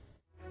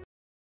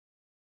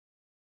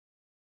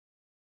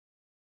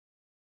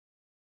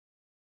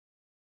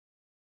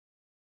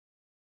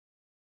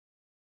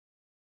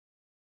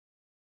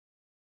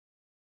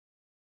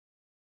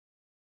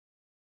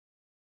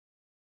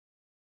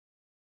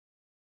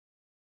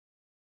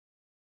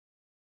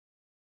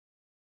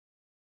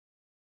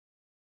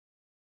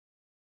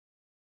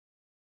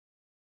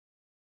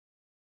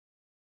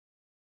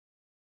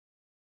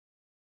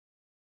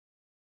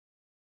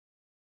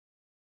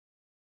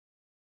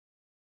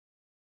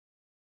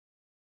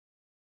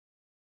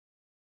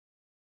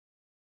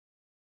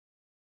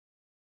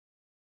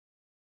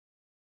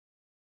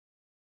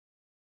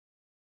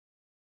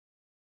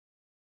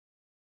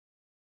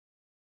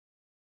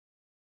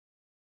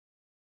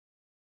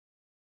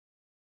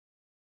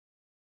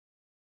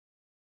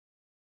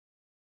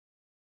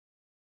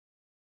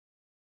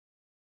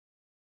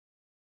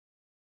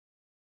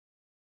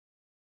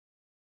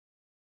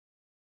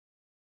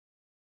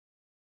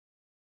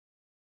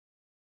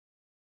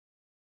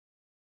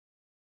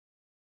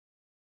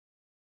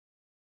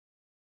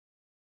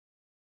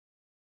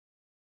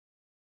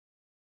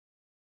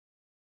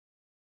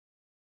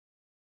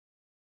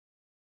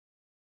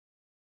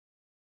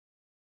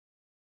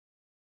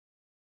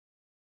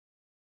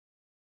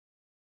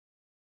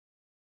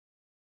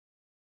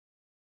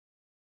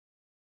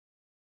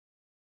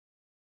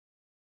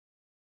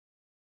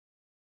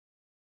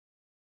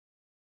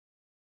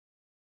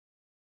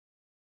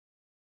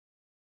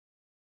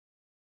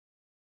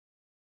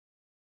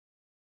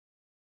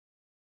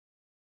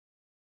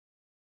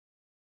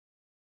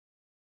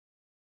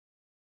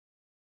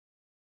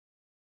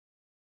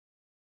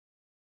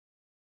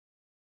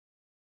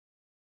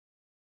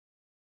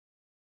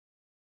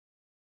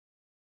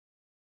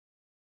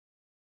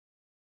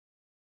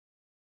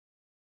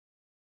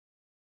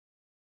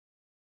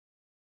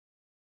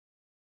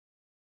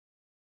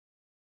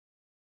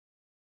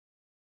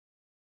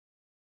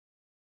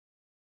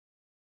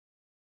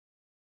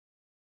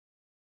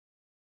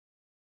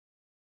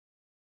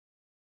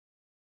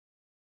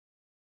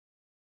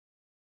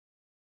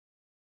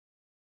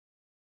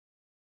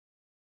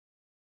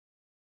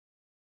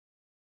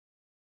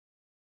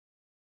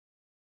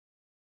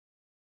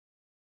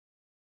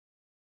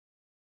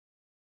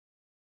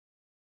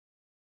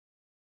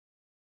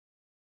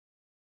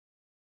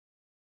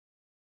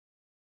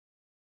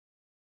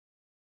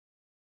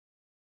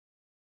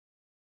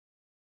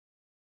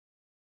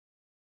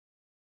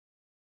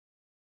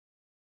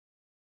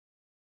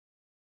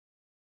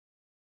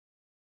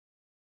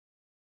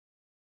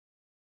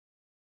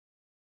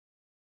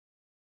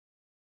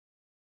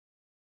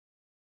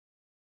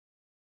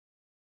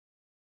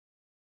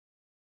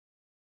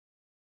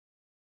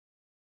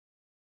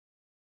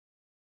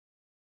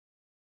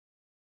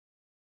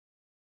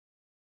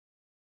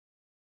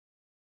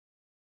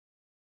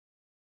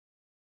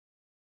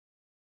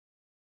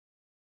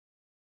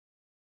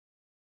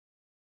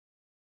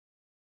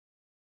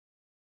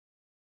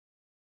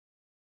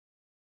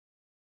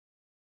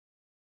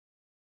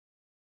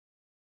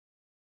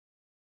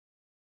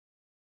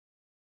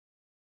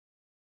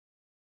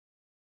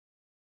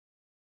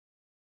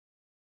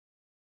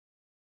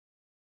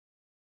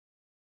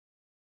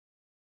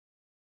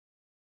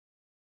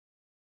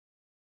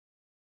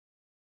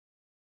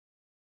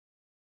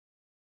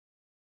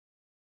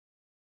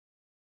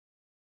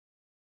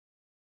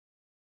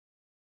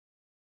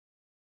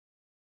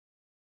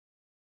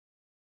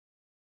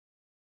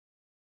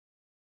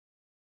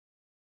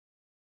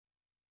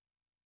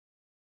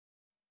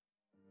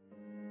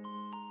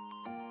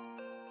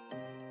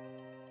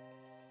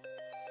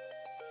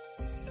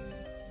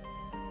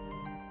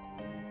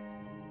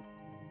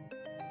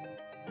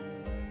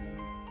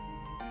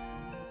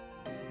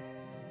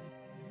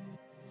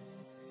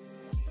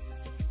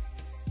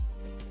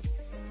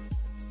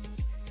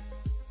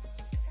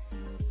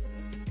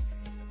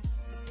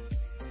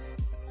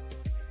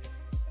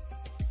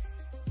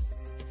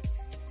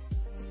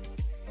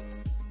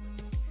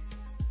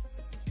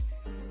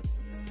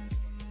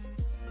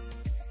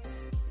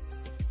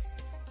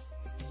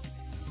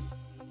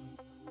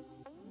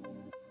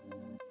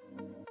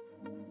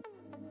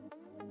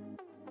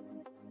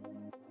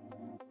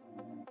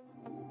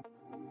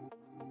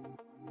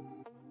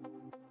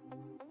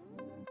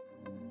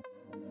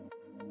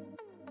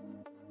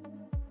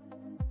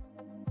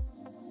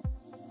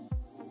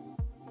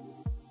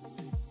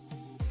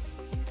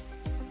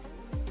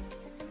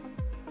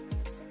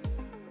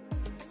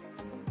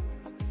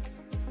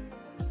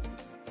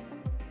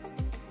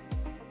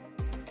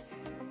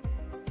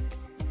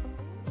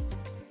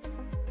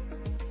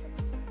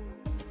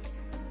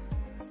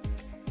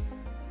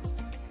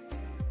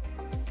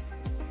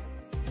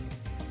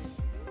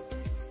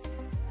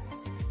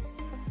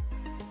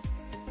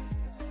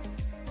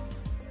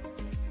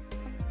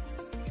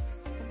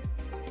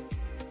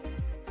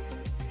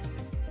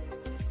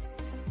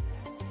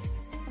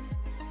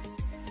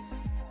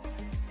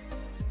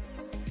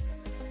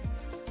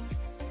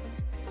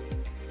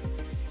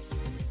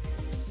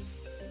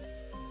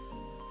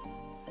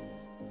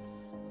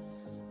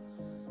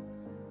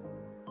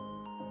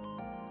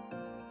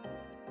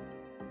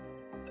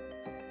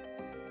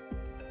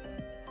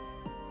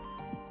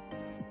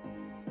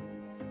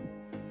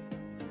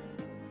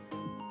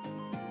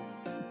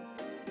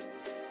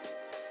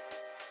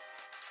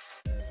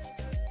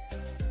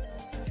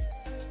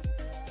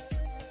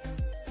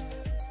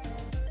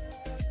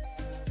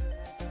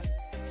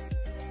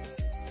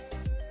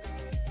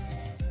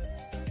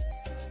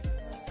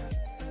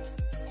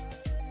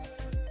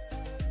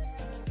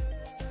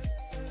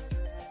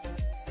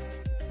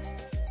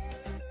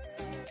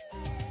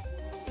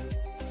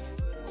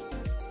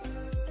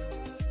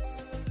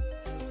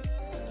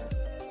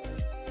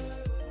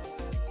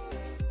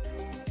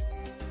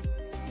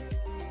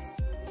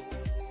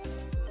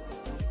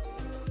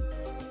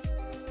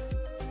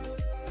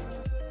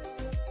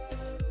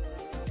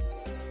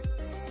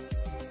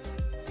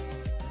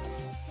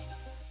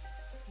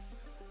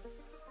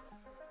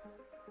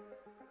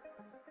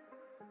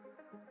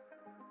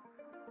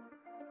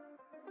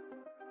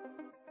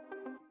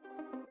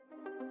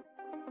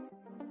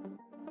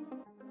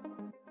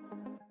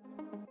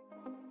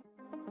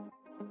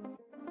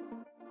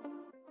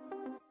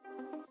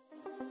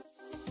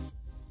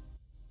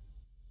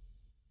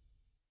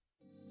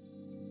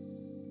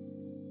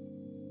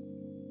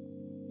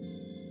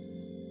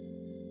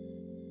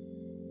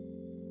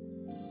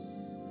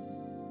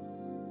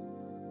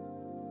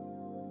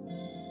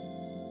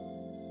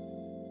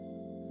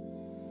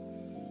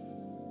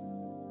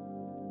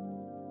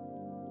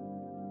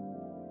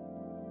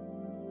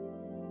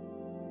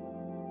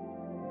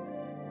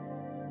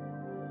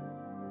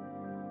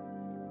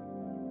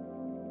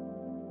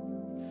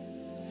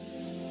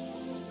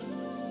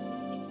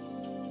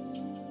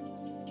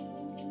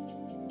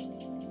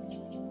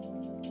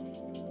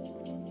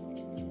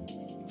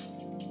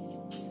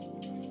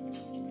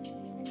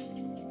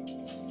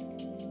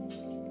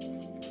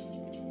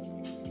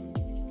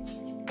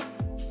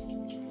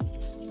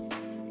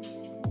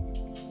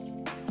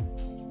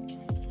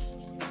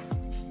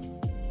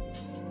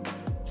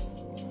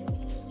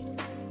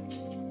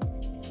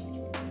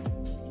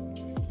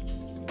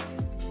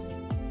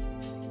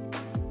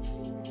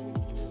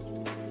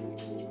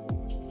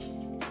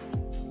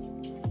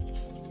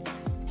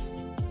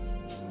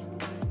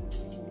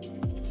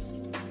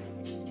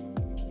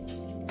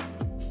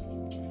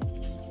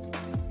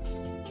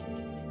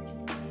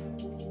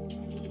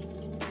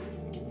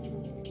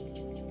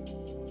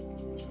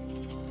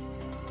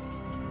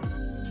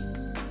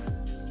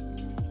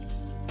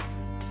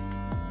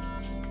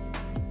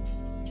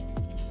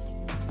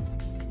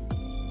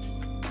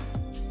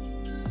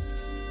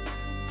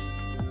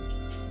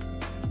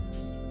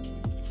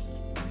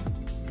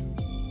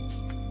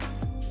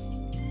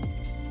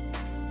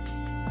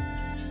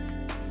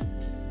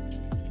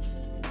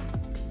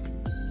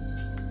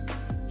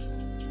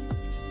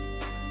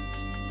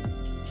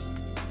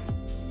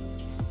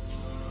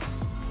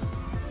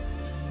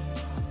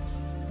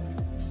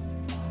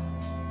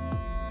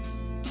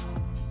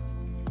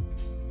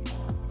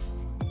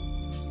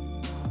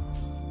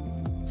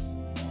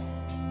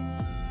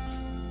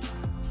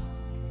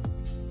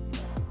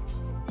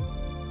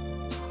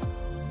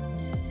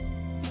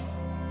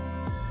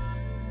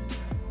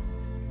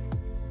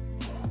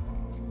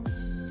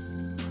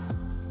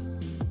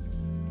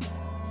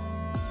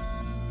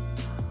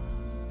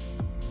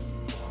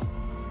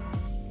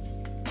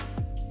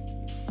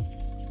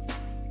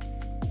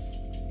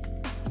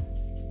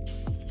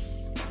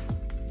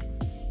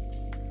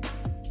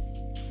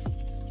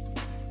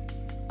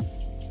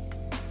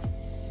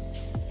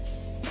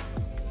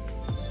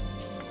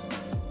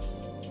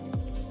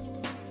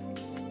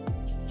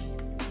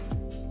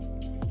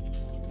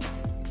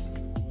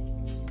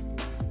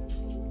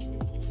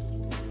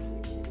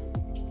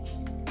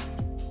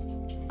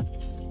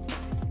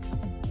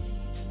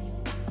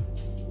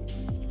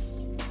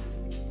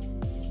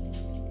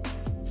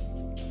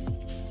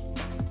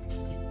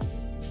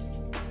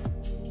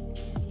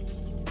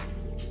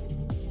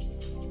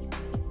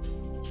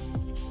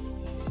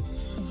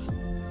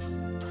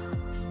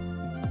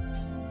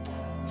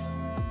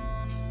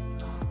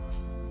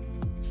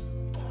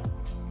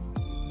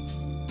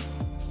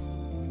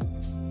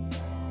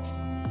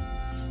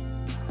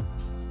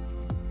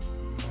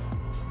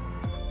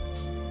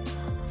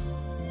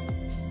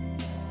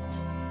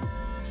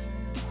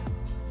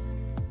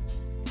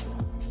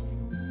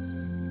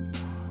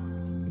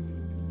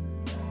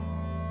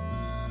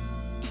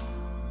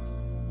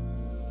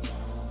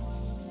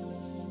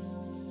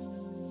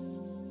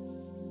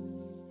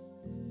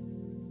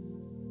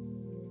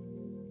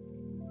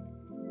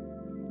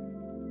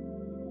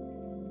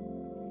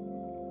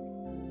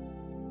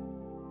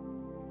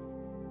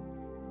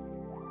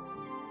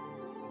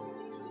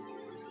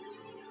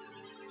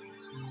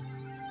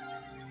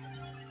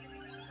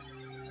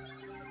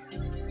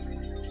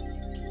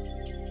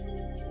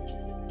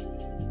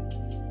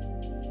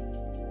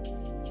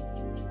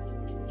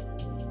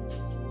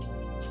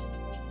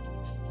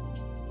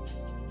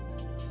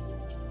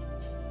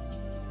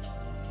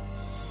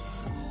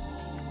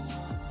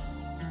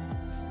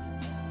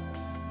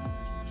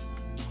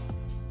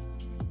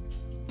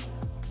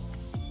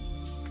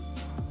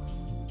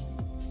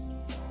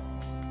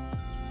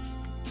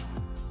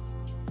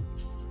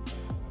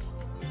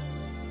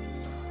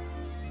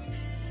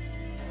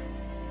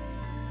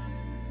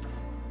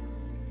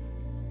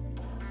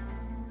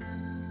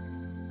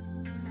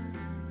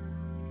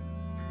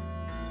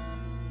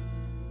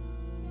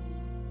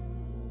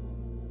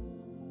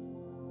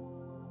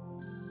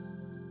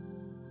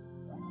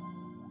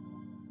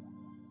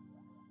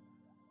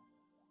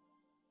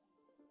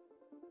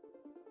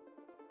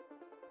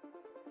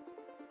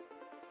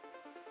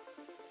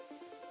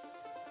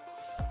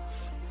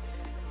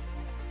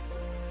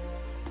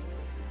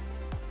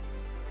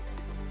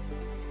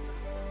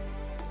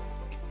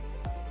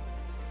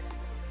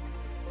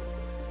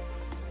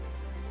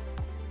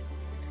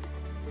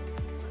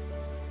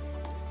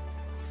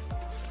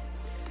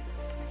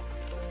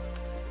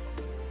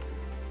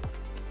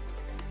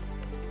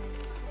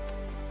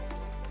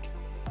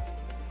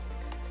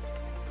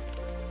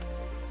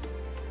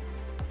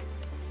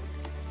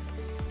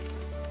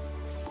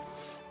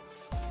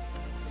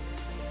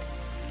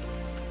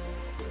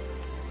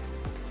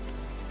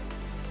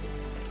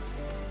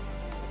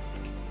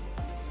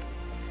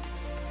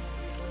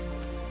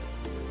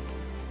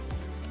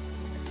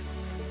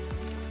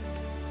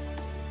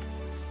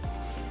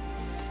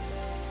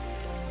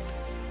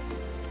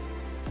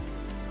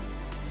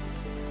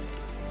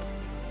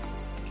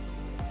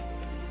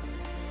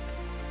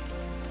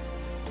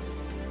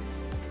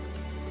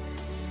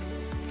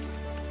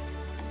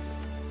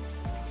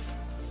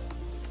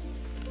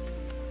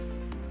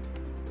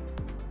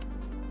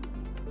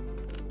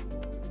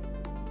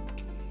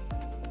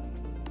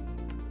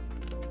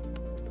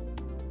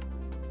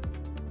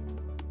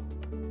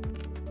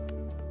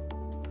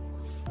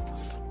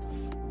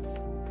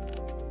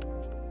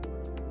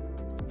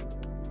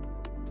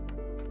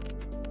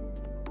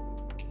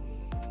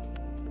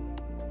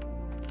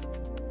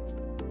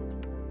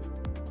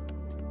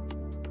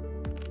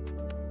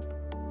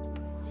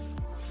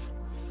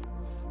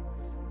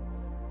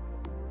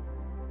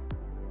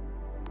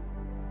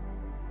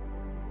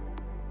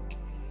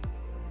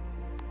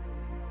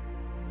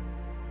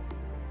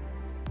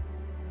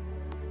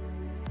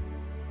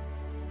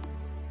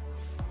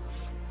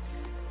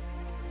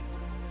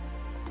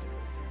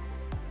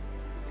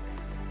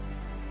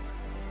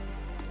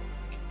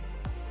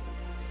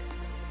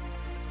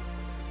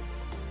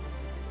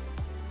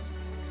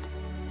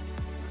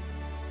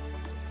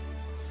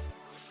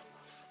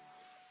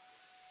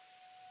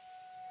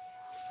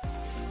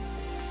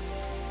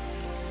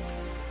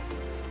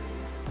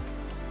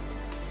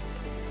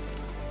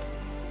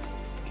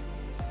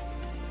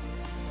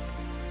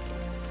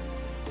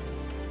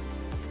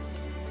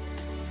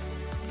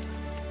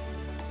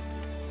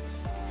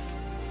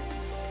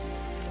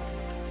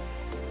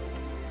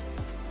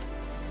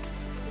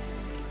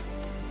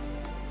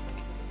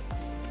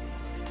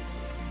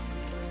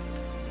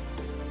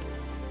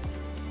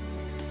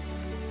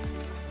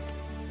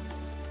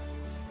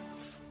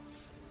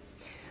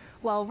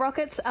 While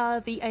rockets are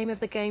the aim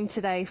of the game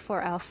today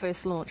for our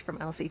first launch from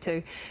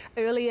LC2.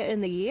 Earlier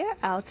in the year,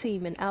 our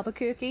team in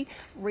Albuquerque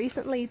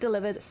recently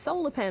delivered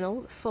solar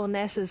panels for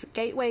NASA's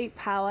Gateway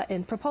Power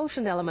and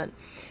Propulsion Element.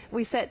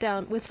 We sat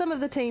down with some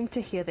of the team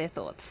to hear their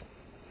thoughts.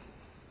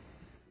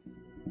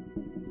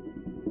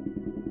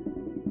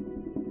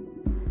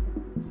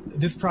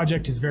 This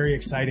project is very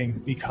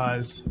exciting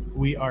because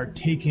we are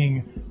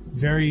taking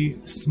very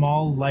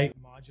small, light,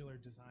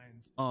 modular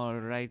designs. All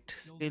right,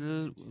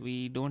 still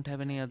we don't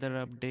have any other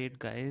update,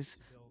 guys.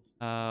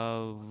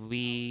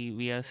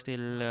 We are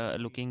still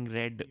looking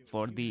red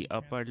for the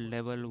upper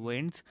level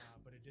winds.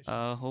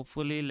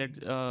 Hopefully,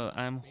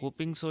 I'm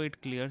hoping so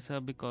it clears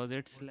up because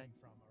it's like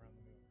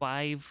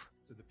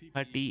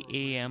 5:30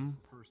 a.m.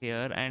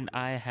 here, and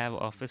I have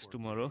office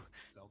tomorrow.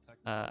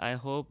 I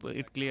hope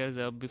it clears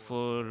up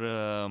before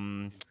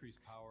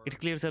it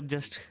clears up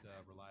just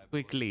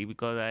quickly,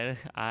 because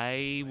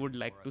I would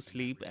like to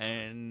sleep,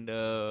 and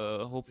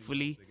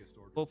hopefully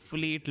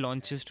it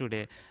launches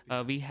today.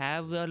 We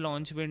have a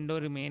launch window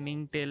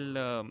remaining till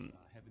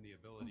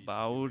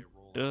about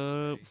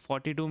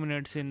 42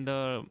 minutes in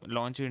the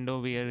launch window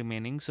we are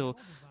remaining, so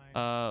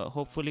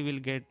hopefully we'll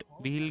get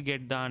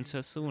the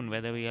answer soon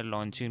whether we are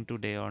launching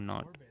today or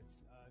not.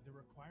 The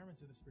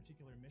requirements of this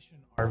particular mission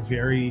are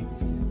very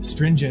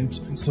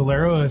stringent.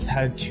 Solero has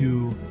had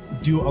to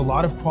do a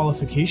lot of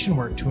qualification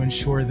work to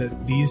ensure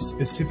that these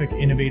specific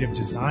innovative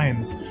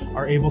designs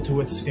are able to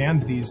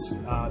withstand these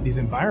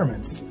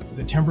environments.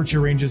 The temperature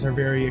ranges are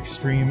very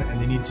extreme,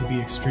 and they need to be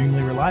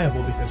extremely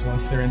reliable because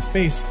once they're in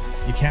space,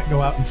 you can't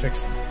go out and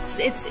fix them.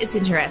 It's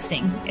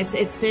interesting.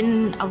 It's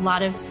been a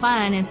lot of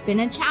fun. It's been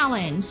a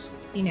challenge,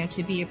 you know,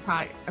 to be a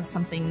part of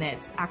something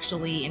that's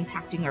actually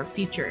impacting our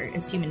future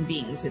as human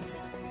beings.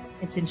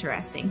 It's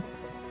interesting.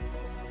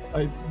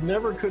 I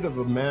never could have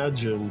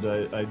imagined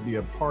I'd be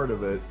a part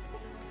of it,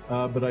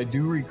 but I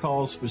do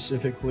recall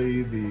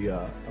specifically the,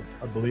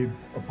 I believe,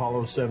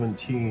 Apollo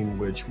 17,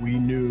 which we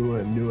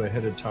knew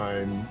ahead of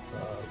time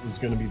was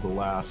going to be the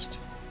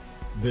last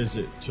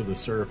visit to the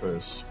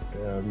surface.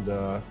 And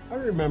I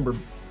remember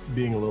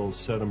being a little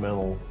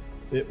sentimental.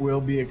 It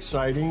will be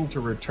exciting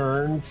to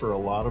return for a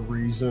lot of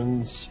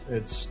reasons.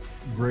 It's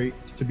great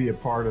to be a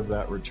part of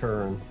that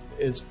return.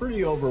 It's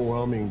pretty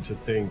overwhelming to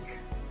think,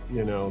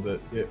 you know, that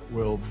it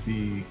will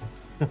be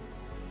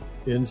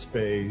in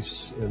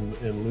space,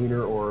 in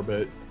lunar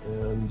orbit,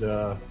 and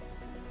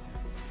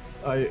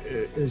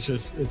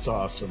it's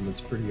awesome.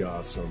 It's pretty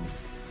awesome.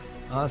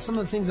 Some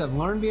of the things I've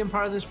learned being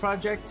part of this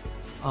project,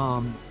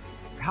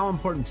 how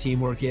important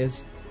teamwork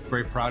is.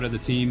 Very proud of the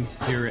team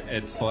here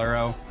at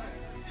Solero,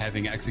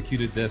 having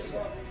executed this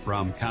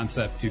from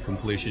concept to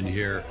completion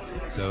here.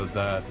 So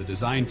the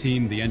design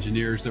team, the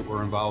engineers that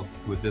were involved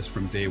with this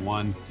from day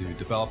one to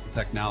develop the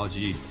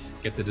technology,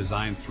 get the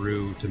design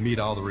through to meet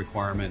all the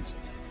requirements,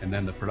 and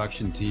then the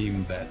production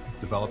team that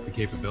developed the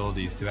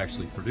capabilities to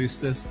actually produce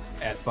this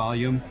at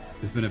volume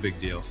has been a big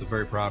deal. So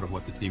very proud of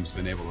what the team's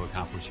been able to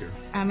accomplish here.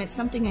 It's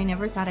something I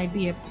never thought I'd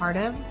be a part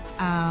of,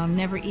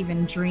 never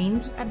even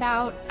dreamed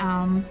about.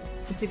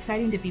 It's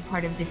exciting to be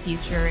part of the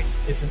future.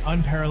 It's an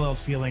unparalleled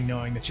feeling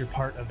knowing that you're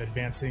part of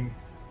advancing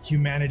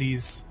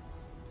humanity's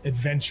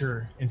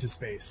adventure into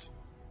space.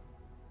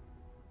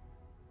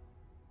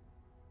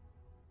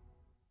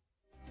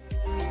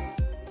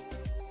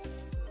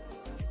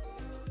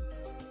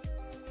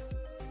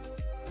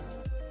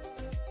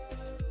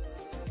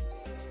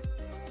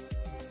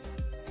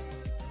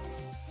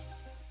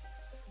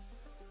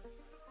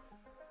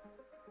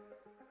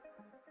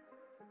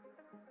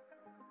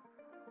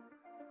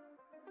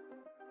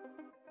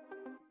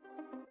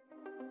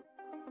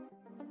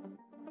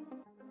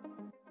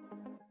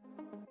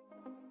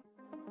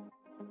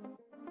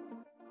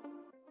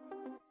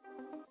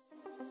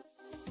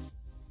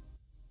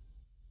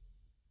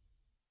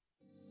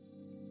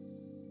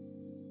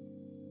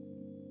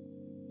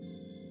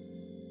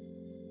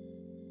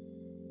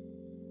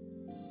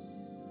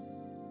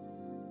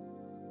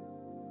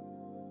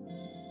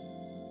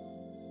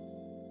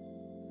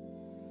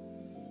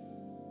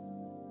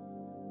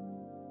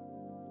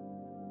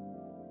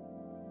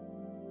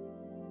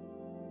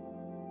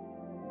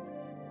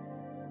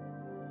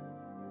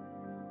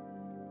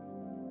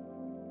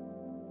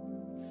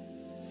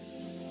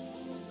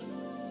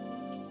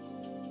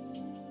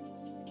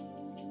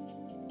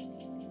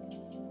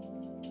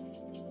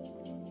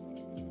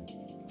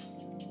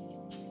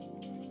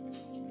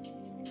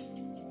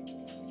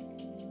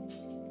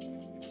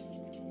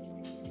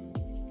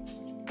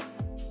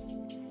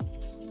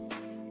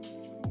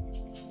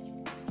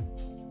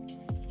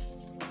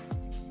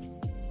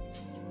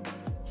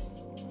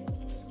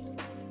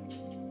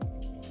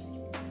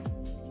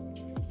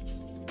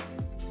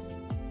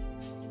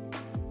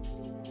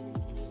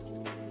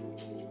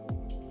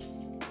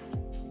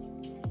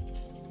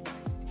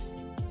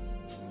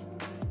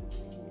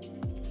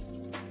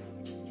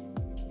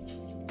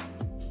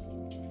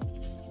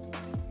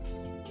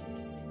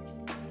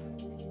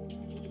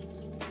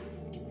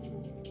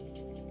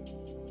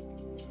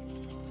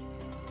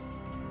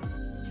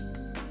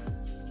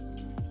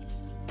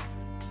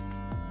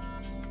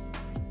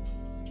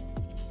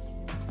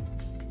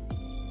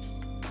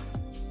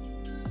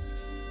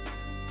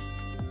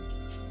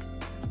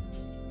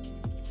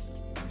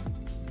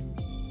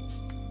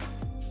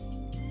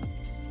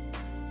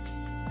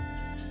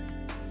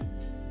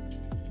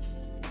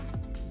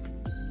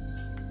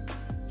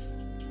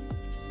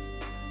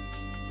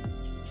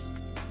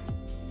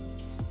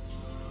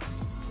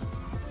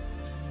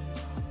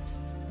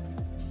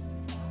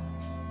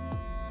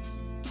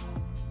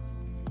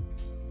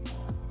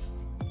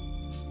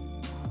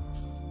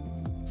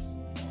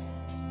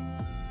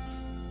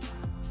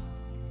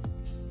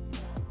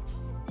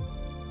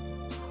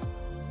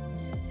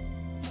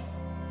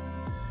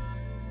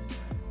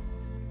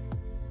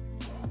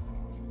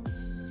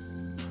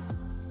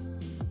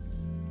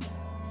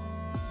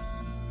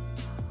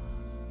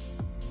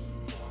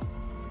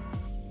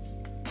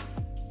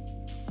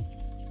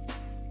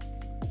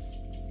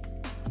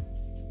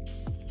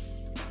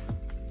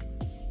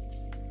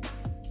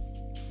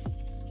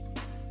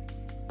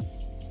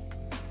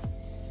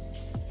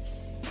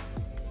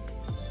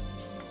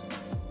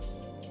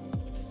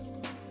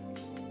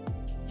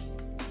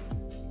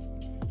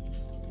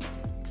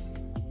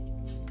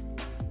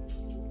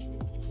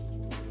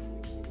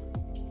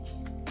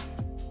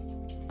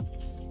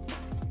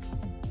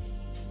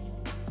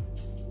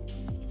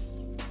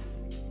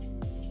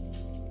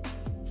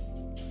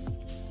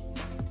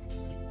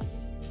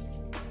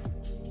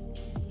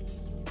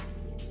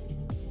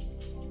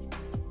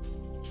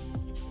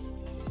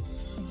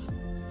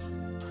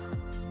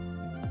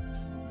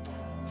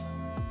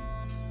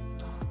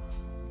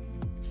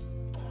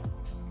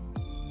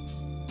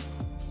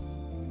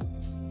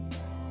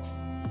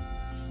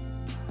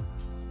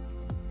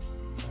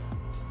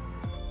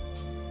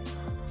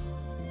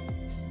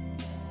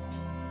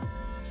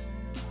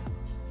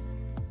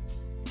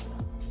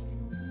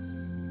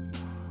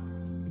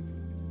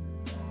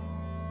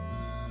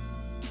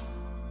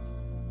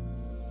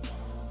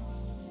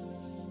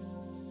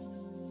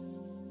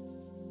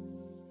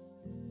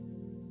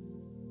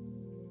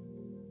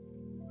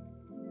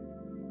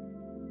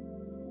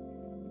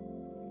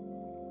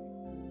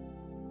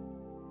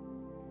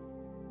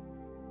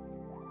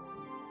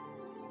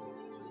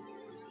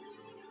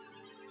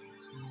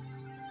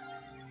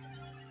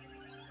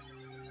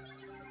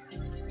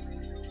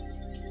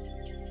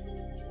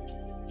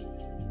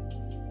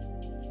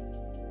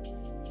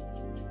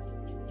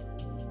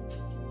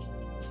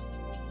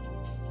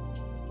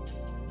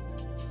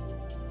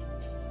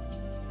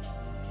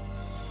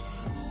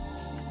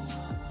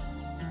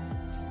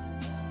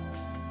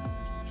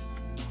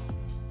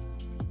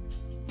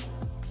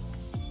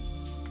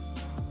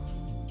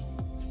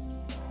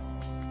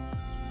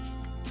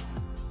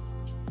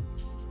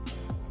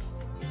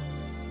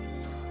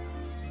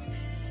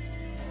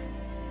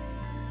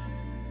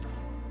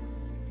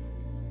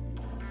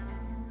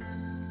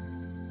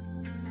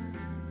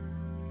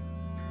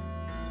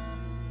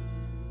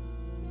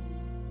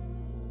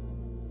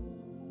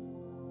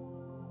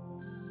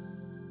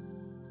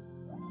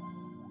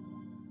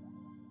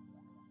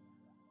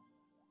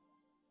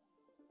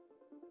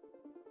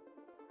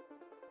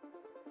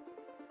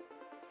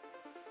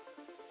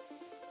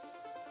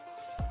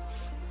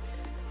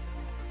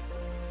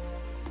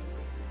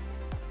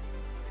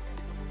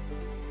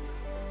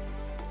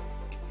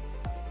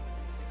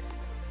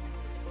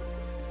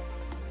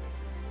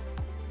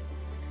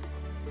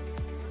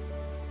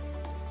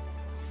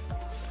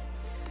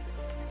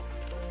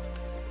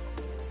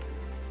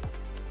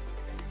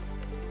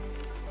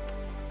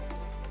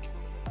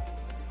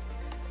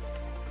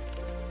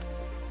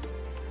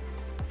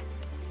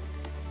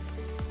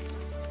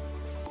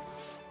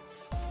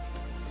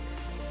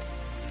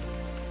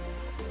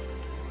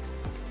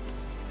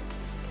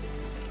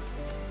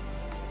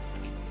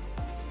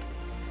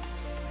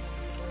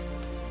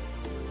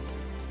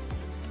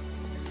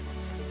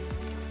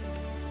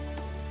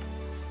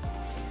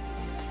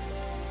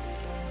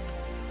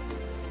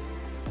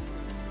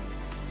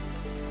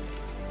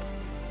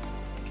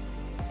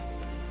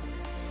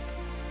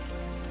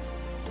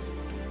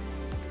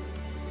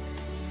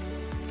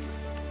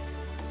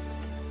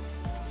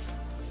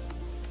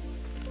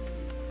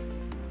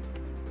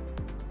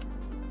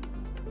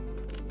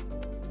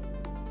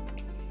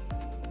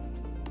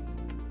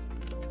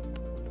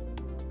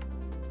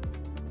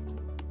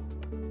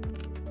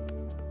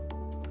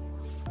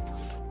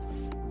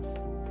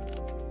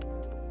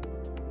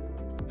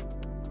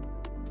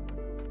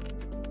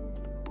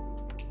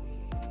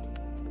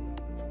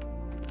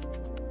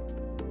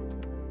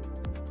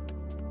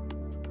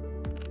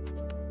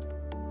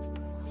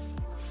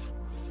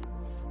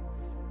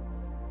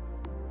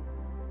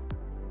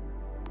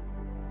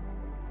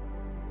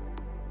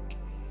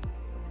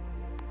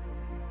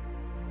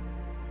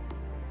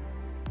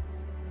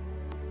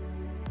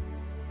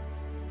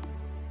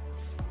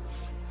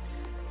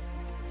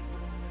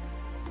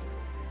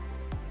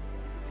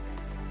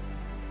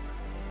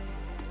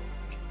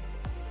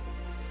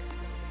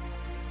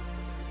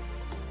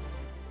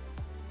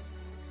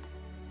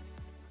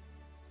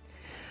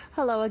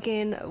 Hello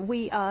again.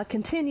 We are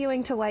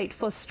continuing to wait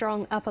for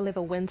strong upper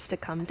level winds to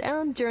come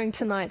down during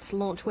tonight's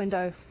launch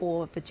window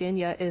for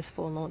Virginia is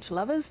for launch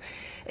lovers.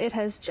 It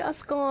has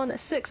just gone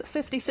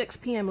 6:56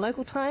 p.m.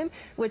 local time,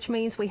 which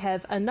means we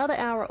have another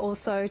hour or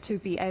so to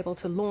be able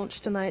to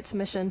launch tonight's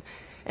mission.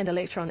 And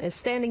Electron is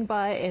standing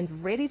by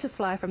and ready to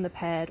fly from the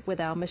pad with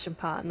our mission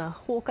partner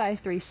HawkEye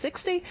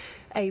 360,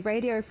 a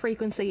radio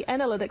frequency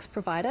analytics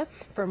provider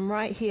from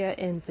right here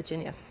in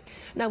Virginia.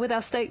 Now, with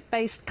our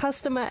state-based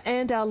customer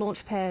and our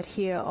launch pad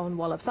here on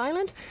Wallops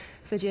Island,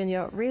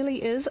 Virginia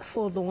really is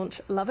for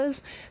launch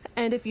lovers.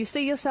 And if you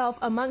see yourself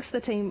amongst the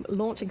team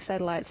launching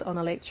satellites on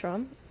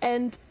Electron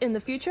and in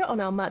the future on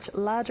our much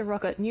larger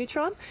rocket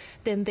Neutron,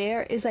 then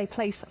there is a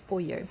place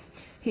for you.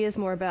 Here's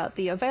more about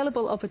the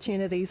available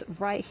opportunities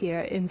right here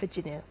in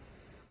Virginia.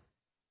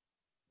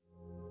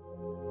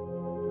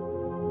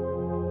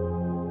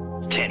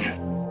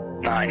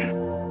 10,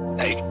 9,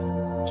 8,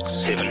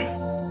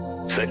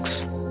 7,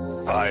 6,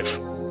 5,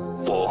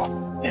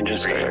 4,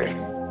 engines go,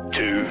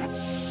 2,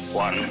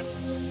 1.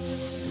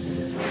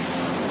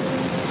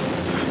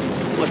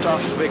 Lift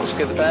off, vehicles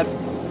get the pad.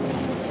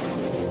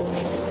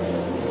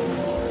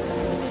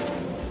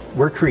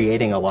 We're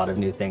creating a lot of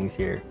new things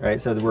here, right?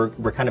 So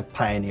we're kind of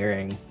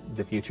pioneering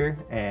the future,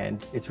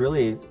 and it's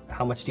really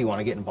how much do you want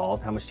to get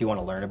involved? How much do you want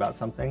to learn about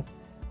something?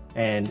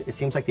 And it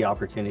seems like the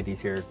opportunities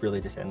here are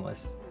really just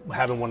endless.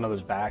 Having one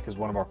another's back is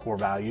one of our core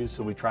values,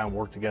 so we try and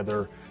work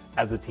together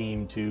as a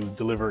team to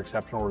deliver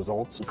exceptional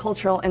results.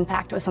 Cultural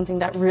impact was something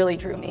that really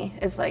drew me.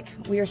 It's like,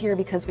 we're here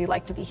because we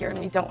like to be here and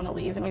we don't want to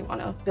leave and we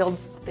want to build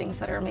things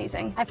that are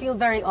amazing. I feel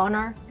very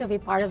honored to be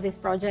part of this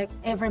project.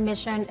 Every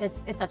mission,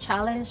 it's a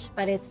challenge,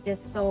 but it's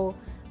just so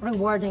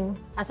rewarding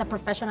as a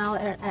professional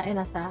and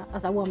as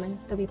a woman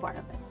to be part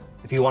of it.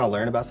 If you want to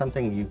learn about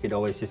something, you could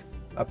always just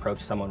approach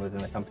someone within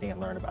the company and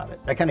learn about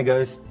it. That kind of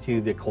goes to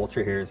the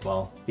culture here as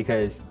well,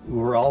 because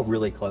we're all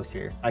really close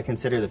here. I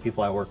consider the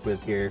people I work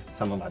with here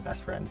some of my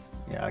best friends.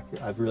 Yeah,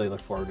 I really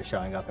look forward to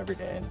showing up every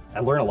day, and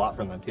I learn a lot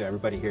from them too.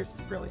 Everybody here is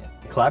just brilliant.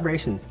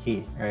 Collaboration is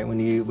key, right? When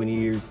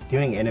you're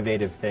doing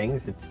innovative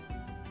things, it's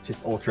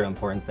just ultra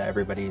important that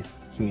everybody's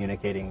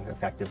communicating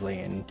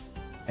effectively and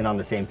on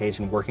the same page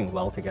and working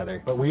well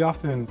together. But we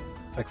often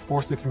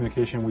force the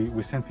communication.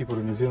 We send people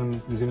to New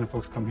Zealand. New Zealand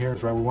folks come here,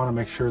 right? We want to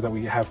make sure that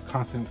we have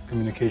constant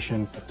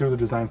communication through the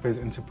design phase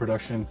into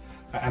production,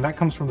 and that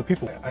comes from the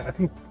people. I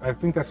think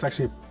that's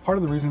actually part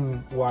of the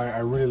reason why I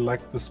really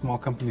like the small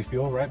company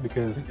feel, right?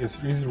 Because it's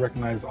easy to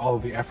recognize all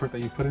of the effort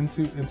that you put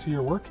into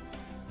your work,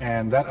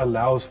 and that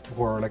allows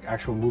for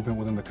actual movement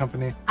within the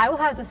company. I will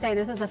have to say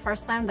this is the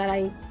first time that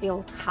I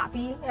feel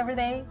happy every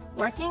day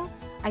working.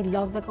 I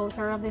love the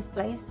culture of this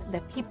place, the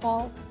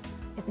people.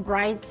 It's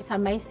bright, it's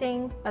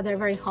amazing, but they're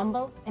very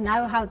humble. And I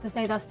will have to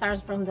say that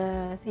starts from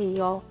the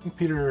CEO.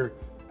 Peter,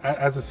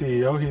 as the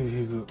CEO,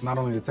 he's not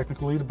only the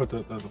technical lead, but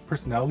the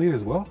personnel lead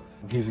as well.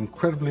 He's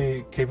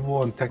incredibly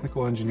capable and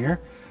technical engineer,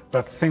 but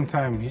at the same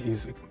time,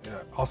 he's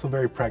also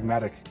very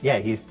pragmatic. Yeah,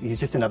 he's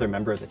just another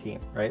member of the team,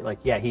 right?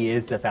 Yeah, he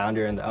is the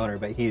founder and the owner,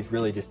 but he's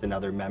really just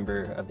another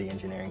member of the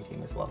engineering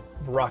team as well.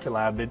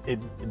 RocketLab, it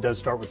does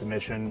start with the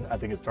mission. I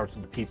think it starts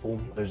with the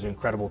people. There's an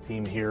incredible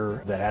team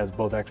here that has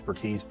both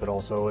expertise, but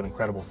also an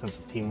incredible sense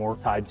of teamwork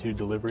tied to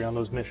delivery on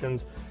those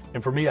missions.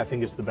 And for me, I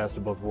think it's the best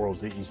of both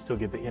worlds, that you still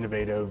get the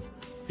innovative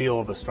feel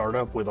of a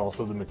startup with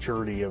also the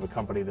maturity of a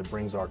company that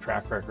brings our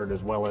track record,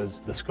 as well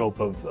as the scope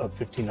of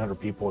 1,500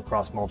 people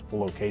across multiple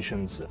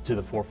locations to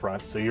the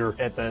forefront. So you're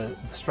at the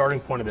starting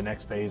point of the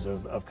next phase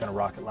of kind of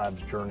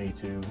RocketLab's journey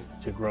to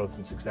growth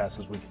and success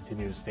as we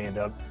continue to stand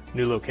up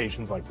new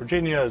locations like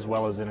Virginia, as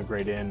well as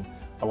integrate in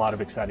a lot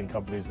of exciting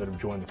companies that have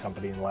joined the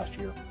company in the last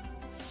year.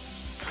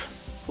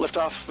 Lift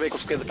off,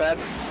 vehicles get the pad.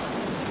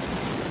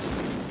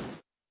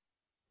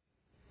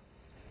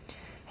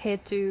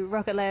 Head to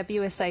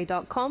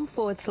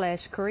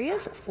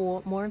rocketlabusa.com/careers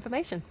for more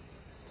information.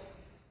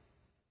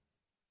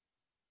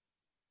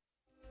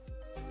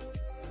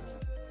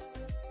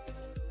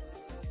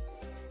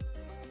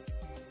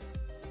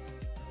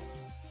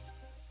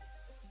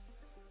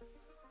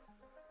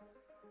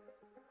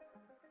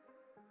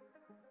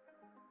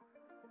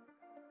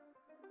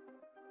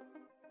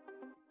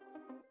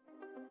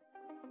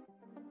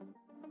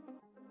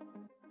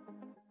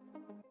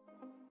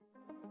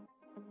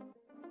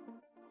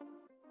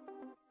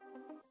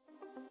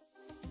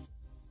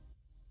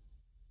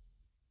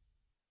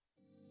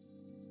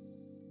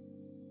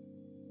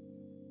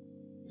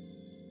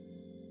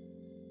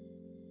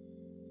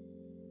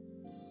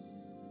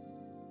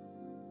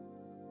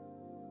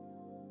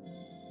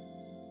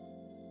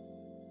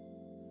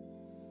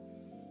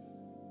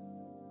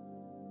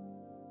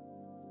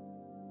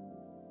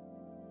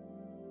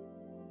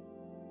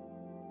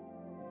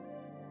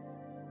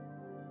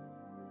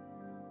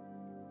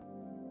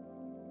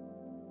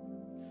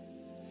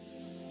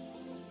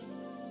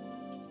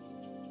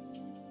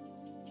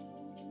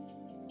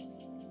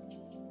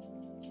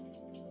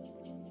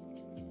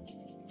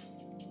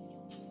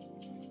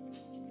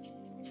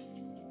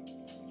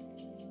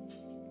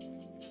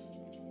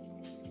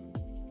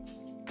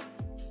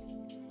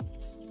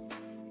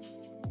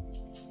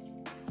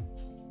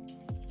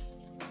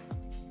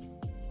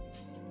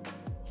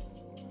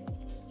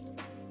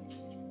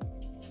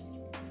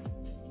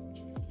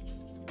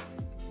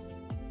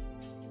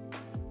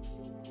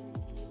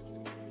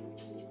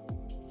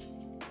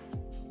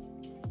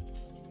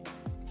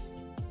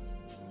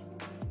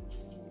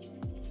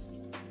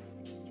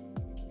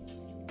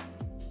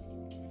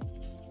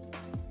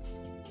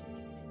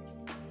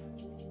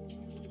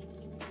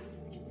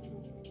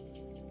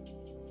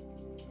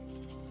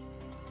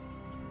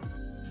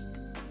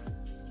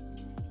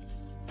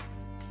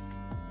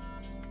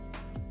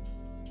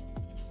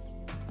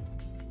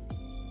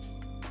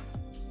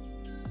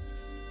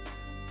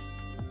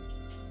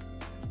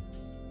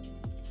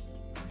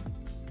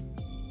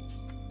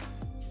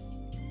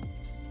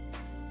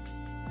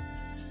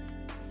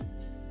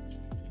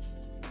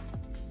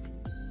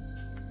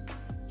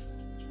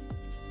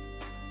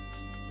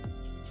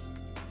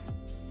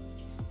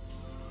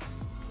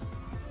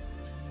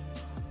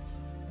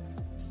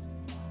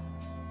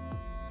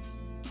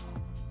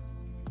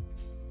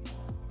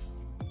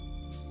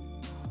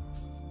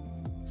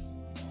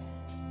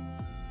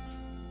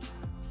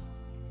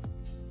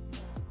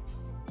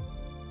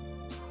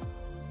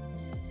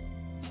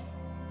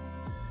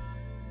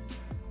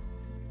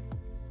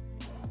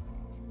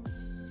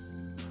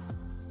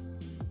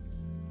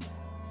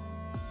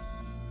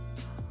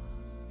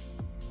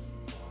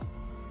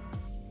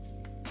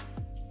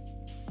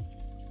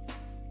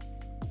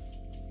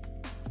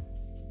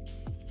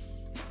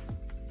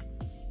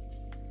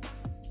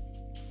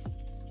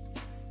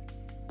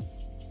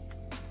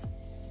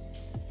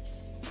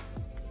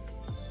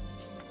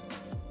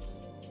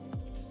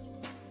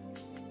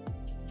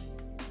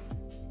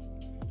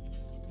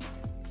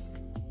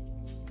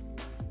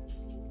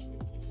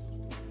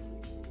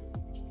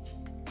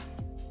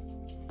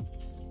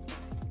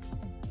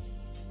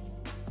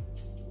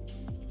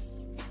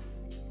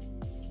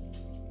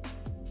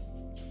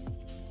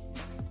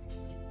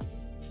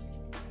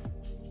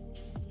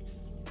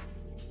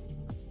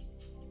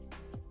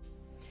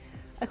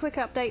 A quick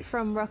update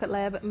from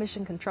RocketLab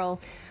Mission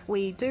Control.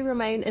 We do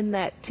remain in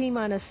that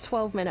T-minus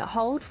 12-minute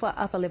hold for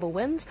upper level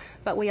winds,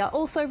 but we are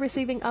also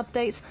receiving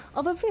updates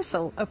of a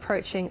vessel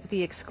approaching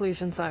the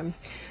exclusion zone.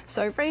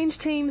 So range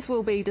teams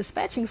will be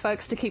dispatching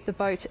folks to keep the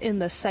boat in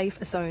the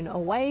safe zone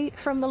away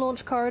from the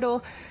launch corridor.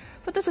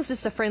 But this is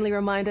just a friendly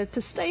reminder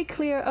to stay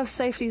clear of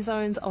safety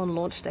zones on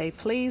launch day,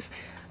 please.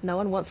 No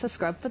one wants a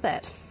scrub for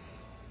that.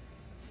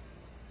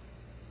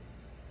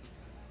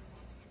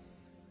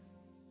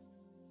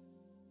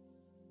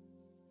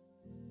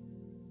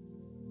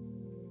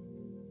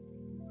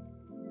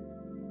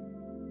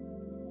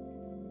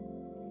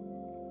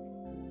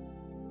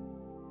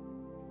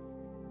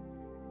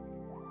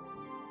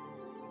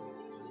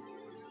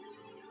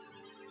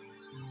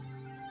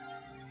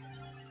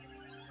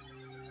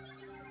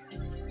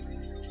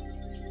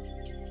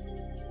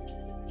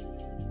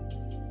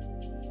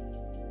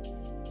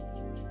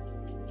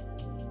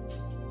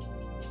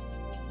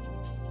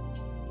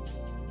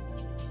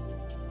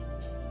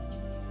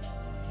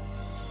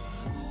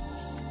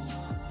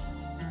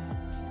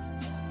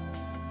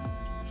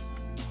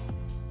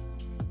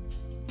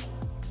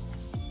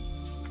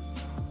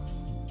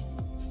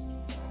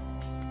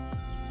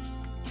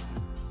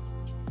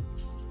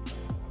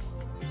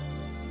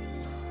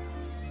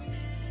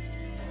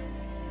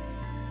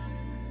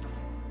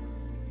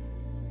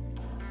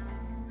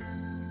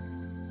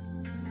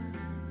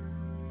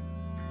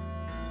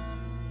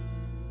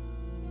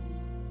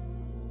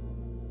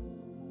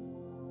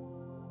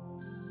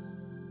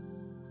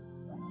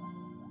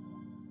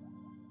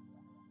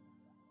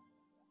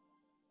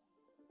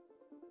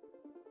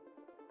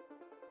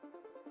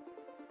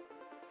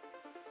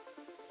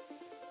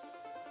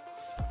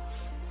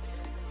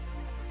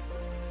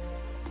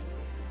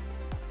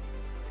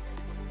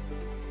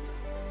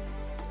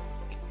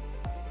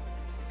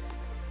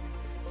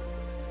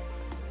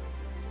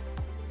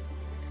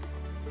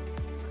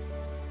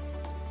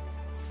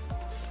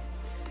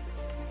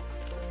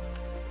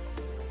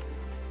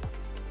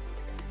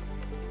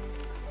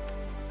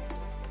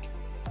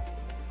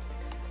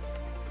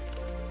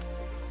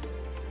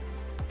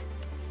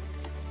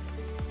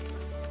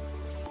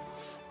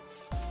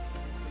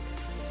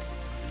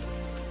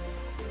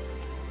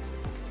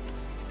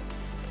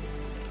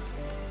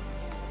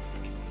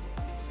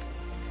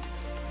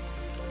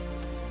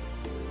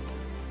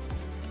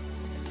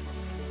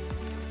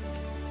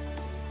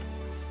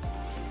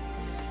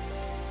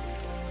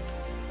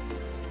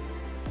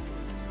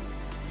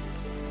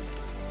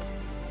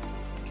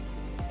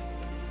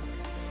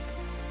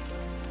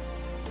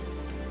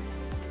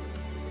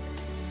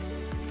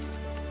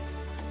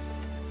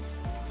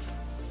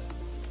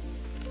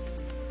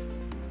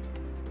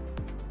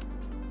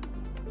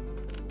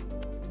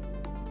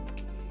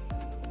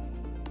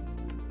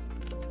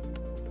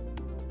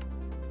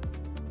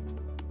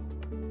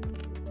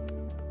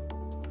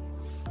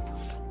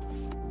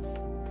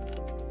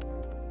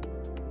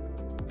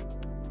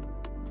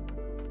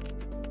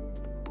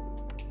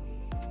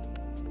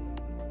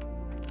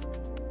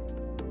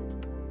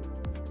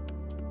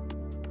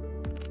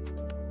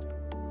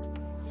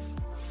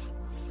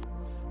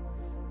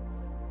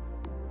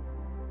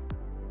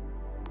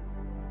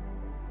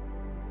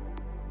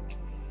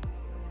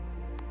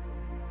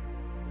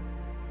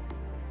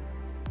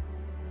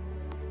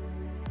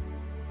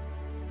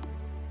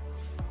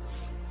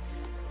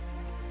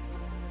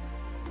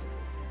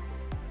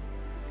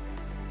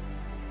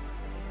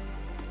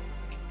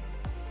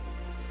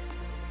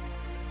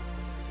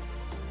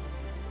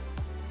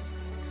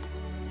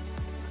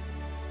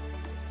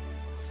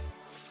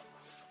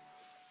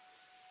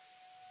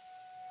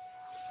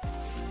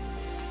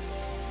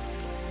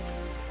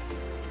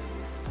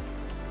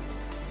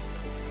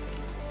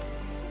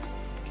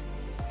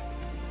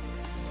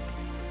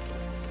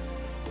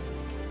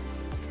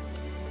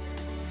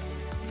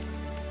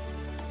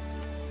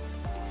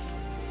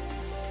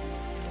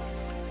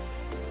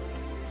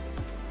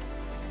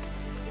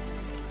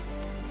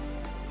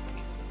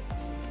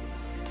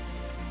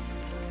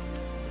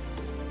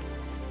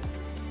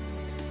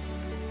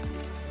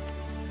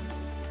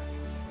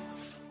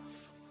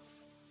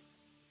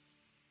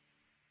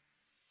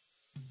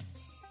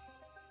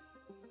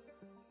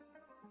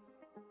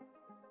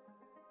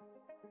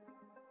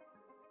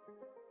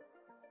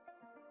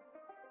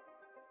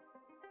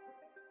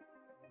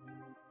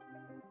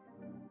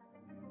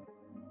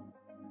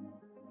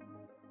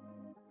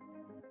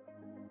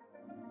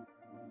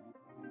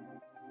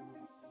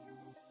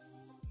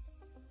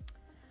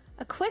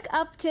 A quick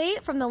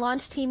update from the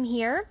launch team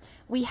here.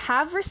 We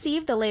have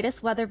received the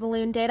latest weather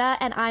balloon data,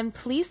 and I'm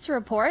pleased to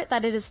report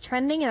that it is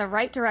trending in the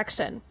right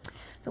direction.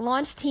 The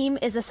launch team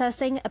is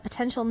assessing a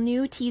potential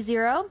new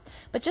T0,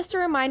 but just a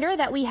reminder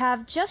that we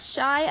have just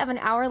shy of an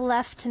hour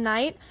left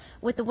tonight,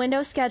 with the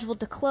window scheduled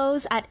to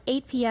close at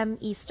 8 p.m.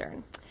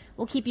 Eastern.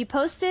 We'll keep you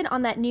posted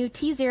on that new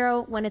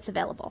T0 when it's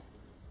available.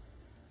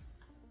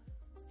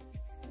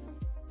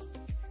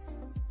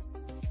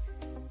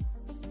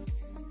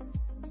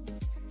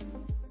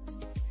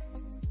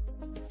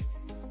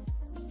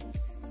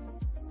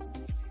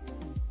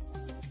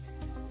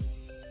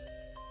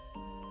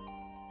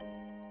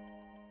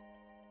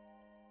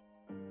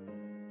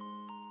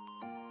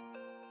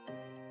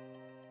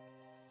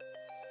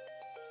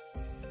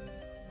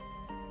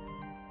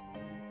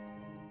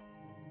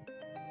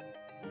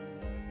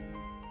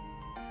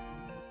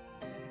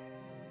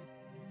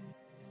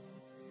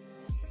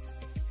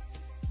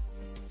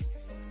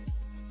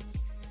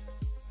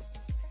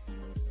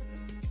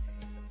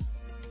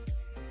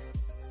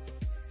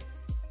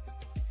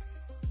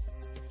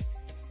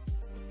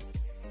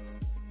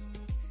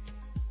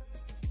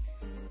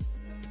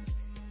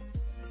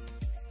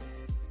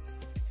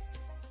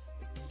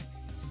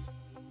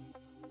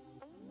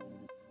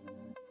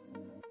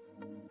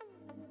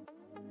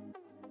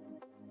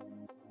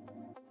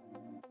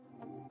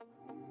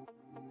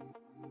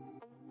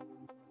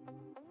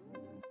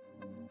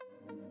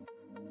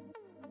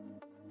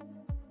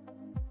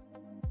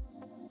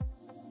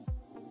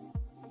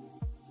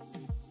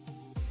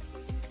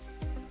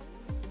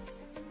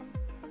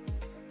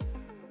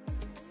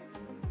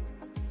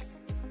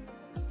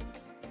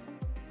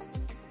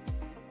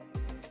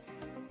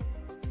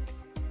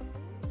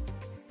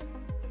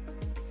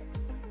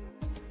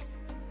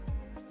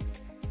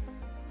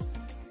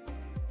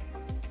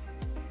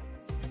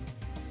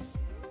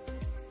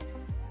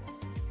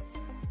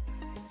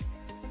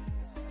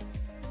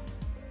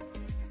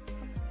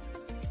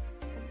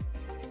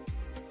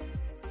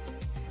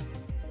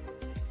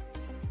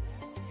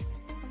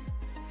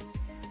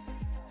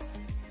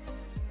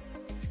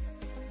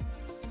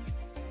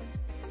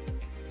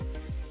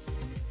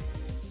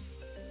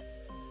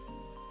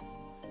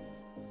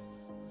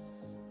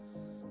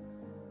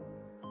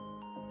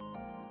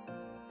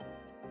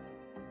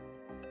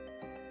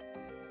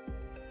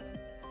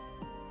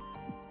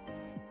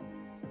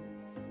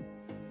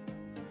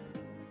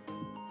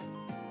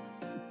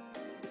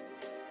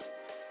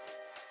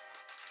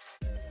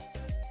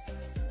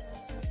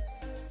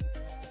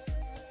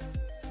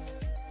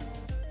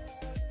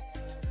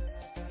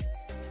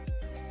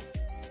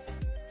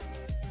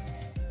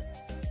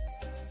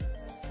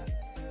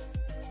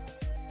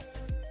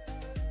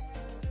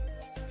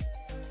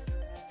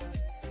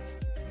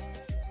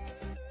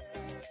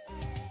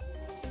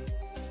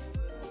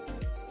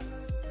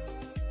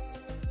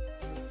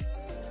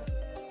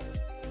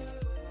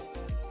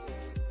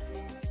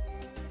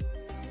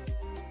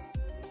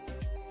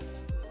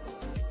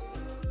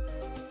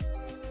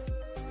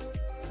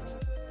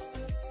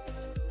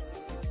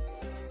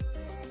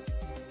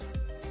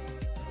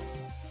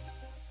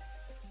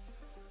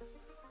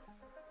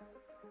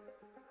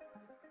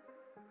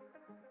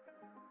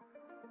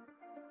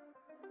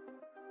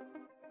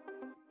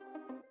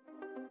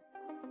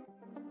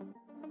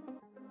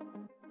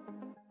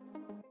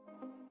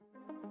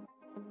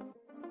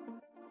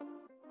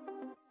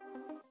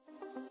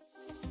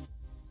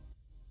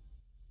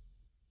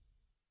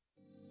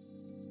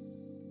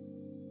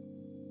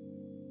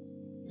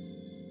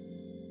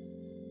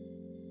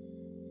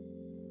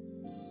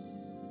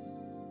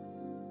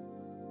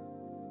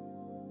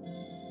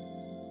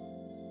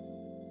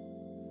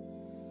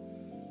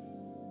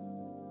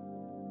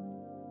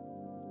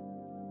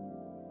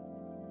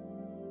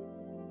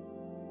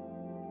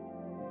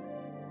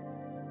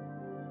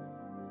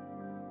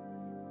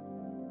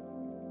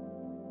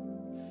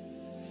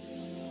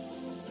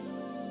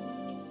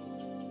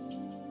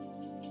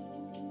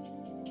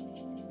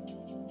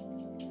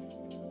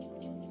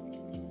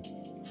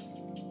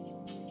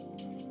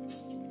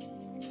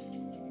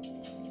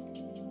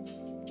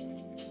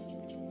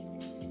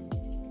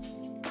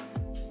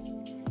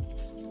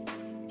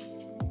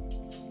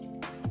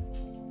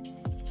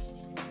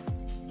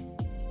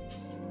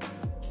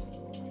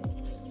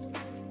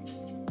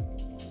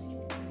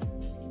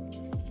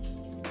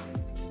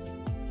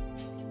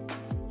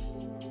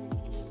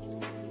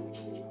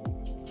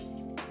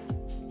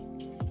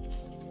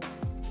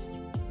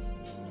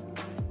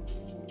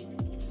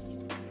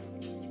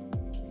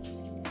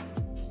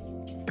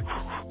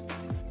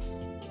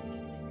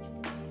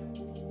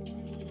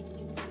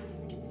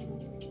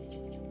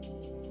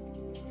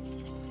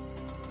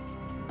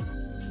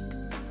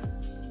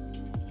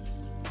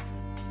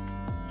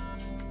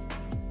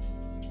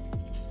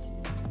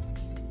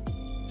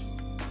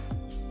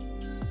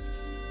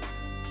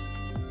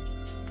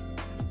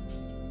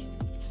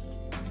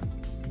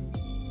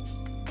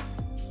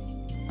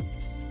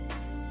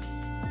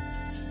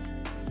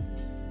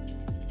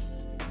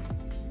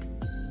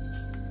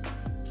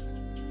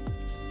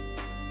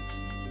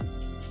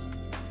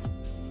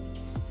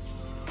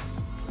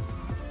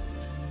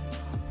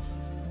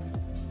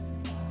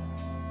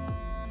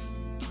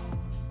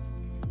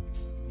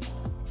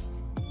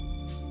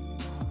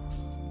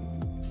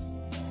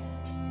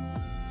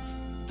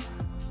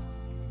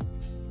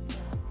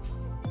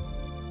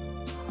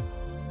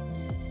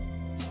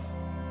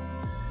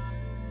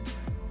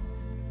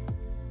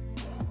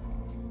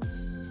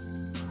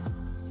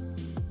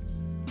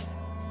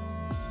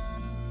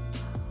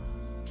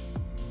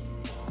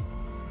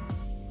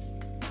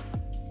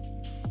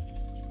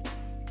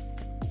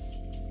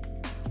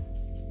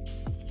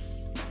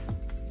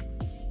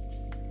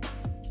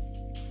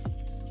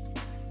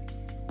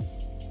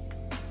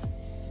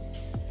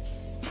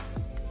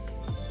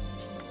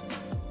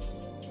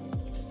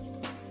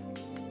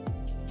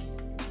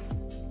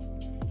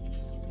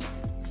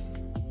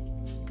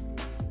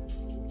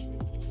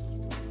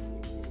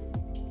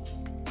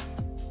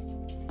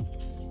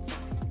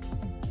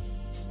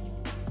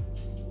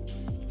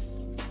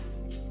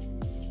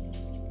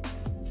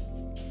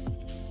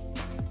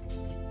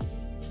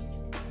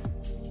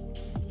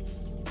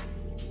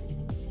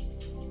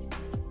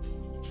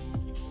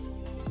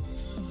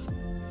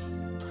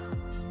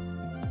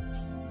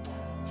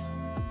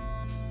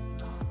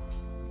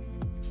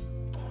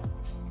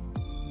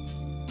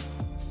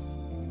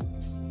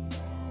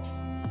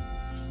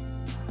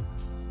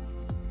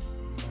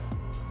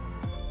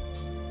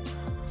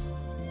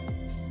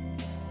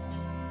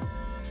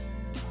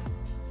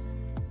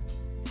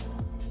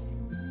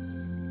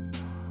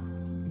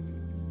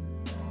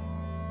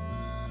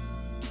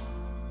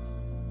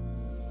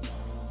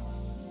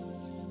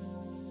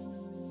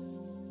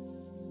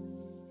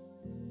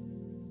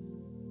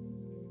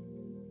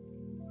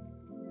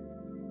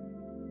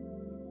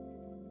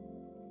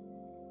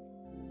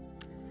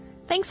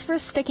 Thanks for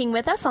sticking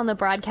with us on the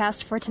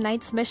broadcast for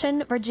tonight's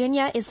mission.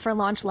 Virginia is for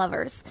launch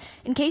lovers.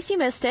 In case you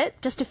missed it,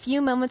 just a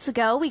few moments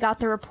ago, we got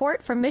the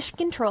report from Mission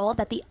Control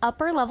that the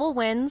upper level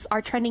winds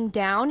are trending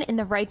down in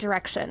the right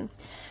direction.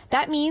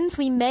 That means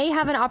we may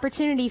have an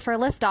opportunity for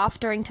liftoff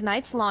during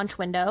tonight's launch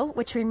window,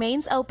 which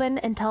remains open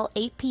until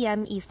 8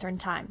 p.m. Eastern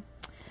Time.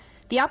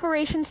 The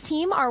operations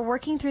team are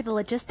working through the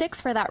logistics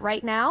for that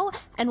right now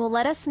and will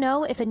let us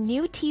know if a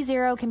new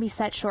T0 can be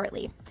set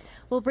shortly.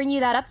 We'll bring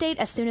you that update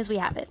as soon as we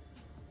have it.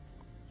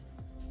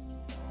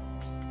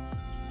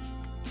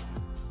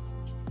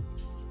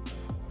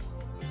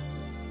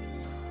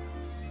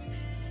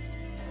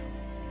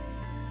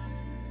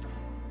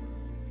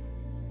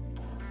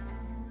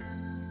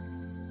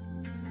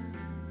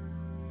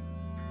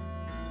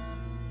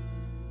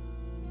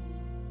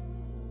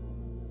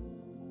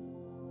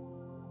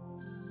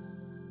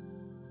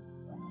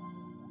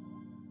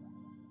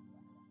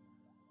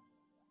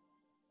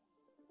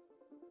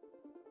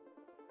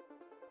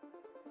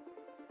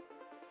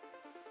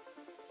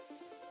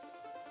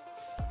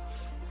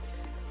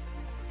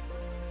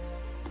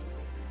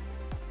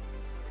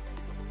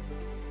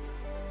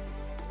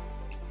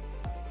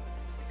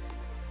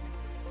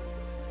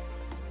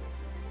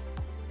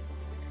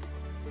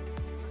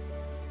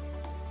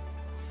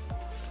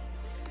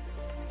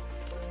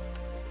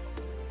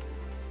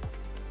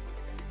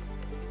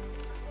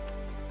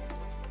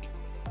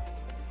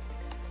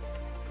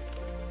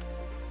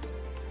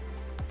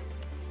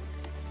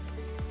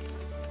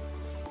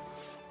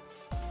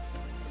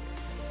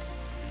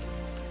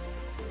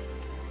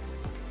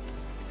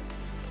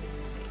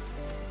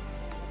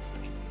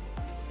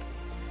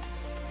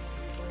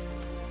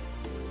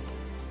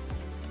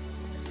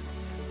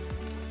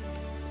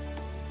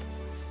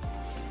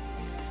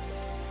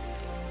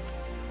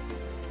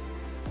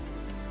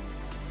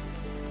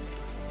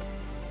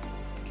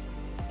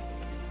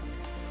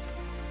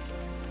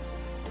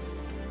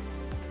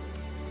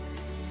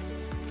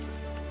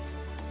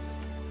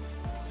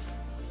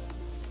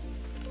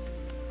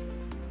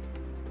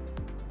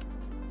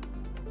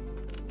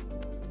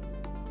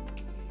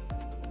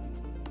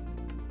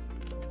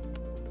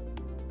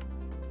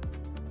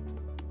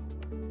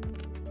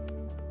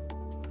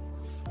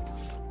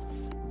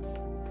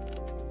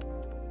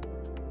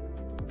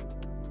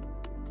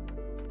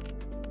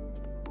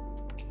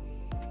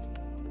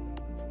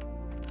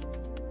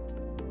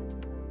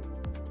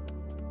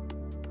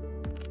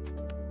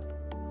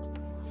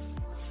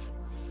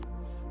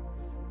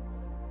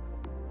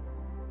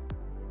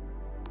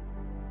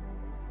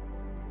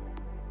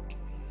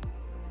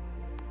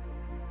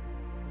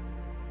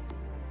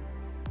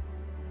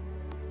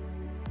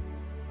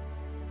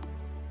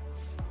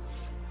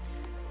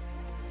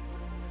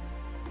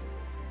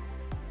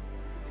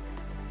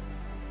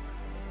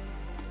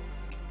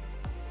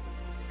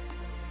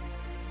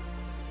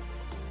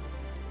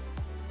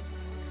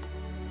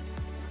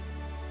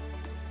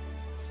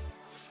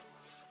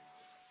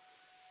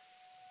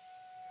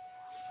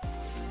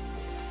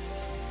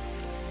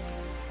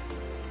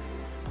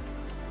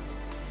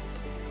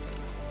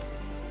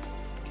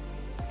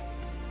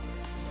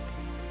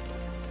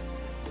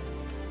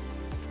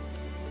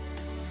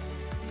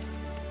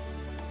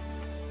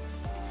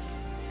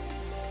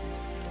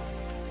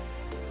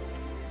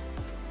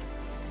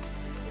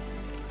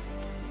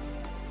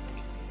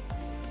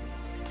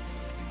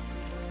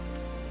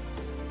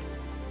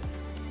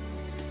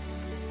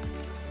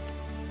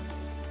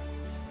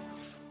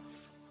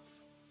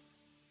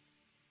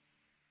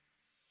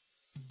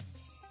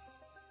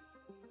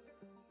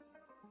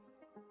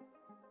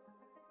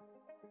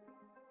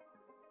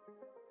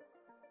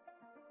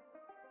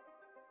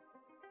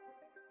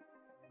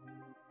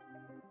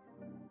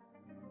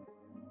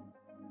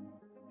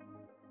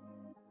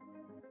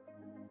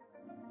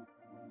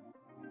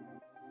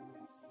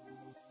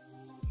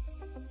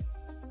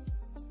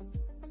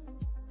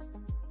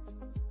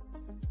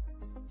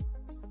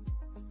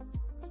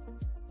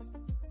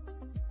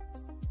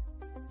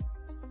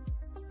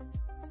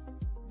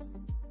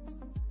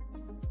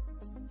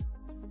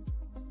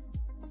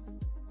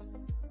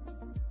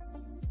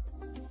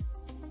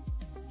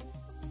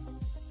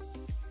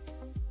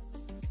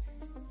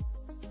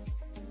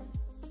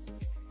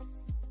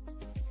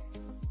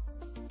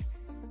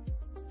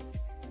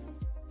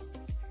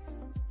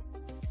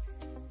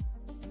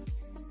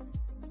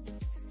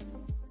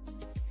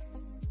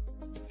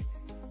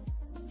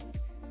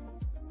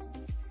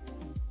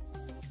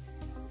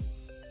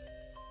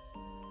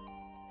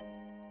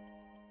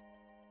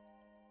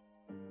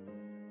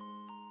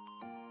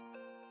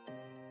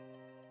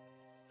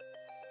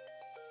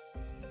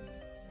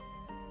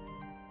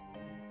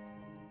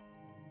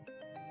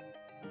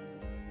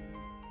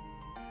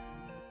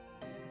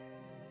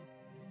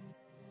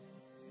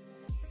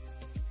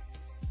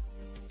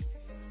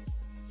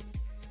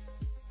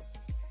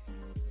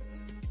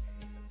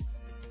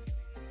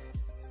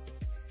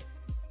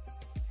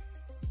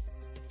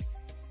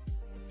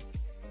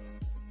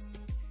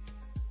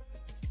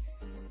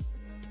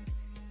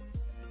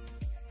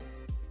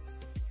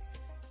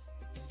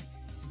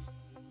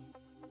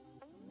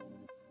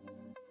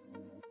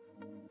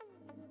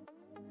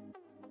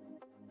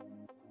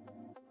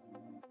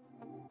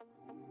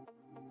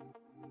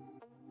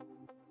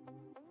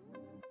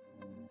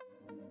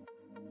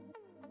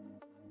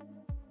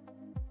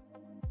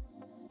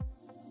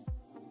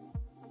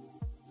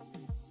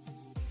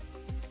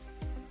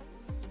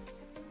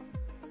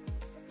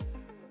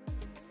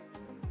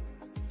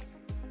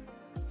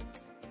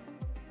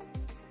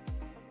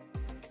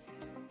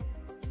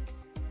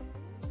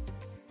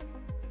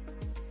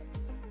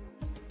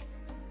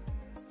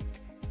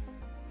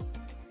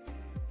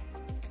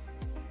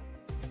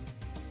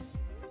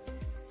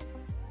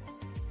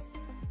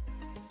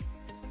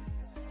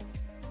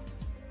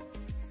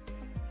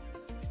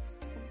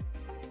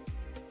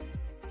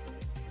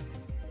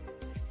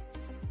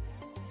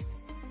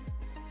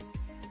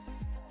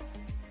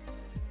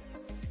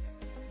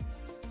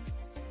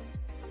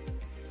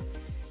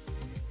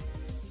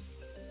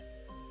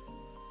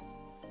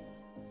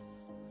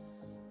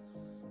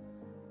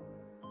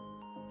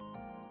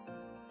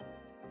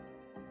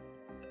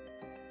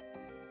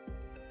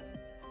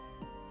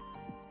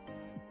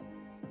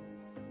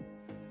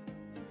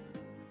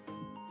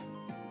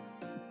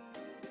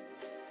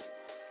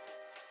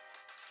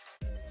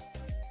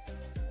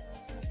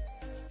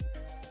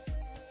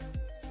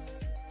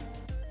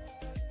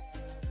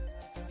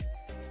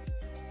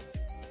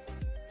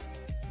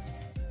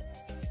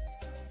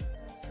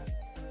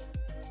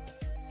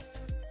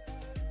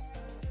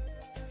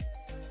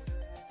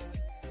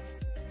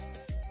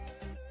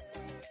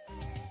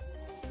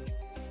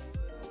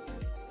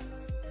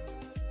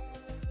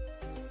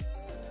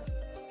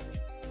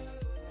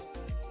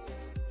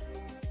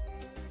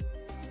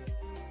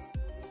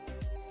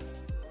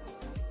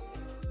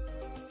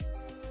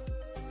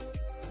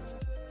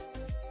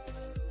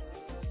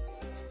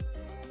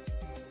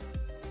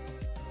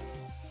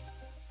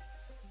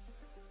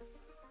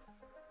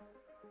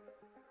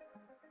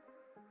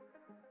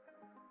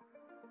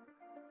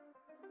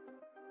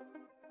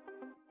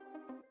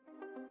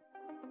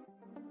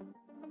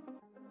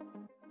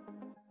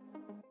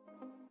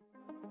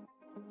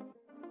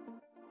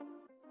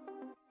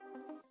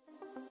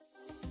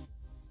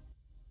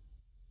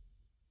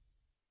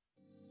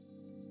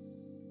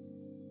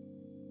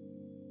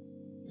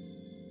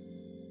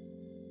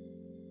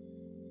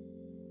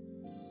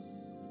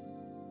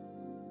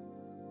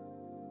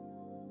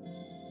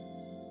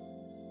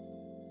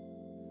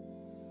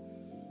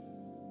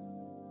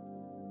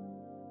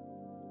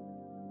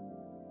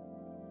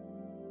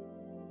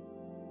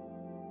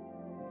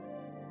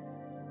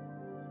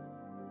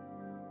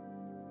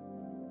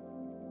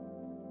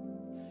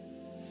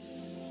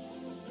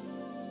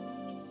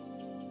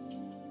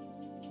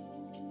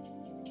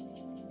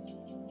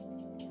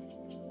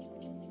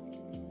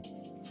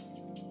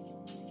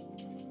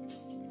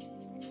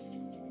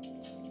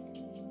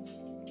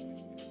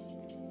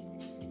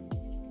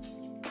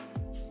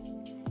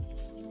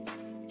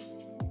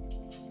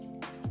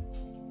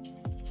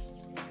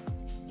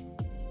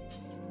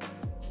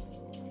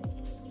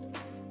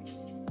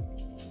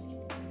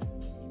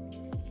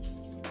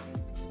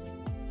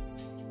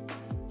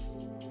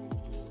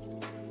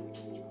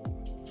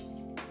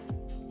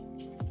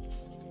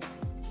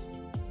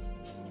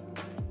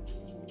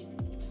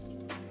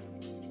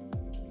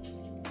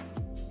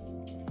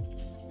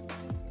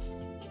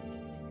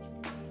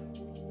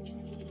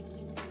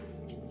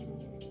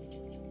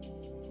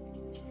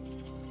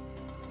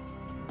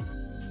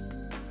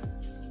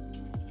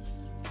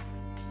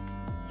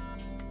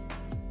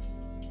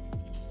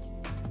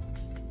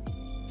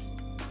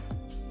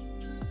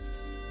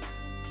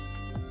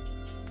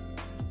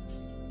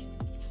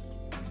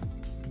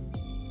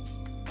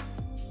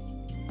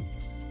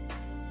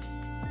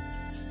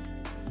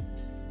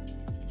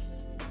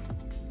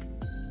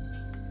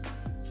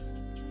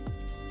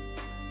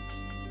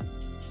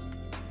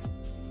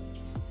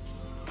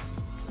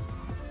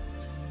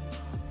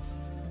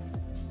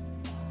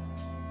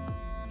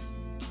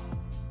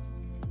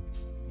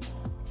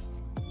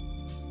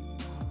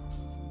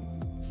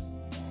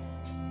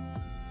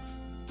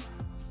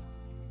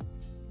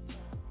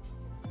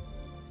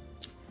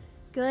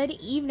 Good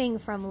evening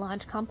from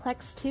Launch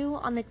Complex 2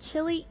 on the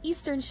chilly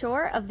eastern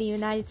shore of the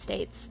United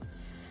States.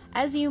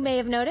 As you may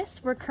have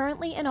noticed, we're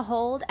currently in a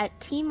hold at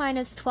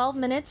T-minus 12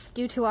 minutes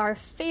due to our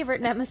favorite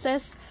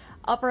nemesis,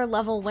 upper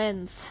level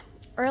winds.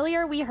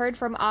 Earlier we heard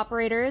from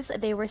operators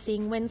they were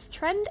seeing winds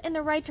trend in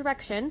the right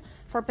direction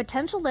for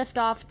potential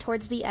liftoff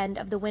towards the end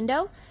of the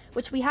window,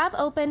 which we have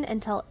open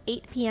until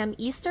 8 p.m.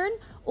 Eastern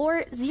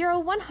or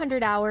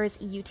 0100 hours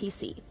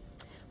UTC.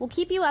 We'll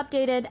keep you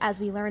updated as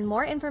we learn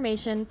more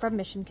information from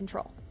Mission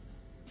Control.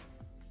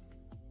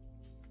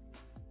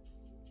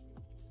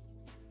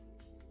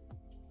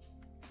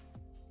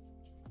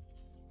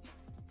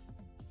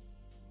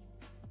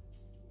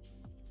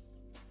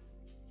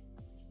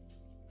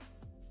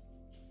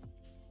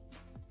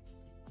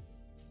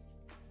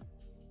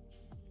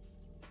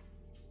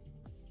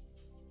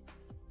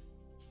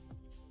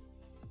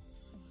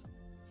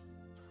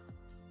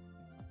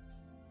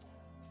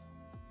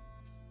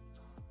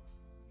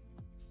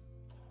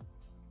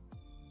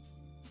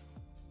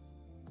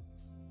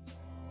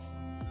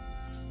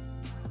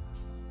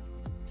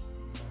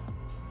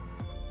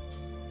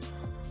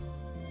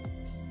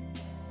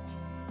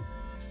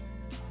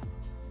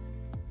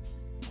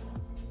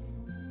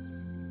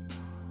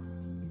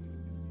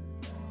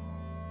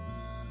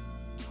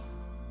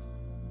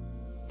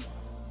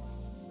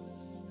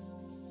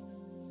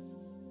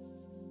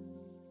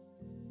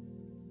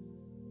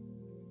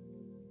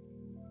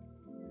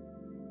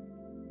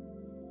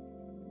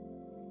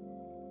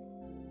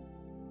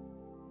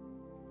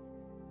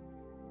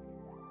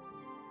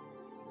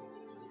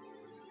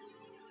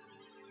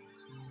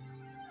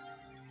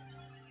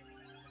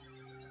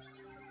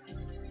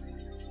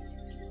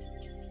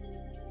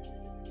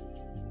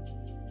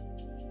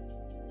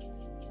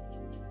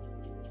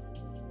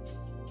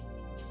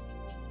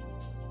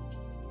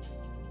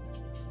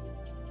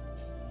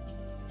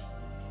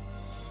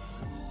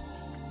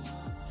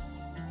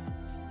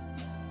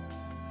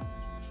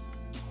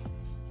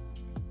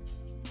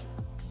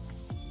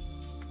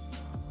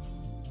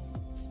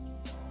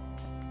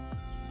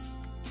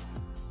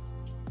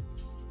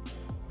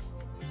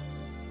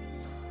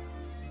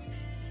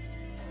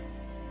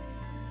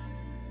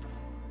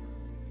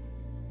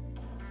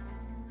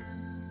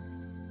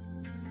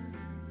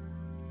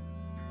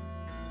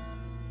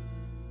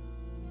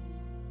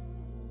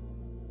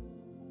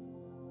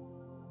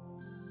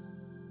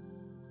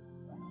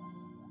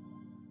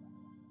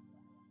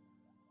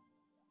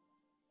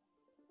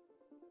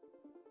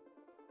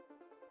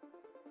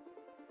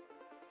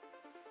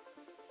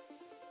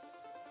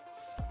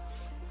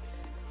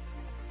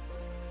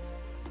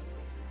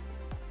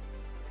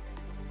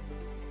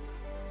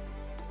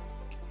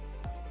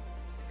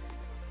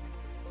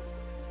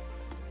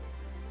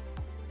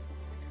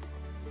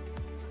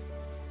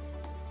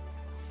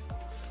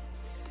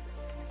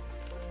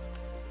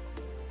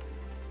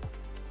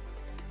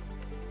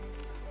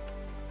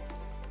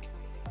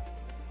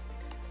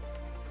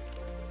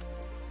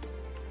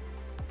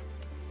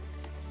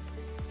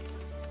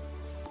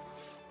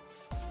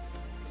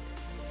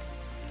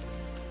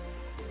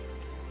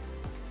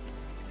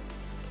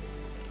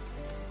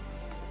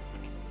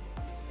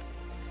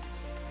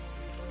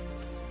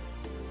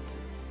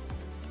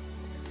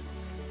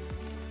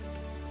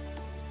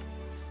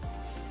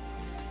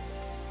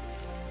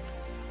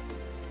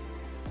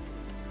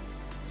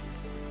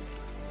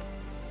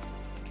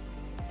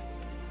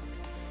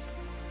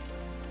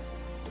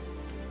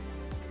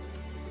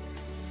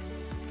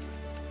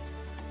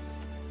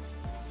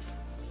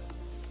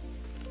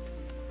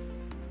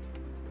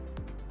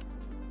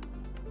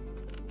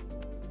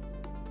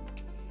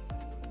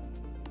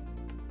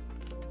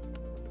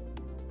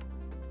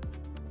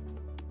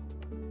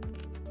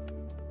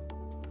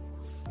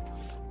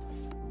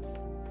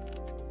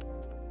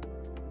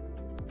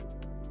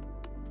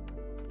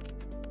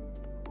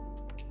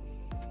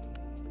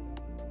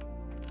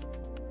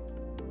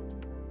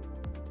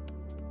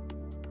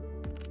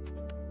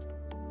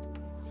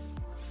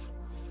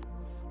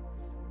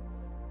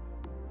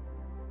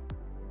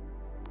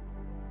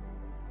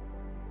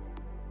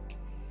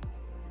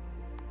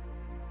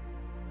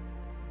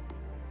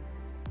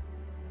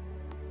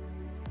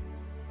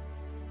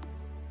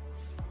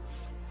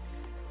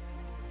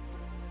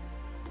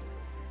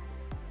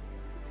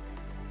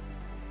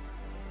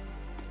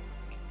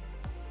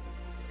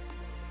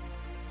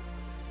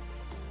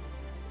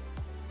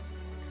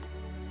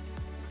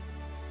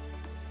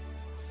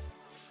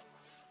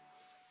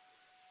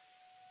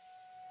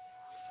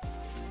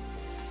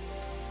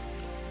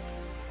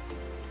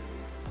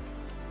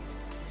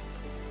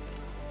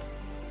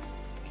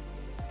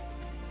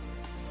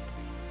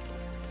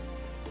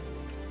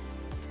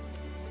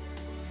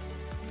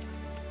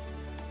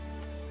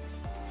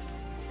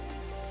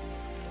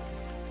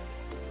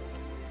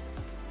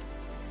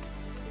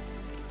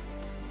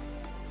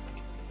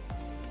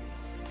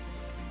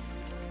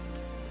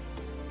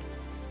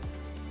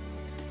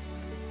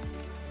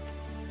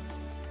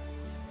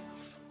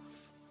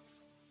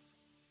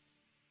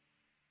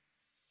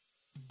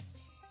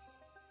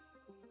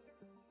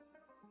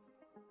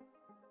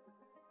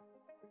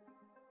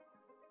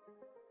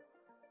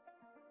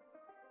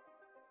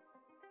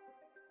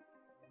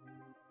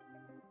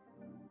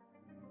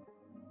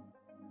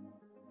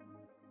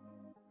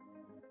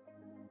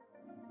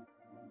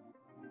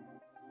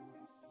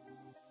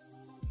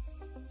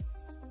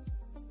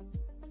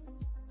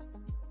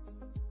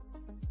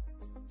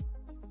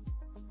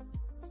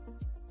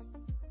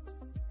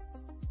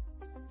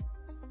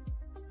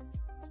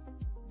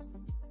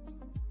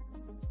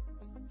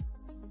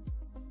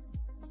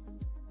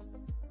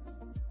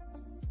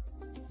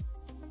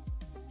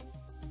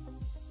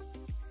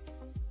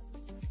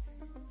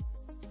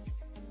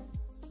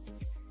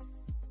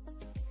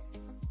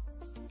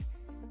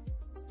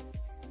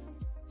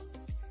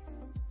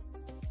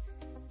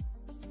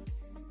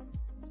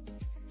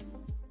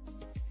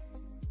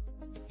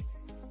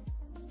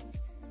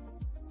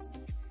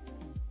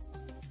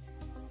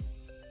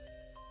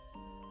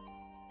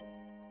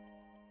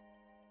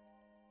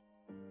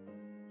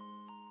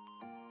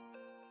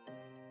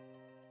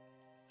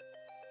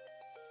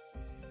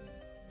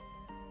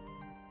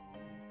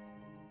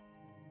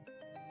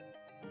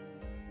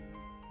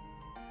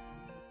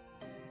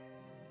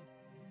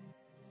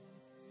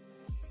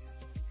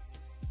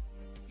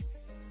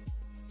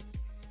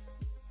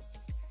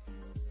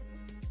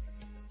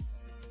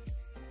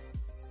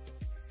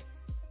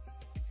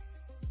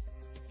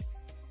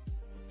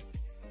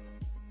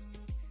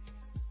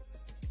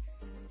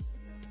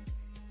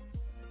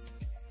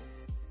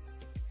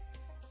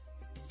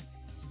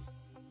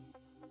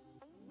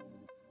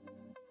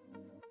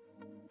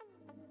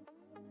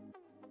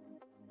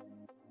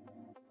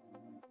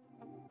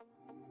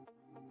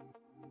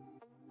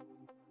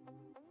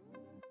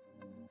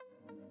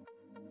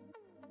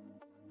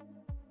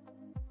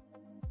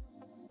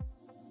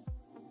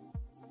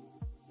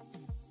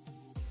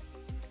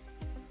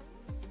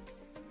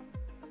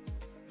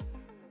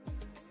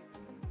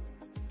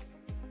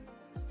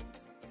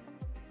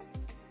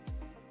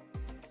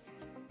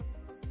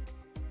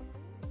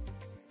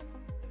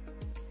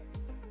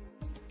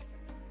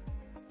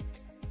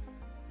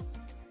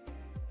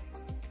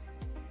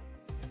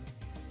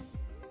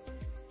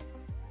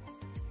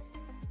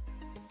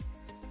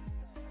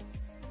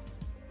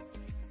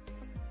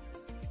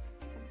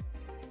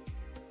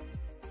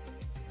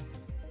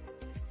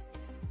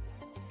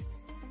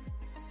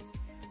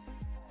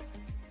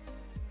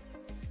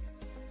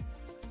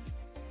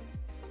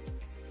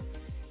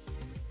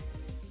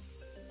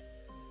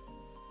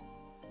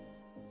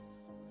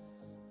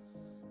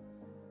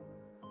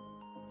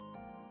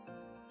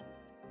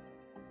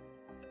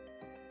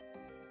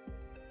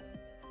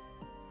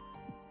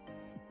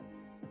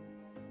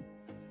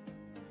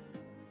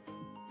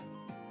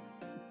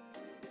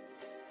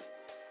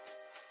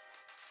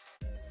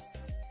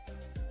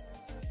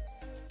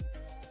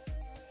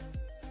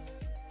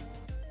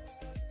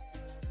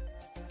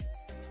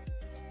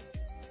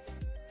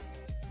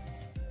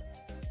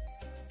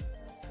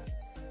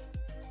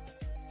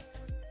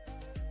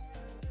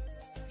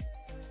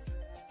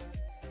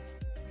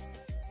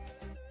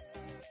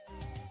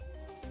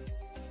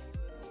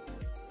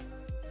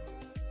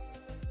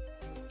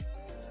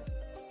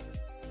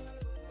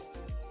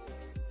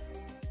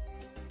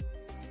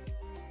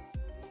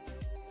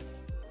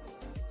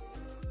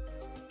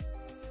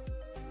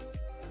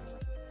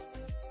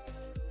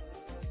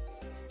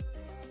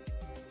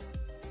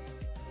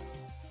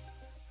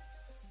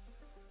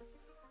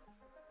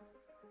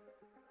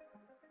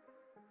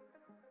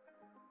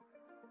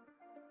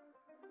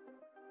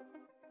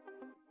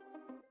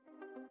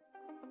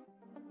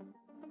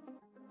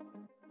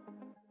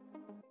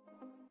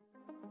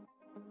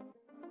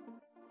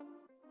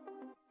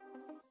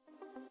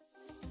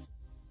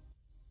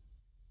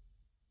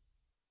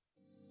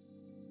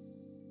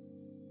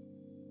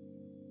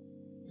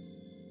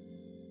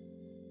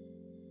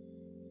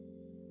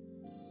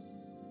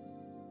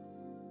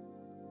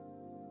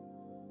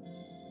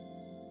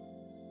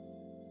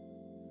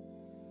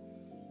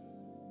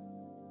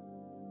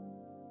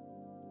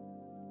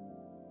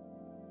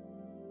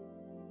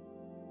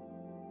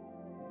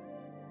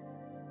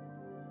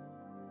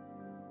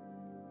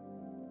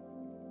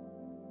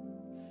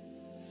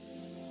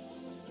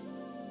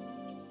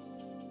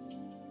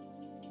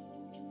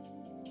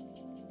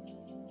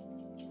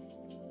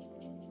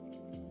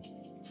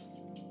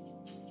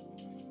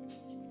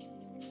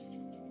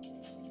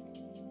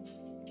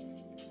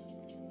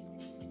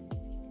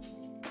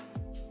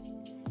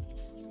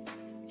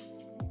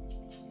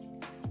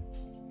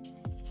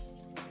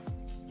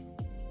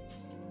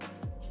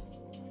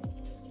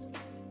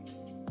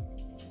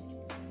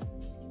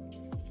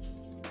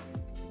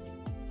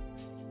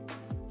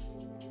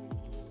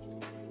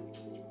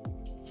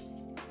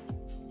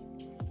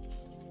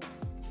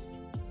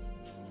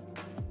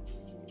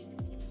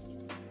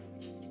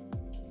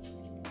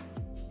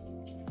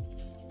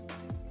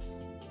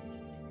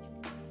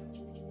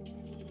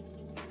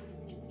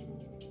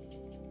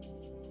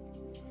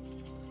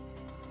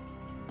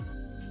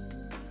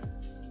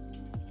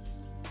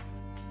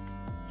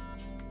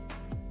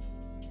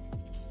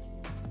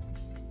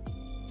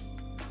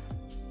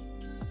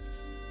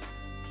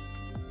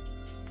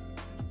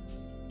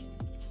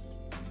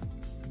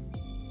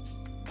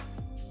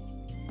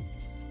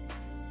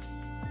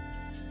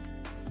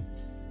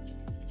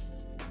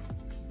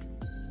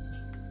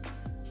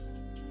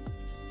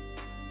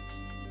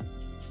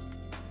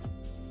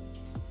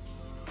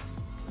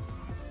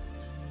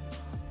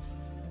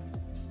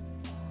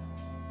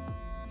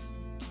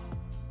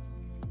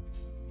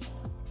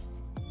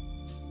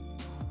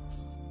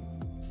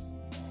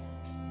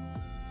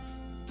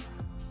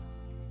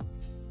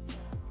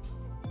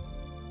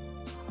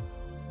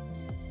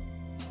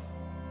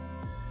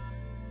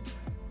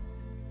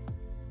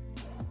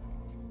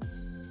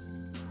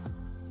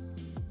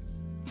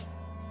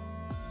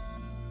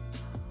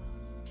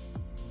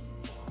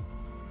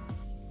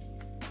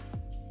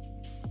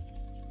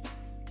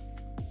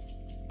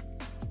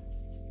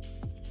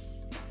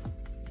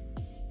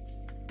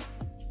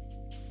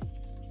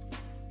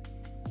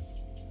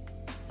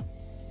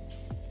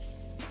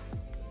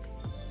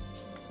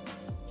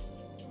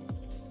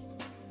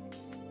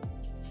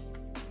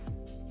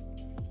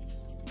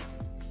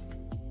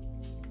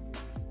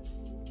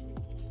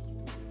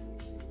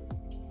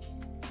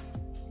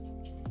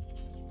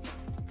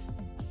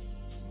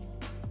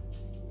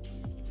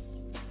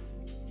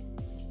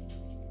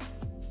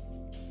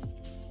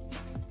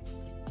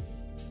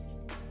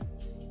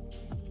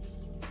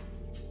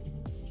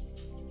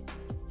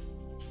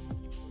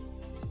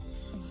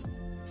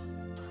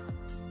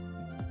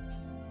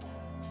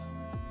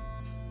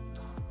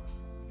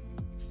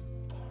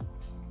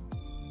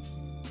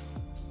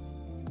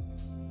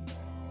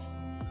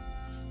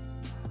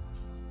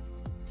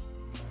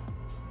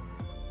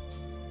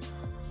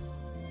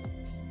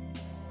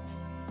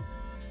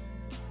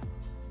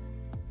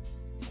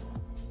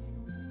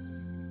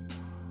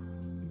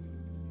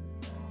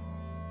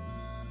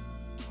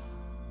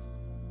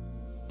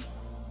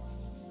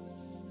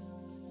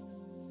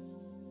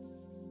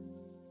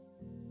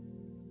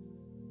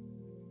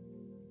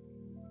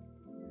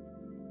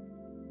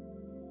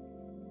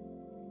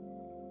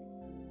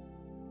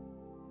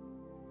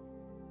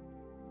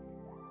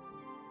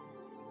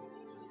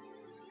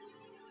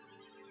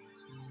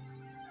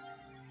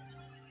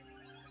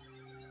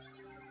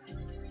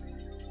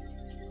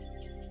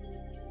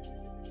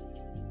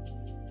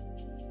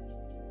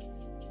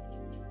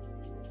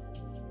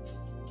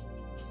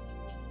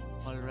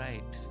 All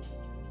right.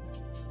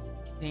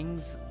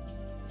 Things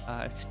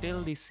are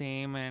still the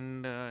same,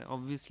 and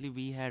obviously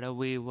we had a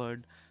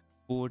wayward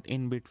boat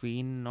in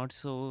between. Not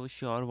so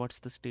sure what's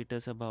the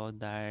status about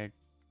that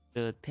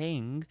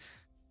thing.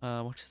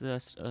 What's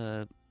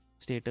the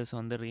status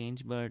on the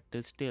range? But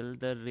still,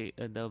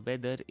 the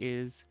weather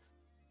is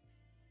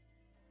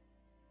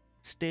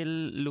still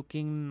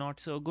looking not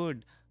so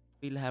good.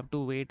 We'll have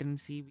to wait and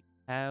see. We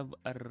have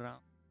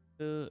around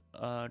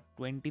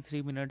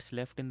 23 minutes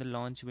left in the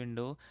launch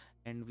window,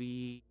 and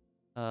we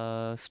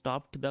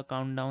stopped the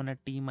countdown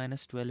at T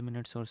minus 12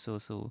 minutes or so.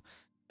 So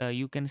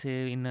you can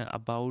say in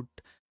about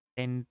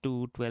 10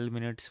 to 12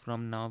 minutes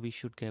from now, we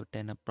should get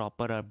a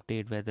proper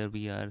update whether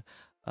we are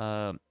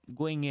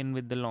going in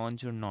with the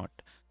launch or not.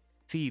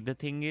 See, the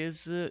thing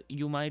is,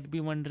 you might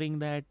be wondering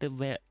that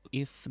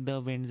if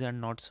the winds are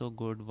not so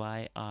good,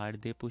 why are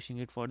they pushing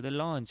it for the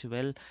launch?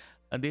 Well,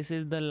 this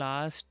is the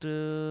last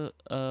day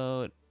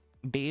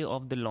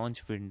of the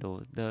launch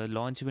window. The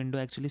launch window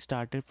actually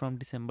started from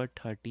December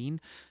 13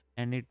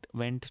 and it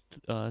went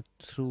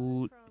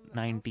through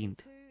 19th.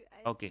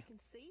 Okay.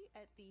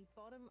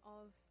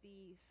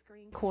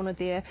 Corner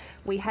there,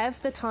 we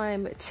have the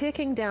time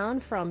ticking down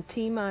from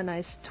T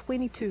minus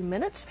 22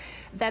 minutes.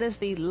 That is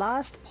the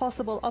last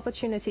possible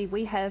opportunity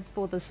we have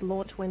for this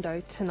launch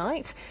window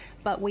tonight,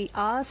 but we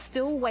are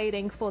still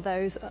waiting for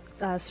those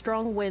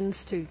strong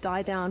winds to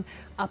die down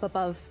up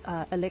above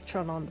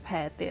Electron on the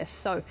pad there.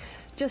 So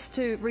just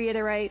to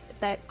reiterate,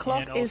 that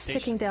clock is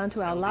ticking down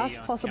to our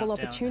last possible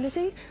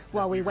opportunity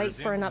while we wait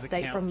for an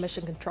update from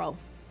Mission Control.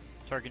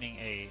 Targeting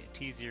a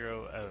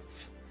T0 of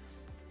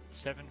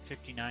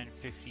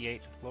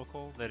 7:59:58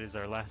 local. That is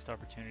our last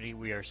opportunity.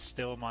 We are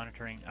still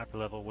monitoring upper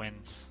level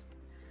winds.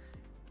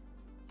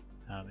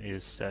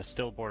 Is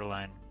still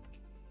borderline,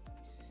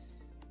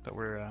 but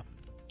we're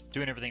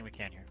doing everything we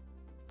can here.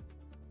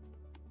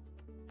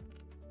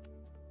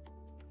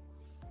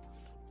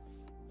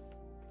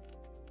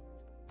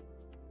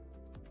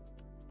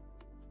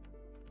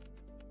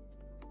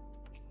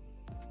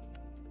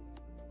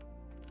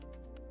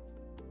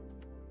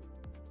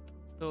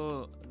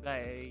 So,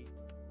 guys,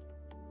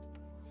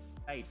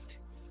 right,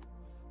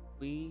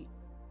 we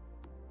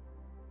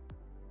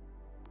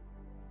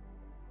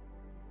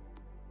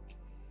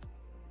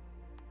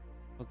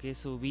okay,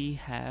 so we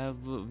have,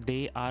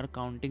 they are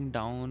counting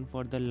down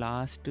for the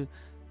last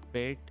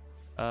bit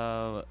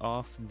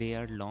of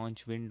their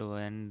launch window,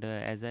 and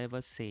as I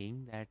was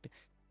saying, that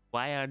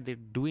why are they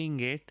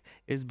doing it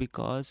is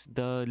because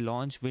the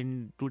launch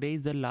today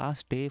is the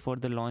last day for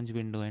the launch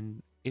window,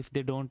 and if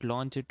they don't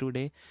launch it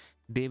today,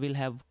 they will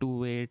have to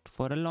wait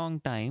for a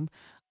long time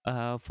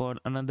for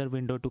another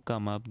window to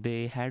come up.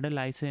 They had a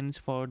license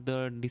for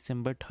the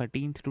December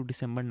 13th to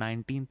December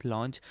 19th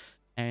launch,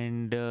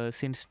 and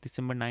since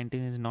December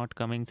 19th is not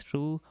coming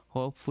through,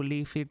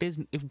 hopefully if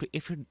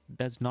it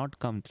does not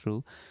come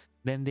through,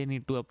 then they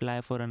need to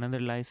apply for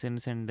another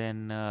license and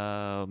then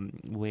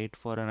wait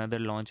for another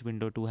launch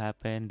window to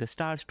happen, the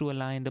stars to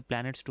align, the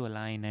planets to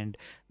align, and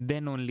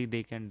then only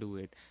they can do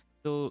it.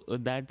 So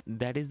that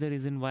is the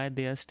reason why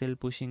they are still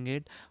pushing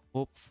it.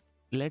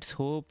 Let's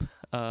hope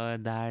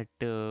that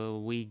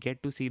we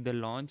get to see the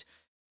launch.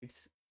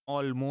 It's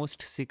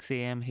almost 6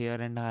 a.m. here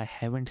and I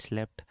haven't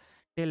slept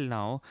till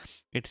now.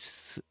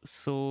 It's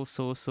so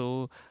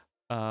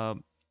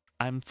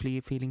I'm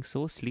feeling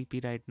so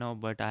sleepy right now,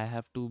 but I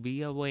have to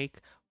be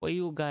awake for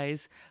you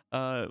guys.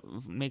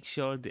 Make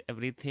sure that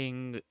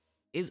everything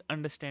is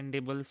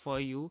understandable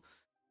for you.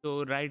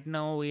 So right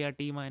now we are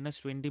T minus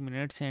 20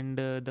 minutes and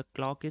the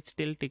clock is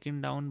still ticking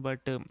down,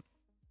 but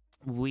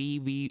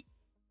we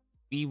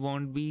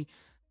won't be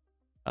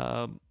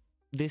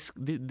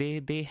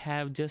they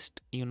have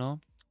just, you know,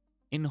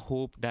 in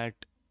hope that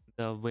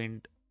the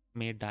wind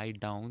may die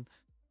down,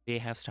 they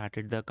have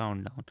started the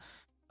countdown.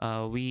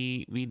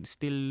 We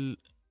still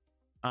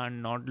are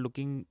not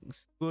looking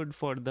good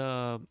for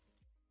the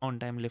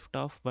on-time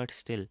liftoff, but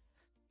still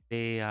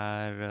they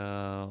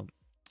are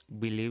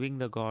believing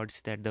the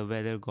gods that the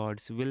weather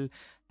gods will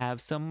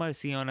have some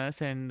mercy on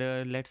us, and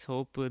let's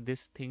hope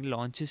this thing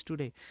launches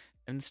today.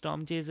 And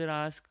Storm Chaser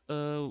asks,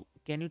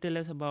 can you tell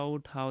us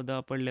about how the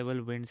upper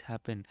level winds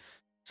happen?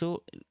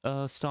 So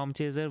Storm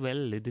Chaser,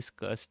 well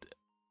discussed.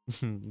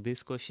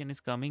 This question is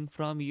coming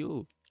from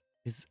you.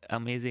 It's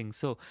amazing.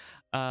 So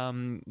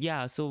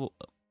yeah, so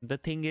the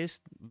thing is,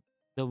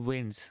 the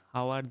winds,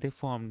 how are they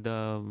formed?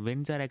 The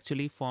winds are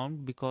actually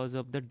formed because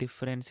of the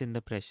difference in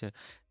the pressure.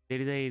 There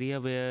is an area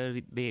where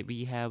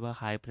we have a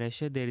high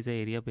pressure, there is an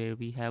area where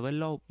we have a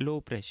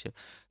low pressure.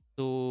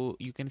 So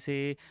you can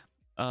say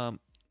and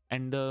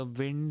the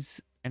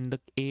winds and the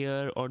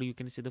air, or you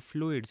can say the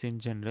fluids in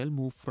general,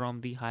 move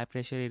from the high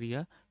pressure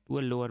area to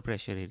a lower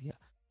pressure area.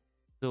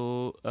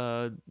 So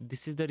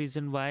this is the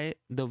reason why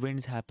the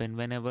winds happen.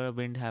 Whenever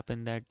wind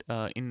happen, that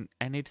and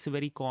it's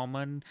very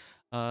common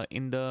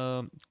in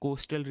the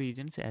coastal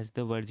regions as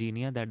the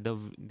Virginia, that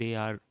they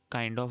are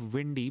kind of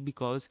windy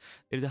because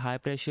there is a high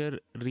pressure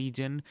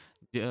region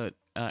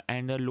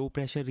and a low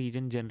pressure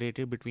region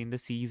generated between the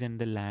seas and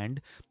the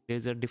land.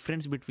 There's a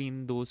difference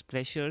between those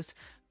pressures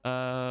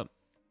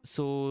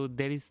So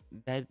there is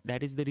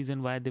that is the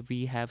reason why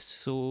we have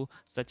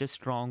such a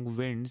strong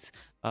winds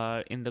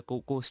in the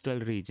coastal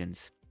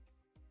regions.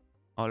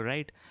 All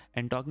right,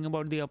 and talking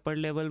about the upper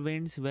level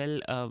winds, well,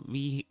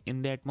 we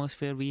in the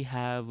atmosphere we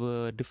have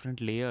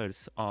different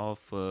layers of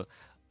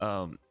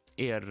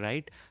air,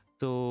 right?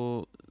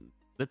 So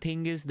the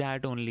thing is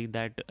that only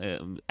that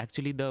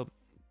actually the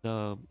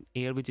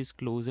air which is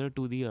closer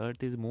to the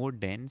earth is more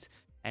dense,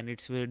 and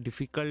it's very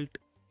difficult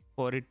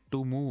for it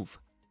to move,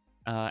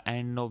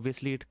 and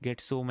obviously it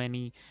gets so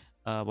many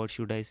what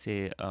should I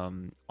say,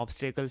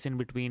 obstacles in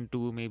between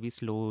to maybe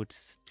slow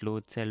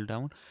itself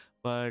down.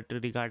 But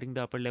regarding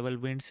the upper level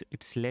winds,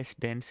 it's less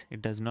dense,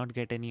 it does not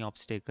get any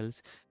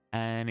obstacles,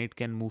 and it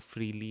can move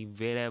freely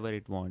wherever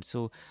it wants.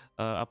 So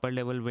upper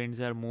level winds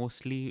are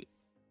mostly,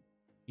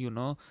 you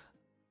know,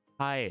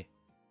 high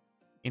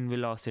in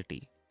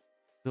velocity.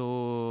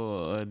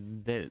 So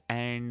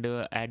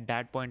at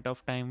that point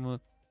of time,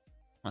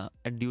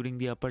 during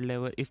the upper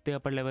level, if the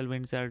upper level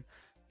winds are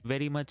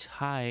very much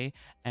high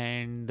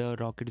and the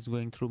rocket is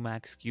going through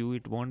max q,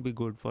 it won't be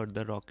good for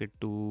the rocket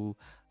to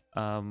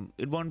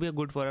it won't be a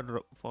good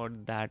for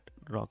that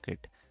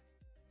rocket.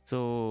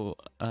 So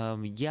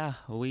yeah,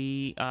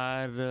 we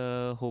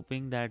are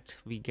hoping that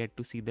we get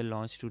to see the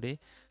launch today.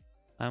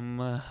 I'm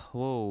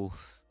whoa,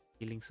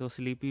 feeling so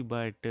sleepy,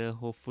 but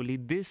hopefully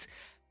this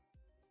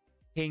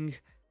thing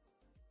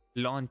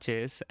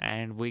launches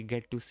and we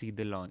get to see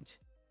the launch.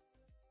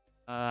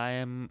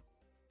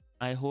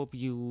 I hope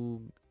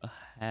you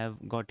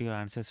have got your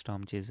answer,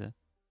 Storm Chaser.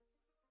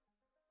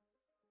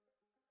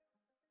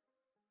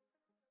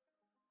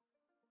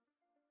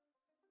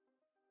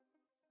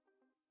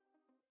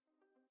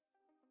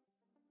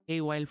 Hey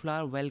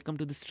Wildflower, welcome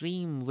to the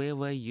stream. Where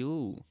were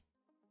you?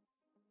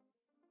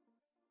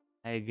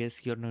 I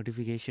guess your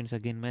notifications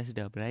again messed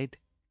up, right?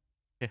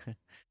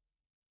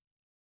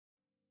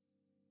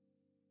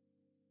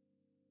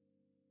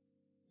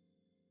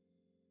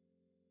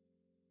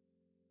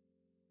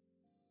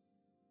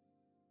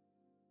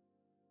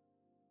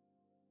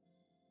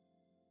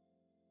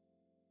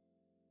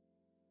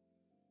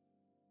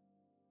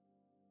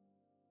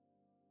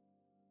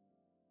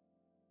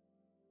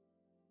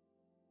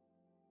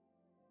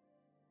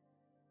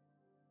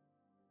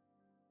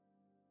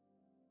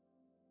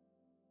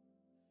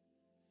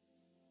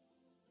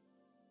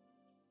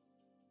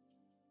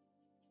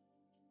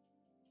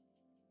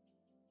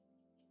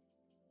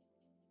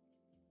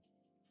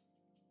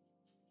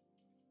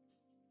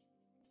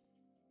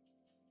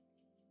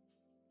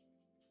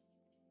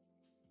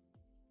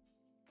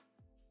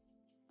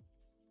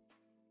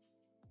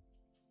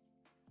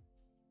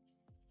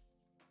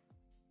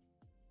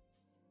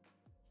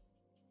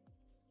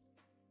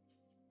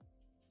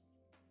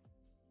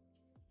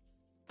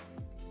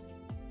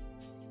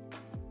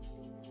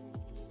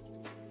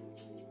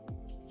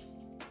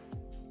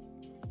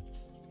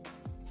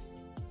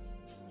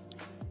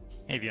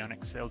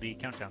 Avionics, LD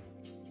countdown.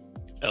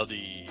 LD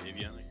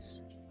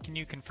avionics. Can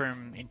you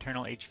confirm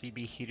internal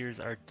HVB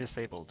heaters are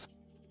disabled?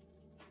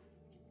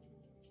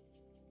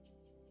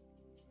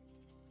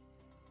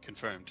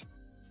 Confirmed.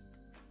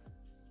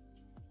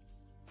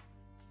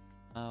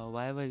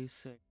 Why were you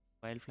said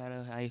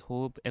Wildflower? I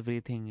hope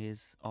everything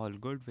is all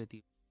good with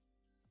you.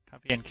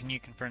 Copy. And can you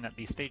confirm that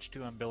the stage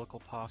 2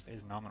 umbilical POF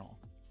is nominal?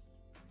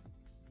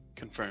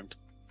 Confirmed.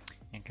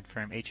 And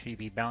confirm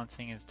HVB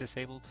balancing is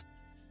disabled?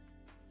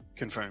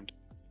 Confirmed.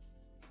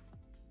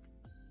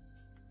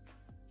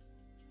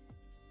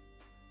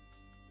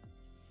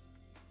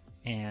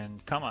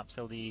 And ComOps,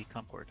 LD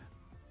Comcord.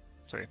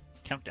 Sorry,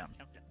 countdown.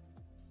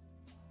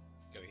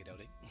 Go ahead,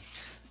 LD.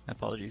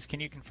 Apologies. Can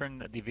you confirm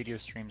that the video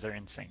streams are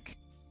in sync?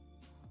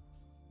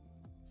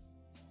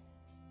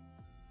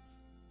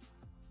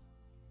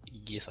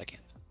 Yes, I can.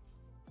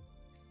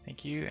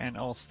 Thank you. And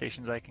all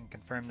stations, I can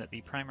confirm that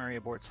the primary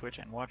abort switch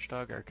and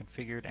watchdog are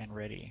configured and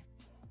ready.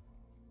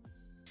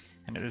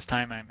 And at this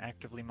time, I'm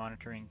actively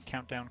monitoring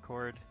countdown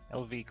cord,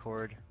 LV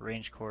cord,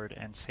 range cord,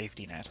 and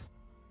safety net.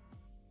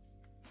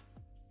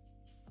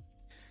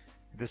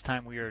 At this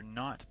time, we are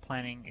not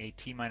planning a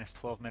T-minus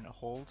 12-minute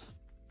hold.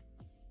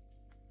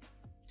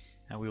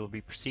 And we will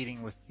be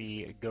proceeding with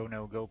the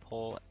go-no-go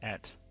poll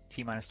at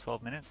T-minus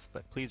 12 minutes,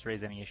 but please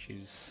raise any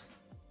issues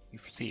you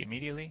foresee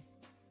immediately.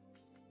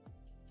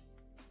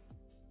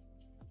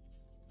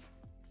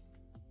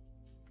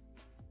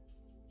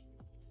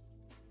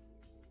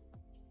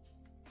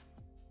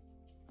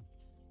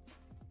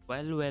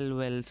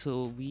 Well,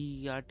 so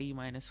we are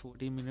T-minus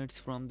 40 minutes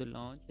from the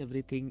launch.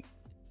 Everything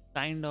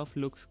kind of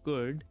looks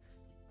good.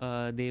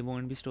 They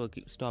won't be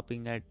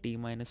stopping at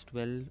T-minus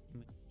 12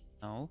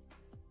 now.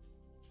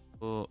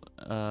 So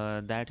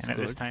that's and at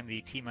good. this time,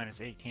 the T-minus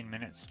 18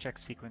 minutes check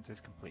sequence is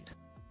complete.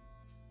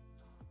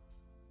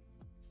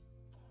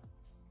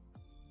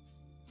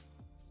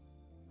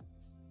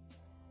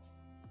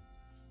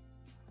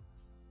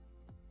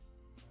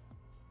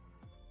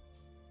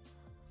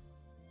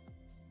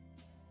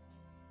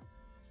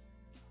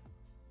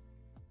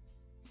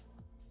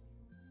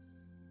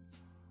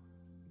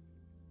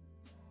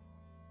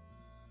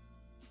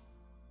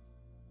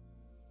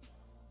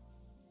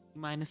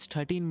 minus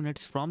 13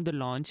 minutes from the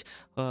launch.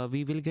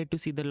 We will get to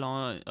see the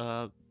launch,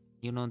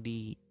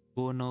 the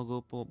go no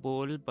go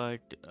poll, but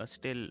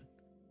still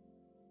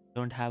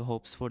don't have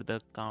hopes for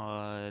the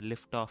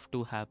liftoff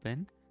to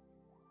happen.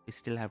 We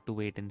still have to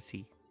wait and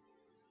see.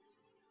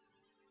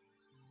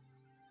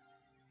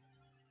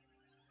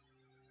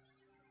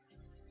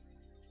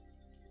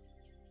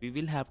 We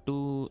will have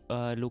to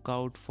look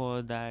out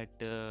for that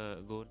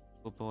go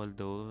poll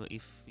though.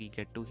 If we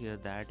get to hear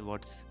that,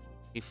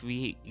 if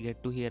we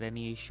get to hear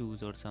any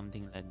issues or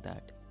something like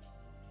that.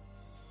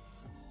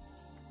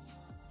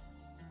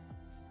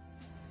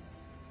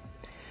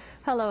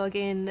 Hello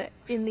again.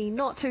 In the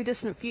not too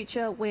distant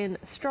future, when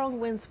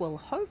strong winds will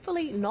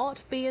hopefully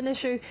not be an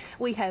issue,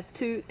 we have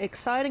 2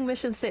 exciting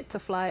missions set to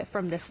fly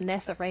from this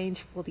NASA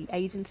range for the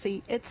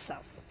agency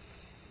itself.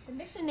 The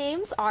mission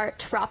names are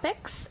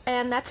TROPICS,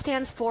 and that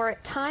stands for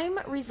Time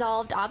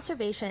Resolved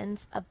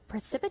Observations of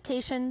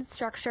Precipitation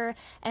Structure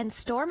and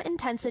Storm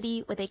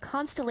Intensity with a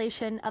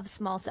Constellation of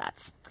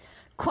Smallsats.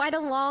 Quite a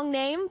long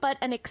name, but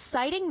an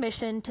exciting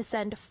mission to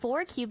send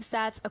 4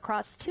 CubeSats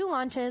across 2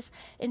 launches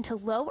into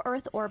low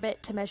Earth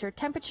orbit to measure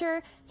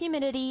temperature,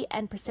 humidity,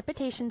 and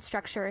precipitation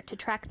structure to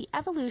track the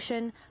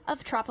evolution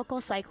of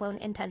tropical cyclone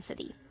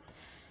intensity.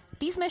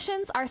 These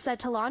missions are set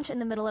to launch in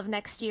the middle of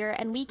next year,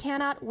 and we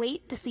cannot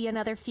wait to see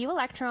another few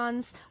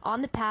electrons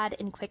on the pad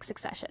in quick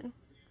succession.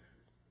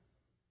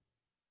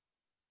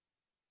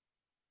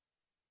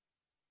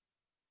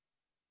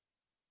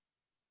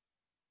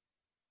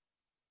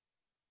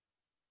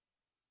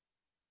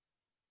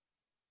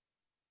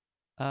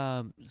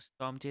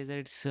 Storm Chaser,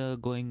 it's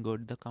going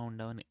good. The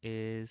countdown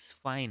is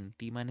fine.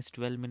 T minus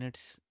 12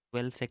 minutes,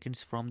 12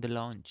 seconds from the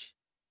launch.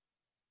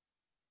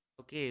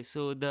 Okay,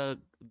 so the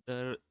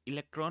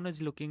Electron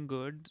is looking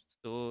good.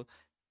 So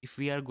if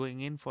we are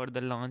going in for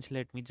the launch,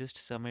 let me just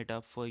sum it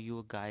up for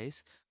you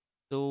guys.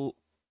 So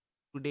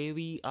today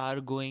we are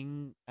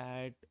going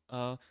at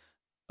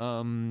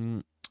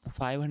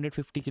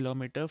 550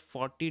 kilometer,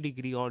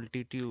 40-degree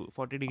altitude,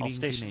 40-degree All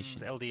inclination.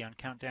 stations LD on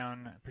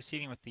countdown,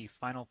 proceeding with the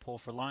final pull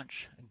for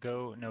launch.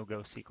 Go,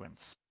 no-go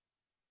sequence.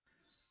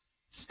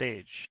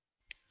 Stage.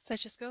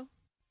 Stages go.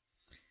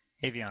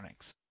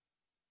 Avionics.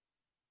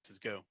 This is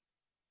go.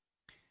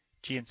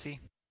 GNC.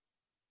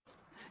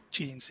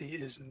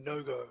 GNC is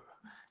no-go.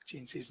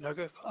 GNC is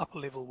no-go for upper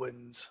level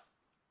winds.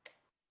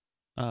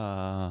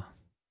 Copy.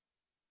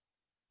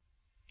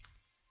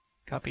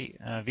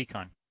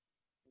 VCon.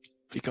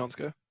 VCon's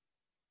go.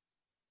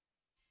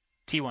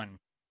 T1.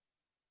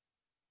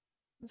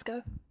 Let's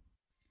go.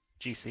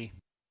 GC.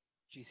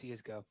 GC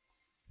is go.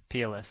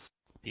 PLS.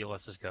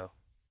 PLS is go.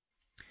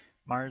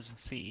 Mars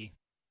CE.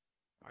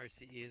 Mars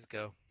CE is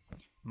go.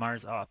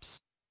 Mars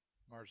Ops.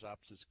 Mars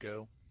Ops is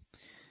go.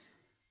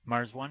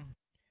 Mars 1.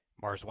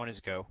 Mars 1 is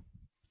go.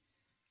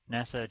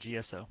 NASA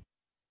GSO.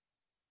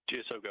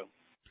 GSO go.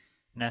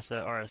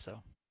 NASA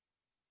RSO.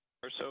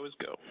 RSO is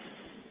go.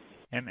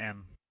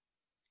 MM.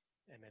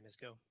 MM is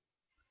go.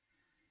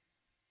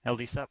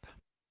 LD SUP.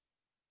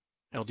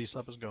 LD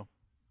SUP is go.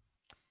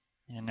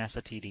 And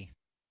NASA TD.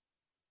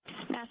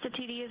 NASA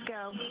TD is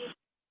go.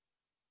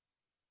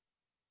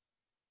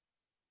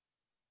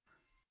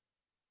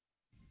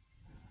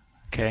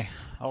 Okay,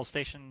 all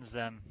stations,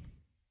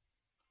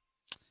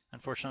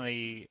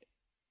 unfortunately,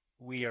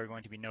 we are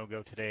going to be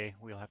no-go today.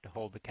 We'll have to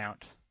hold the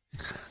count.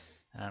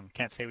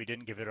 Can't say we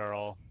didn't give it our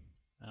all.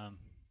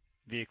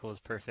 Vehicle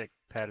is perfect,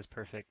 pad is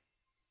perfect,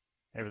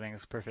 everything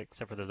is perfect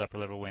except for those upper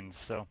level winds.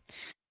 So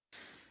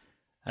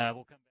we'll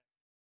come back.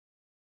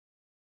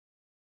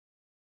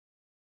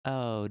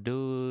 Oh,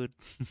 dude.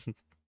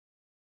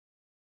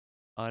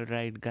 All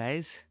right,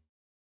 guys.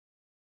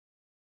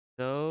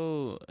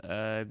 So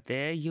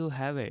there you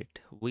have it.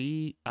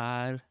 We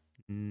are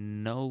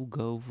no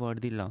go for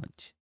the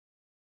launch.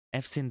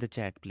 F's in the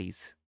chat,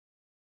 please.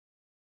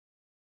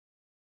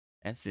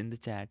 F's in the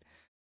chat.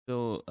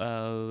 So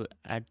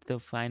at the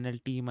final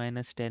T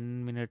minus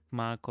 10-minute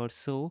mark or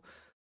so,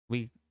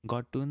 we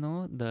got to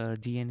know the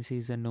GNC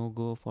is a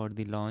no-go for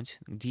the launch.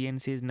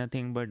 GNC is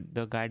nothing but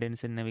the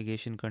guidance and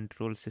navigation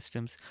control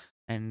systems,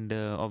 and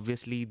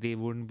obviously they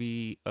wouldn't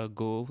be a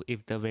go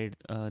if the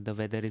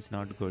weather is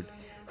not good.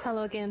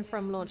 Hello again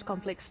from Launch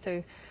Complex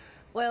 2.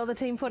 Well, the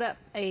team put up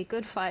a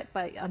good fight,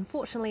 but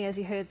unfortunately, as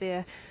you heard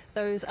there,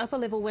 those upper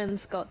level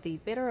winds got the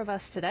better of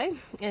us today,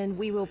 and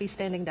we will be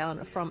standing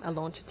down from a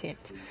launch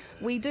attempt.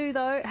 We do,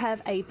 though,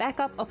 have a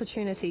backup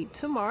opportunity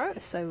tomorrow,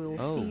 so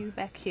we'll see you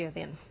back here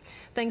then.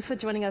 Thanks for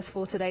joining us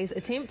for today's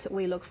attempt.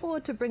 We look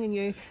forward to bringing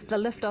you the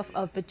liftoff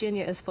of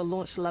Virginia is for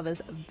Launch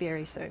Lovers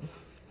very soon.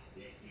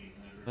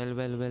 Well,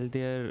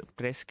 their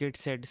press kit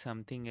said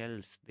something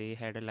else. They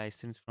had a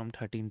license from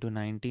 13 to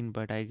 19,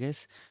 but I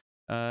guess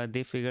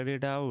they figured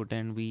it out,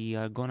 and we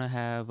are gonna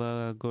have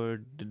a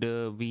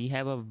we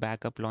have a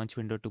backup launch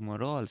window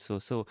tomorrow also.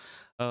 So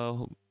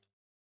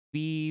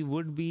we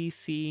would be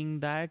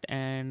seeing that,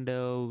 and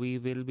we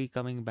will be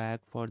coming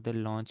back for the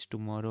launch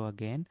tomorrow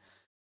again.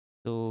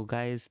 So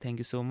guys, thank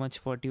you so much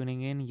for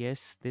tuning in.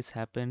 Yes, this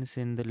happens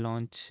in the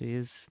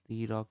launches,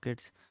 the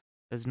rockets.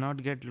 does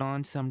not get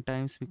launched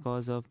sometimes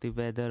because of the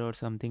weather or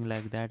something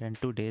like that. And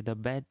today the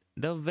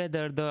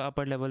weather, the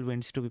upper level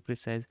winds to be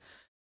precise,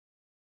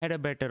 had a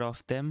better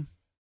of them,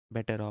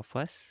 better of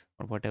us,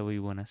 or whatever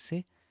you wanna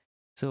say.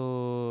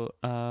 So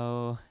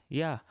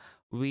yeah,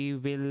 we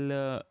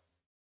will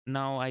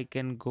now I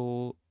can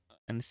go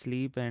and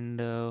sleep, and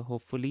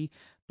hopefully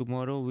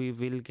tomorrow we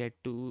will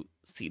get to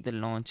see the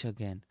launch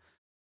again.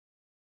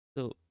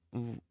 So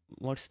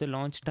what's the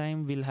launch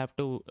time? We'll have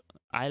to,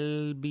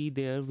 I'll be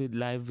there with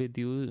live with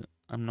you.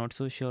 I'm not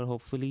so sure.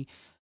 Hopefully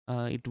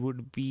it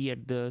would be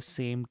at the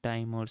same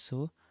time or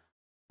so.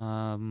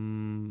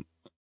 We'll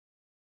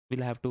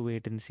have to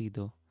wait and see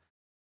though.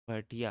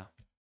 But yeah,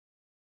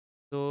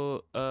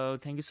 so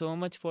thank you so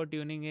much for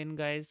tuning in,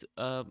 guys.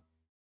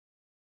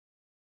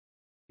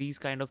 These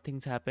kind of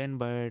things happen,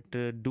 but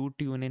do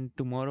tune in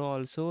tomorrow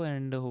also,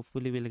 and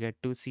hopefully we'll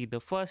get to see the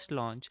first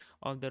launch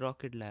of the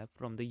RocketLab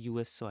from the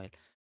US soil.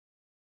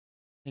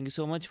 Thank you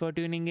so much for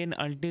tuning in.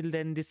 Until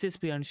then, this is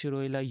Piyan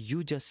Shiroila.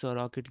 You just saw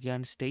Rocket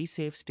Gyan. Stay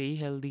safe, stay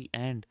healthy,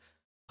 and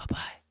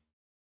bye-bye.